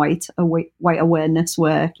doing white awareness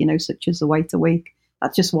work, such as the White Awake.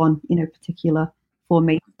 That's just one, particular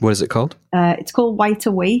formation. What is it called? It's called White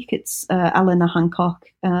Awake. It's Eleanor Hancock.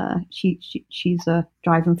 She's a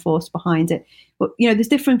driving force behind it. But there's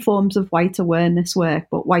different forms of white awareness work.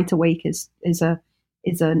 But White Awake is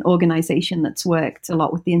an organization that's worked a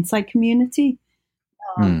lot with the Insight community.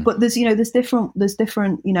 But there's different.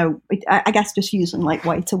 I guess just using like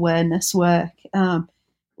white awareness work.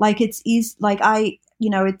 Like it's easy. Like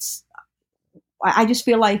it's I just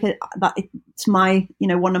feel like that it's my,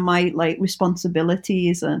 one of my like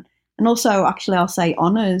responsibilities, and also actually I'll say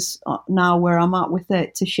honors now where I'm at with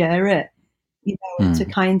it, to share it, to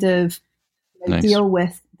kind of Nice. deal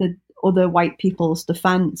with the other white people's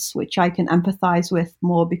defense, which I can empathize with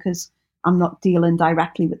more because I'm not dealing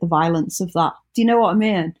directly with the violence of that. Do you know what I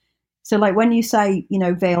mean? So like when you say,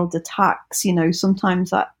 veiled attacks,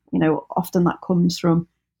 sometimes that, often that comes from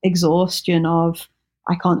exhaustion of,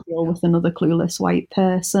 I can't deal with another clueless white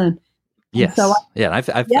person. Yes. So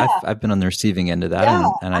I've been on the receiving end of that.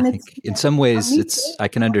 And I think in some ways I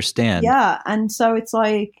can understand. Yeah. And so it's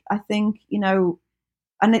like, I think,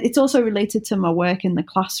 and it's also related to my work in the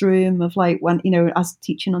classroom of like when, as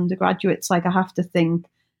teaching undergraduates, like I have to think,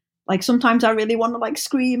 like sometimes I really want to like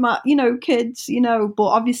scream at, kids, but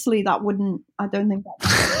obviously that wouldn't, I don't think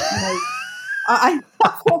that, that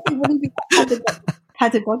probably wouldn't be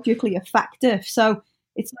pedagogically effective. So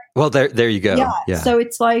it's like, well, there you go. Yeah. So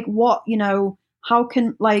it's like, what, how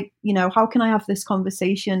can I have this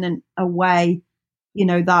conversation in a way,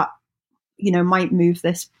 that, might move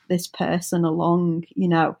this person along,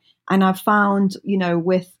 and I've found,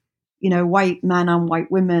 with, white men and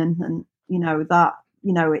white women, and, that,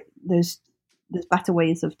 there's better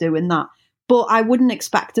ways of doing that. But I wouldn't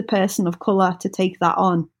expect a person of color to take that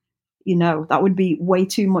on. That would be way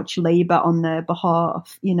too much labor on their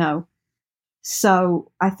behalf,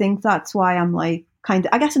 So I think that's why I'm like,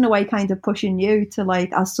 I guess in a way, kind of pushing you to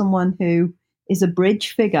like, as someone who is a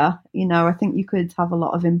bridge figure, I think you could have a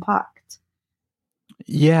lot of impact.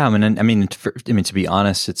 Yeah. To be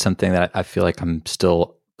honest, it's something that I feel like I'm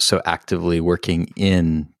still so actively working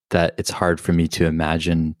in that it's hard for me to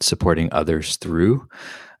imagine supporting others through.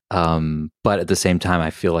 But at the same time,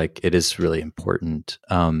 I feel like it is really important.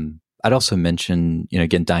 I'd also mention,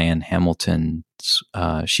 again, Diane Hamilton,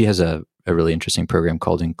 she has a really interesting program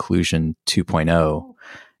called Inclusion 2.0.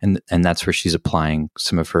 And that's where she's applying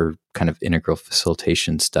some of her kind of integral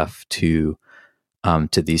facilitation stuff to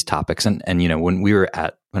these topics. And when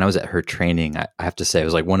I was at her training, I have to say, it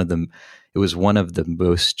was one of the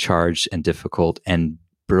most charged and difficult and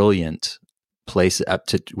brilliant places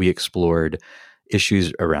we explored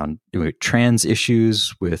issues around trans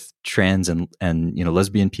issues with trans and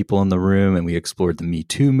lesbian people in the room, and we explored the Me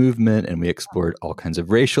Too movement, and we explored all kinds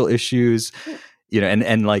of racial issues,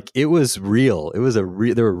 and like it was real.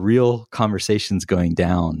 There were real conversations going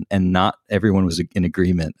down, and not everyone was in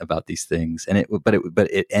agreement about these things. And it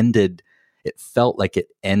ended. It felt like it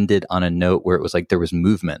ended on a note where it was like there was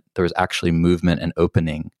movement. There was actually movement and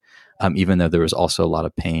opening. Even though there was also a lot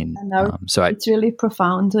of pain. It's really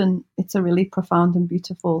profound, and it's a really profound and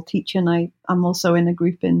beautiful teaching. I'm also in a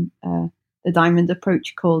group in the Diamond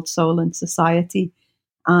Approach called Soul and Society,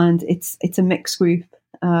 and it's a mixed group.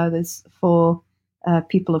 There's 4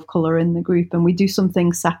 people of color in the group, and we do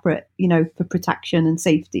something separate, for protection and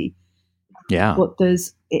safety. Yeah, but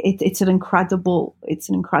it's an incredible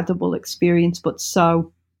experience, but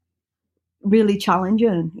so really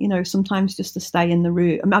challenging, sometimes just to stay in the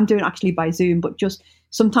room. I'm doing it actually by Zoom, but just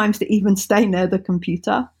sometimes to even stay near the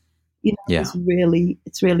computer, it's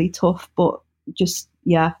really tough, but just,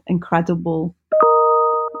 incredible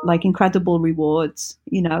rewards,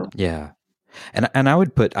 Yeah. And I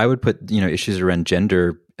would put, issues around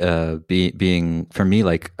gender, being for me,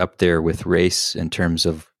 like up there with race in terms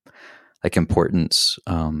of like importance,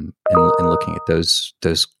 in looking at those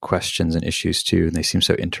questions and issues too. And they seem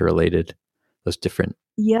so interrelated, those different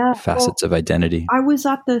facets of identity. I was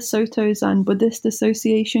at the Soto Zen Buddhist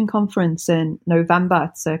Association conference in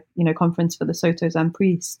November. It's a conference for the Soto Zen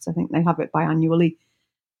priests. I think they have it biannually.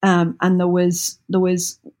 And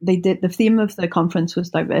the theme of the conference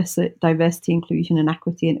was diversity, inclusion, and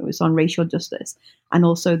equity, and it was on racial justice and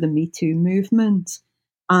also the Me Too movement.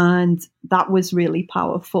 And that was really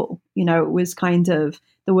powerful. It was kind of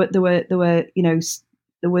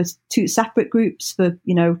there was 2 separate groups for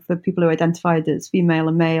people who identified as female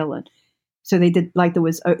and male, and so they did like there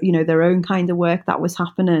was their own kind of work that was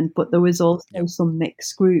happening, but there was also some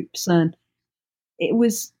mixed groups, and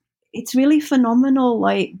it's really phenomenal,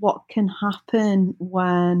 like what can happen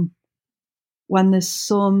when there's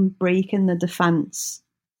some break in the defense,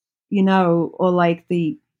 or like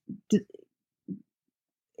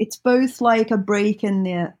it's both like a break in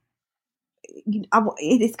the.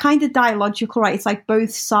 It's kind of dialogical, right? It's like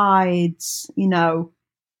both sides,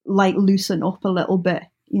 like loosen up a little bit,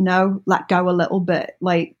 let go a little bit,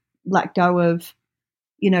 like let go of,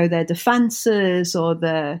 their defenses or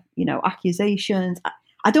their, accusations.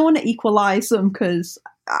 I don't want to equalize them because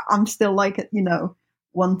I'm still like,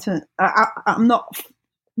 I'm not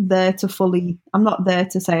there to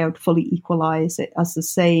say I would fully equalize it as the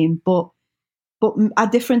same, but but a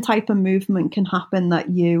different type of movement can happen that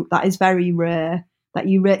is very rare, that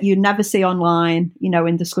you never see online,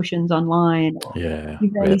 in discussions online, or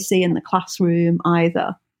you rarely see in the classroom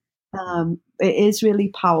either. It is really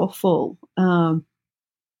powerful.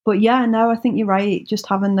 But yeah, no, I think you're right. Just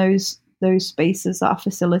having those spaces that are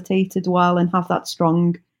facilitated well and have that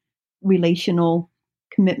strong relational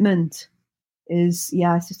commitment it's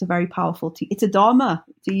just a very powerful it's a Dharma,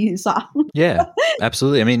 to use that. Yeah,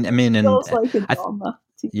 absolutely. I mean, it feels like a Dharma.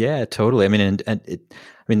 Yeah, totally. I mean, I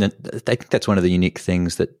think that's one of the unique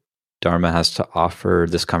things that Dharma has to offer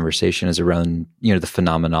this conversation is around, the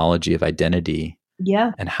phenomenology of identity.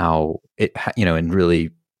 Yeah. And how it, and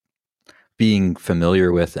really being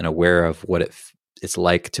familiar with and aware of what it's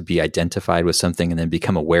like to be identified with something and then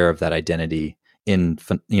become aware of that identity in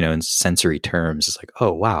sensory terms. It's like,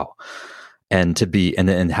 oh, wow. And to be, and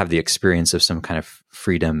then have the experience of some kind of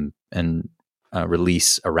freedom and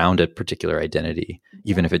release around a particular identity,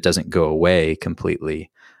 even if it doesn't go away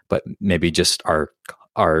completely, but maybe just our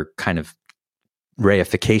kind of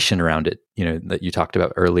reification around it, that you talked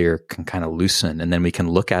about earlier, can kind of loosen, and then we can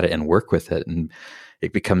look at it and work with it, and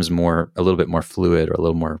it becomes a little bit more fluid or a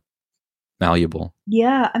little more malleable.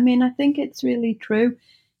 Yeah, I mean, I think it's really true.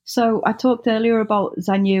 So I talked earlier about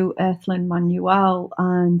Zanyu Earthling Manuel,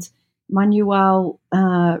 and Manuel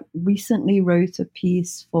recently wrote a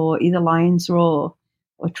piece for either Lions Roar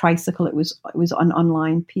or Tricycle. It was an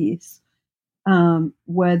online piece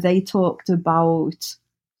where they talked about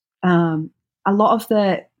a lot of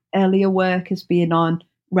the earlier work has been on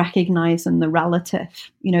recognizing the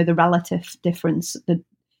relative difference, the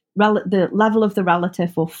level of the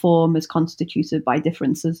relative or form is constituted by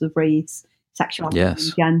differences of race, sexuality, and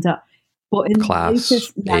gender. But in class,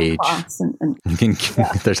 age, class and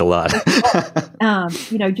there's a lot.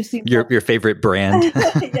 Just your favorite brand.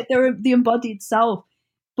 They're the embodied self.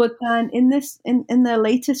 But then in their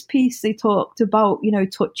latest piece, they talked about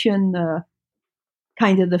touching the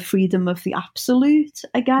kind of the freedom of the absolute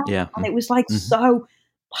again, and it was like so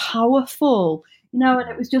powerful, and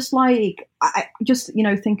it was just like I just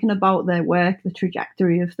thinking about their work, the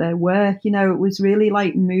trajectory of their work, it was really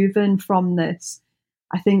like moving from this,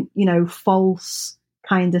 I think, false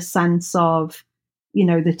kind of sense of,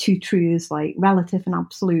 the two truths, like relative and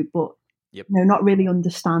absolute, but not really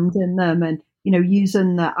understanding them, and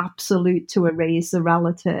using the absolute to erase the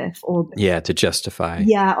relative, or to justify,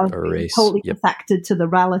 or erase, totally affected to the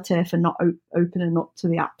relative and not opening up to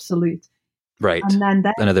the absolute. Right. And then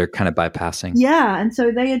another kind of bypassing. Yeah. And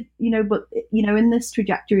so they had, but, in this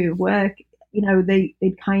trajectory of work,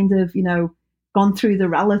 they'd kind of, gone through the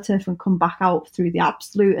relative and come back out through the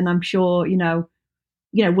absolute. And I'm sure,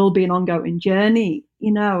 will be an ongoing journey,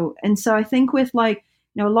 And so I think with like,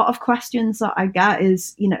 a lot of questions that I get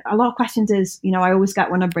is, I always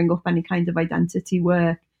get when I bring up any kind of identity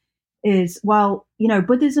work is, well,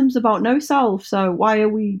 Buddhism's about no self. So why are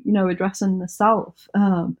we, addressing the self?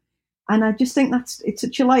 And I just think it's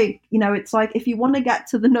such a it's like, if you want to get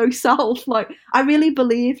to the no self, like, I really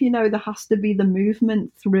believe, there has to be the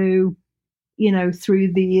movement through,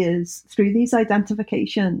 through these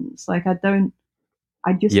identifications. Like, otherwise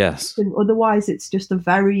it's just a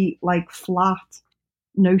very like flat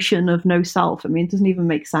notion of no self. I mean, it doesn't even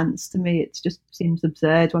make sense to me. It just seems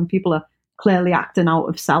absurd when people are clearly acting out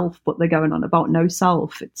of self, but they're going on about no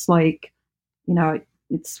self. It's like,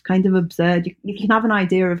 it's kind of absurd. You can have an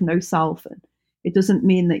idea of no self, and it doesn't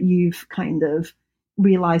mean that you've kind of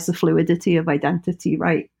realized the fluidity of identity,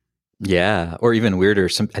 right? Yeah. Or even weirder,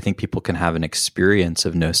 I think people can have an experience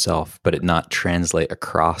of no self, but it not translate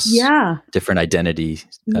across different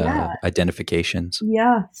identifications.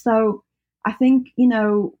 Yeah. So I think, in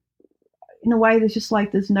a way,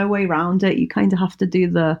 there's no way around it. You kind of have to do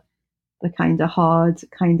the kind of hard,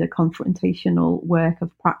 kind of confrontational work of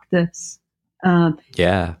practice. And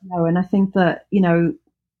I think that,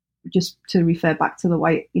 just to refer back to the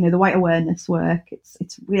white awareness work,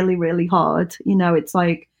 it's really, really hard. It's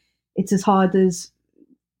like, it's as hard as,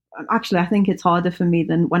 actually, I think it's harder for me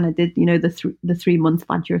than when I did, the 3 month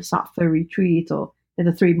Vajrasattva retreat, or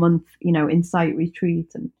the 3 month, insight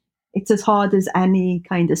retreat. And it's as hard as any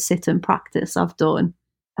kind of sit and practice I've done.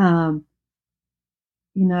 But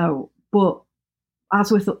as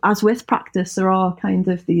with practice, there are kind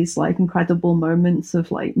of these like incredible moments of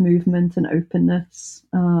like movement and openness.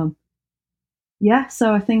 So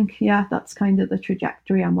I think, that's kind of the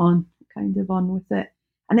trajectory I'm on with it.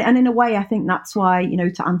 And in a way, I think that's why,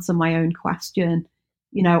 to answer my own question,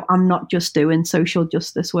 I'm not just doing social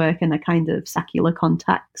justice work in a kind of secular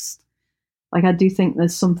context. Like, I do think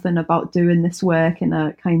there's something about doing this work in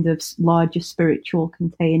a kind of larger spiritual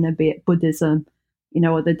container, be it Buddhism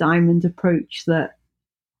or the diamond approach that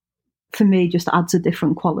for me just adds a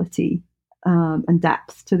different quality and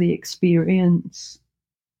depth to the experience.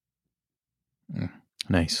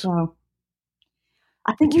 Nice. So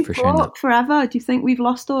I think we've talked forever. Do you think we've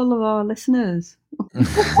lost all of our listeners?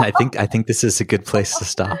 I think this is a good place to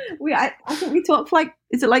stop. I think we talked for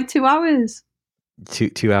is it like 2 hours?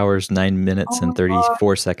 2 hours, 9 minutes, and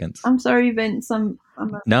 34 seconds. I'm sorry, Vince.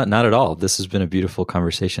 No, not at all. This has been a beautiful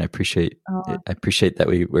conversation. I appreciate that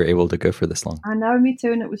we were able to go for this long. I know, me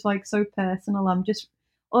too. And it was so personal.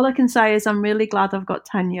 All I can say is I'm really glad I've got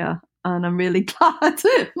tenure, and I'm really glad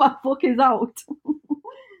my book is out.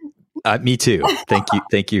 Me too.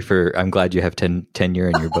 Thank you I'm glad you have tenure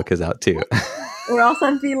and your book is out too. Or else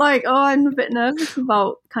I'd be I'm a bit nervous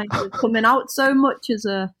about kind of coming out so much as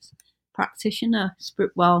a practitioner.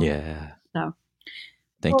 Yeah. So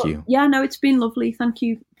thank you. Yeah, no, it's been lovely. Thank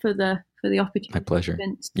you for the opportunity. My pleasure.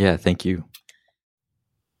 Vince. Yeah, thank you.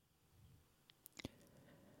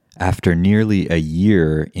 After nearly a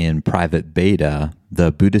year in private beta,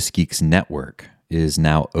 the Buddhist Geeks Network is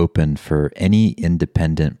now open for any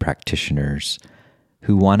independent practitioners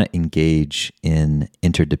who want to engage in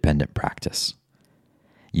interdependent practice.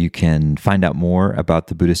 You can find out more about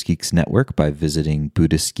the Buddhist Geeks Network by visiting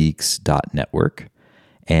buddhistgeeks.network.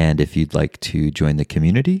 And if you'd like to join the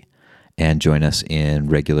community and join us in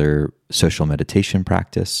regular social meditation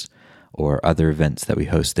practice or other events that we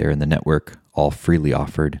host there in the network, all freely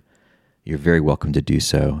offered, you're very welcome to do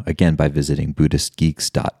so, again, by visiting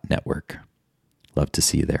buddhistgeeks.network. Love to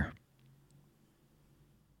see you there.